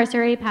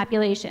incarcerated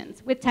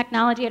populations. With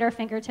technology at our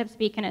fingertips,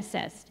 we can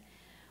assist.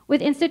 With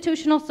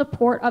institutional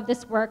support of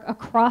this work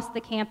across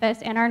the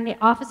campus and our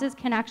office's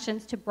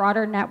connections to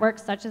broader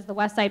networks such as the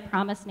Westside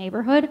Promise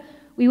neighborhood,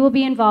 we will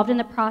be involved in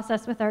the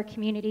process with our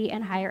community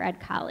and higher ed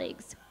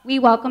colleagues. We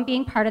welcome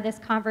being part of this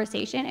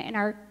conversation and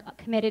are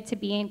committed to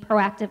being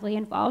proactively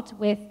involved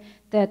with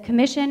the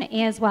commission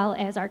as well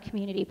as our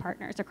community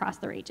partners across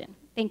the region.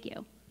 Thank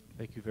you.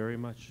 Thank you very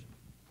much.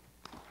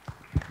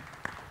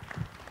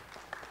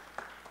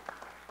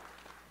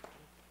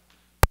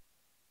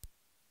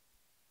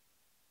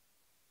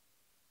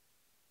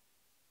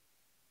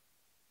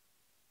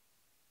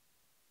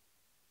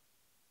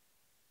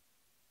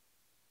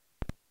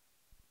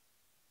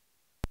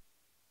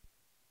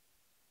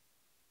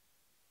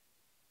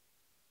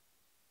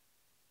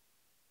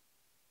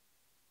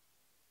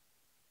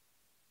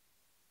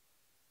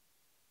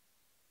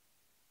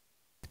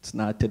 It's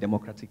not a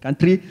democratic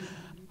country.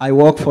 I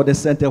work for the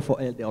Center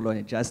for Elder Law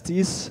and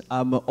Justice.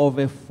 I'm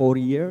over 4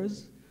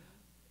 years,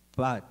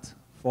 but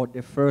for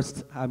the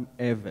first time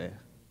ever,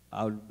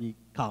 I'll be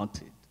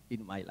counted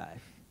in my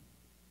life.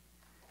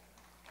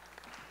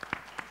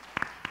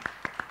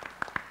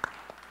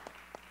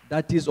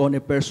 That is on a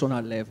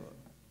personal level.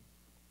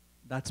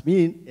 That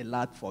means a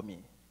lot for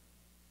me.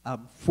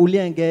 I'm fully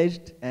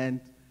engaged, and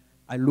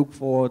I look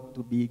forward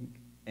to being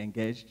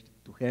engaged,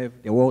 to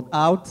have the word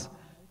out,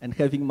 and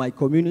having my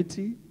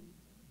community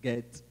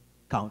get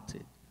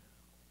counted.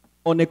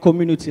 On a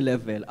community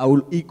level, I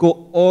will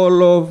echo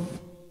all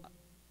of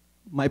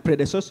my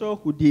predecessor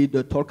who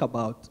did talk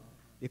about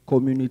a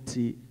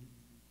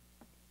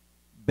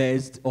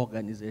community-based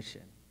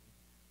organization.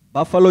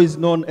 Buffalo is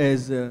known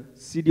as a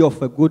city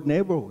of a good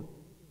neighborhood.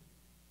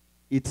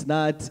 It's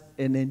not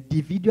an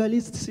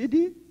individualist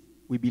city.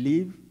 We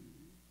believe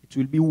it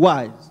will be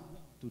wise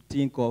to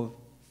think of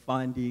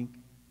funding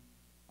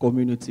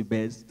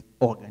community-based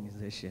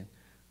organization.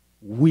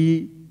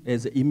 We,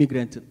 as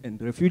immigrants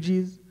and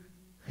refugees,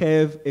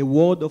 have a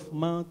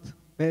word-of-mouth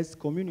based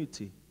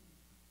community.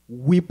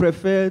 We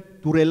prefer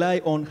to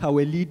rely on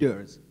our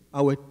leaders,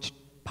 our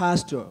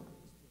pastor,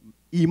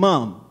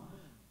 imam.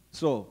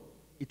 So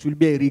it will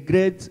be a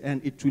regret,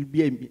 and it will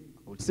be,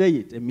 I would say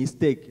it, a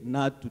mistake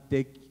not to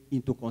take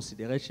into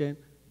consideration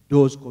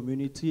those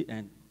communities.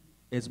 And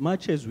as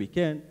much as we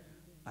can,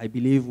 I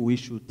believe we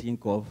should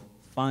think of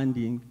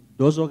funding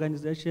those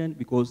organizations,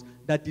 because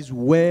that is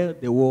where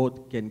the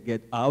word can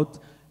get out.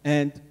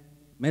 And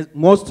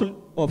most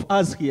of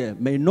us here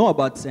may know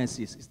about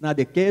census. It's not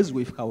the case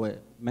with our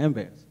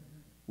members.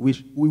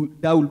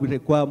 That will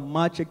require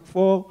much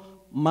effort,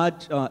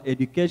 much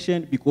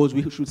education, because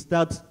we should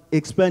start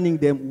explaining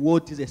them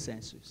what is a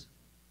census.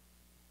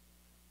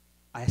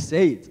 I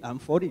say it, I'm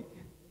 40,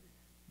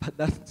 but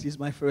that is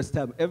my first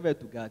time ever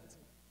to get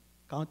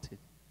counted.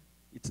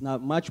 It's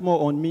not much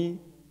more on me,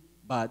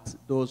 but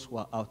those who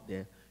are out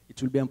there.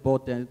 It will be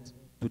important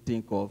to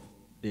think of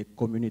the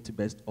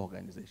community-based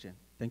organization.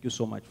 Thank you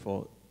so much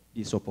for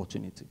this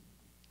opportunity.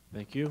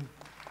 Thank you.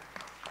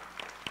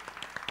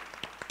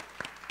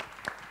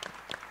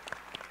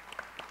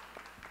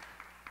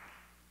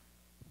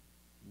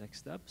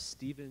 Next up,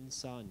 Stephen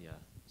Sanya.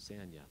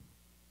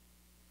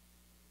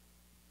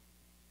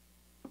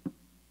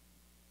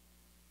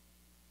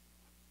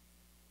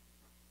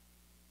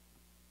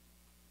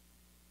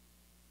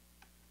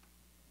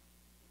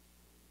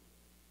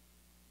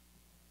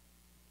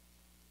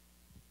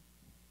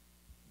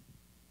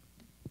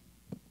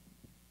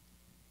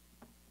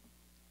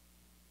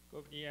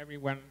 Good evening,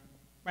 everyone.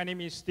 My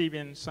name is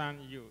Stephen San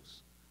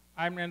Yus.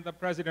 I'm the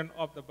president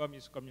of the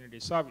Burmese Community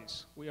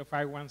Service. We are a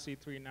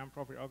 501c3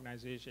 nonprofit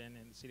organization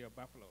in the city of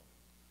Buffalo.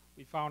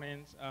 We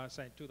founded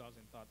since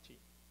 2013.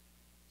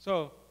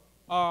 So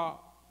I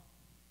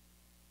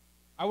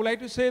would like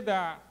to say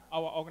that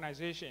our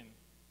organization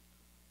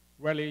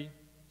really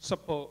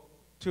support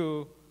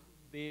to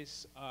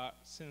this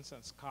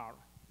census card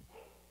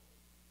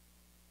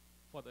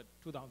for the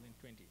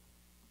 2020.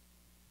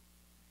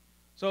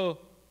 So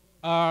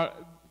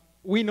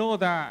we know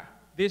that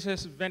this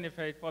is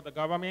benefit for the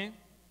government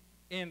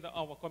and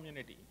our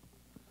community.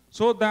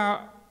 So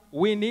that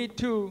we need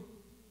to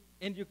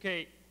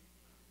educate,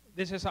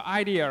 this is an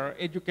idea,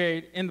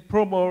 educate and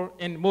promote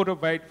and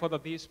motivate for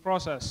this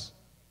process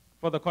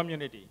for the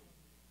community.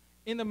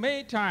 In the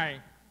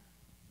meantime,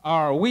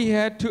 we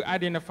had to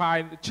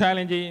identify the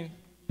challenging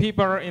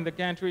people in the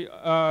country,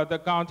 the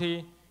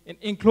county, and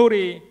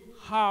including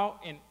how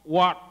and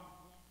what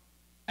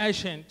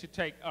action to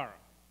take are.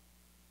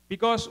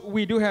 Because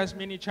we do have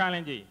many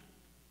challenges.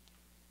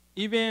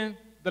 Even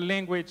the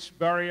language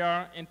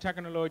barrier and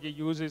technology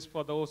uses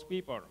for those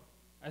people,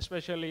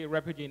 especially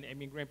refugee and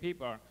immigrant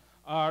people.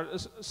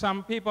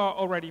 Some people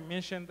already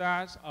mentioned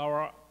that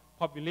our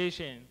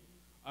population,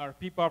 our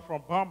people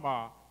from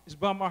Burma,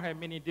 Burma has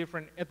many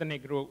different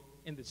ethnic groups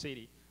in the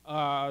city.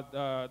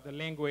 The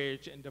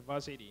language and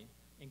diversity,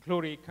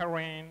 including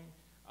Karen,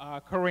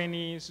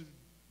 Karenese,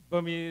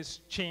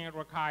 Burmese, Chin,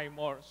 Rakhine,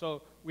 more.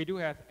 So we do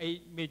have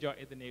 8 major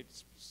ethnic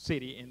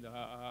cities in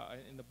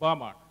the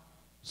Burma.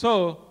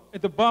 So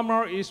the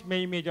Burma is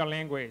main major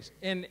language,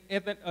 and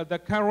the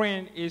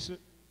Karen is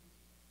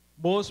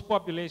most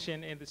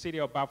population in the city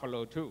of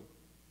Buffalo too.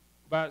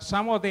 But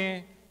some of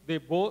them, they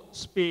both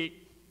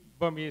speak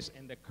Burmese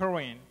and the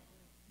Karen,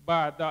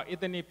 but the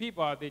ethnic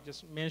people, they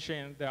just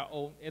mention their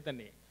own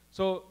ethnic.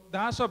 So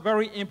that's a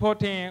very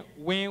important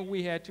when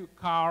we had to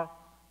call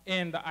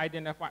and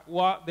identify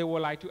what they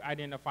would like to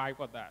identify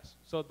for that.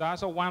 So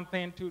that's one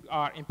thing to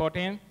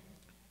important.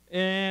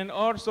 And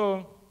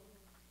also,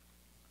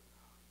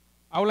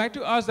 I would like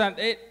to ask that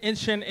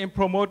ancient and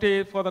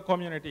promoted for the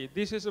community.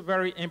 This is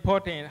very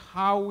important,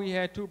 how we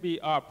had to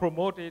be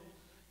promoted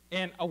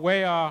and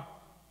aware of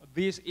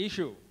this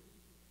issue.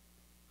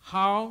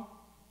 How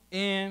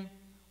and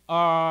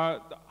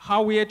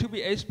how we had to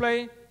be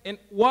explained and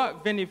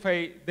what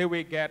benefit they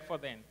will get for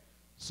them.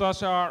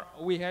 So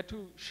we had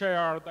to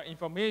share the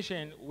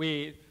information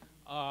with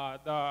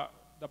the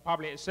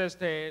public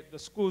system, the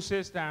school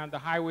system, the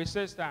highway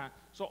system.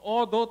 So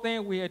all those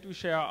things we had to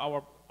share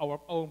our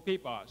own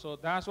people. So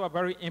that's why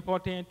very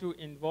important to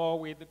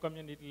involve with the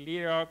community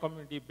leader,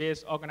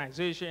 community-based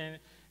organization,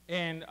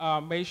 and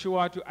make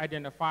sure to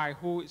identify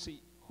who is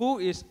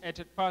a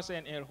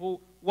person and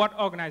what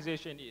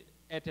organization is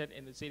active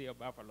in the city of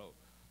Buffalo.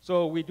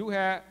 So we do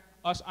have,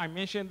 as I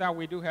mentioned, that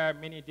we do have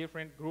many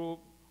different group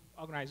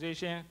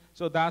organizations.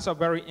 So that's a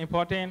very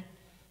important.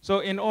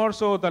 So and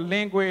also the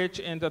language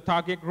and the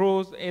target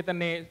groups,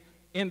 ethnic,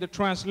 in the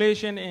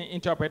translation and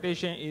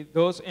interpretation is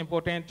those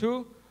important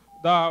too.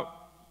 The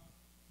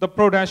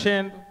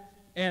production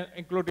and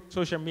including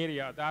social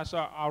media. That's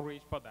our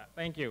outreach for that.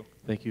 Thank you.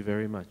 Thank you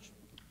very much.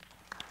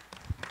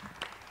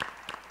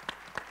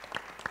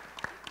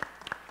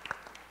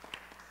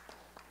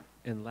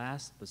 And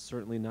last but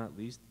certainly not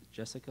least,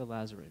 Jessica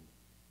Lazarin.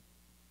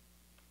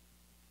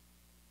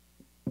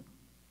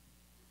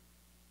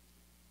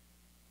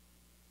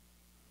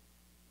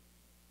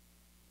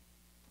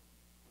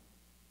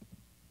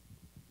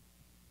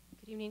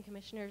 Good evening,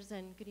 commissioners,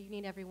 and good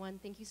evening, everyone.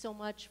 Thank you so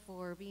much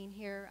for being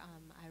here.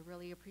 I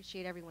really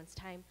appreciate everyone's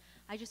time.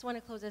 I just want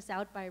to close this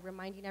out by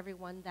reminding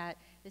everyone that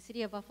the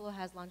City of Buffalo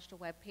has launched a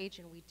webpage,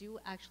 and we do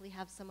actually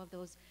have some of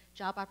those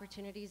job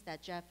opportunities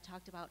that Jeff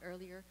talked about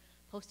earlier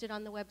posted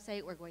on the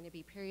website. We're going to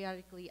be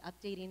periodically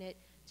updating it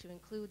to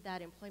include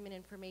that employment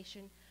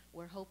information.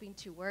 We're hoping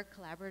to work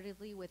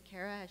collaboratively with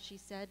Kara, as she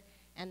said,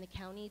 and the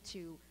county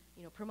to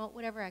promote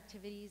whatever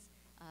activities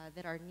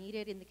that are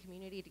needed in the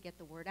community to get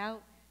the word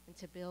out and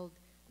to build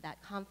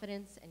that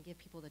confidence and give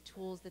people the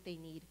tools that they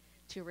need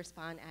to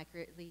respond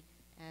accurately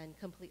and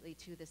completely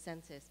to the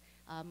census.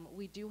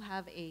 We do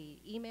have an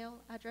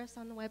email address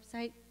on the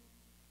website.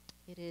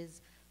 It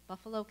is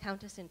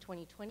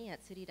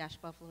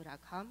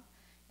buffalocountessin2020@city-buffalo.com.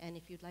 And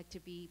if you'd like to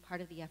be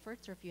part of the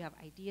efforts or if you have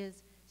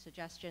ideas,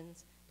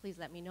 suggestions, please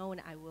let me know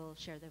and I will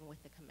share them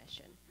with the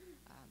commission.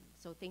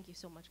 So thank you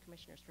so much,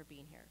 commissioners, for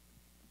being here.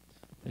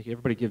 Thank you.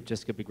 Everybody give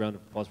Jessica a big round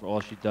of applause for all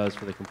she does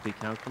for the Complete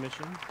Count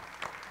Commission.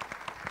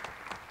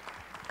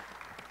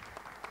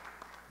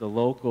 the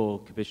local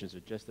commissions are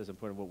just as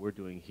important. What we're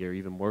doing here,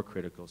 even more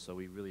critical. So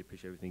we really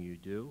appreciate everything you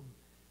do.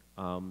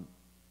 On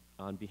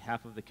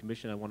behalf of the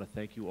commission, I want to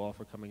thank you all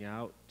for coming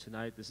out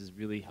tonight. This is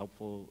really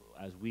helpful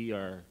as we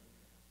are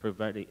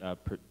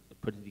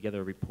putting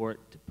together a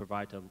report to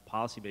provide to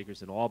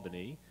policymakers in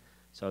Albany.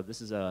 So this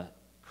is a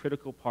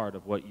critical part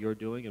of what you're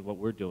doing and what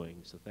we're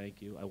doing. So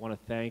thank you. I want to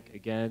thank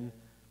again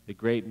the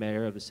great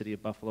mayor of the city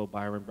of Buffalo,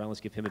 Byron Brown.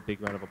 Let's give him a big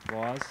round of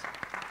applause.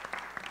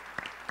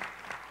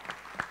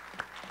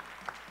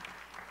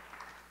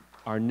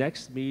 Our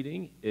next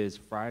meeting is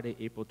Friday,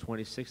 April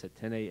 26th at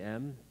 10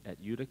 a.m.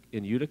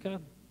 in Utica.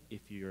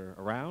 If you're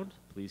around,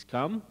 please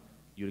come.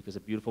 Utica is a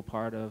beautiful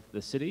part of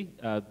the city,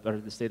 part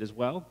of the state as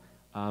well.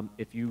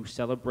 If you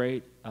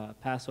celebrate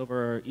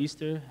Passover or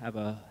Easter, have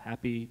a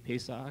happy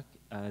Pesach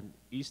and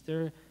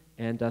Easter,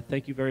 and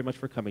thank you very much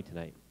for coming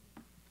tonight.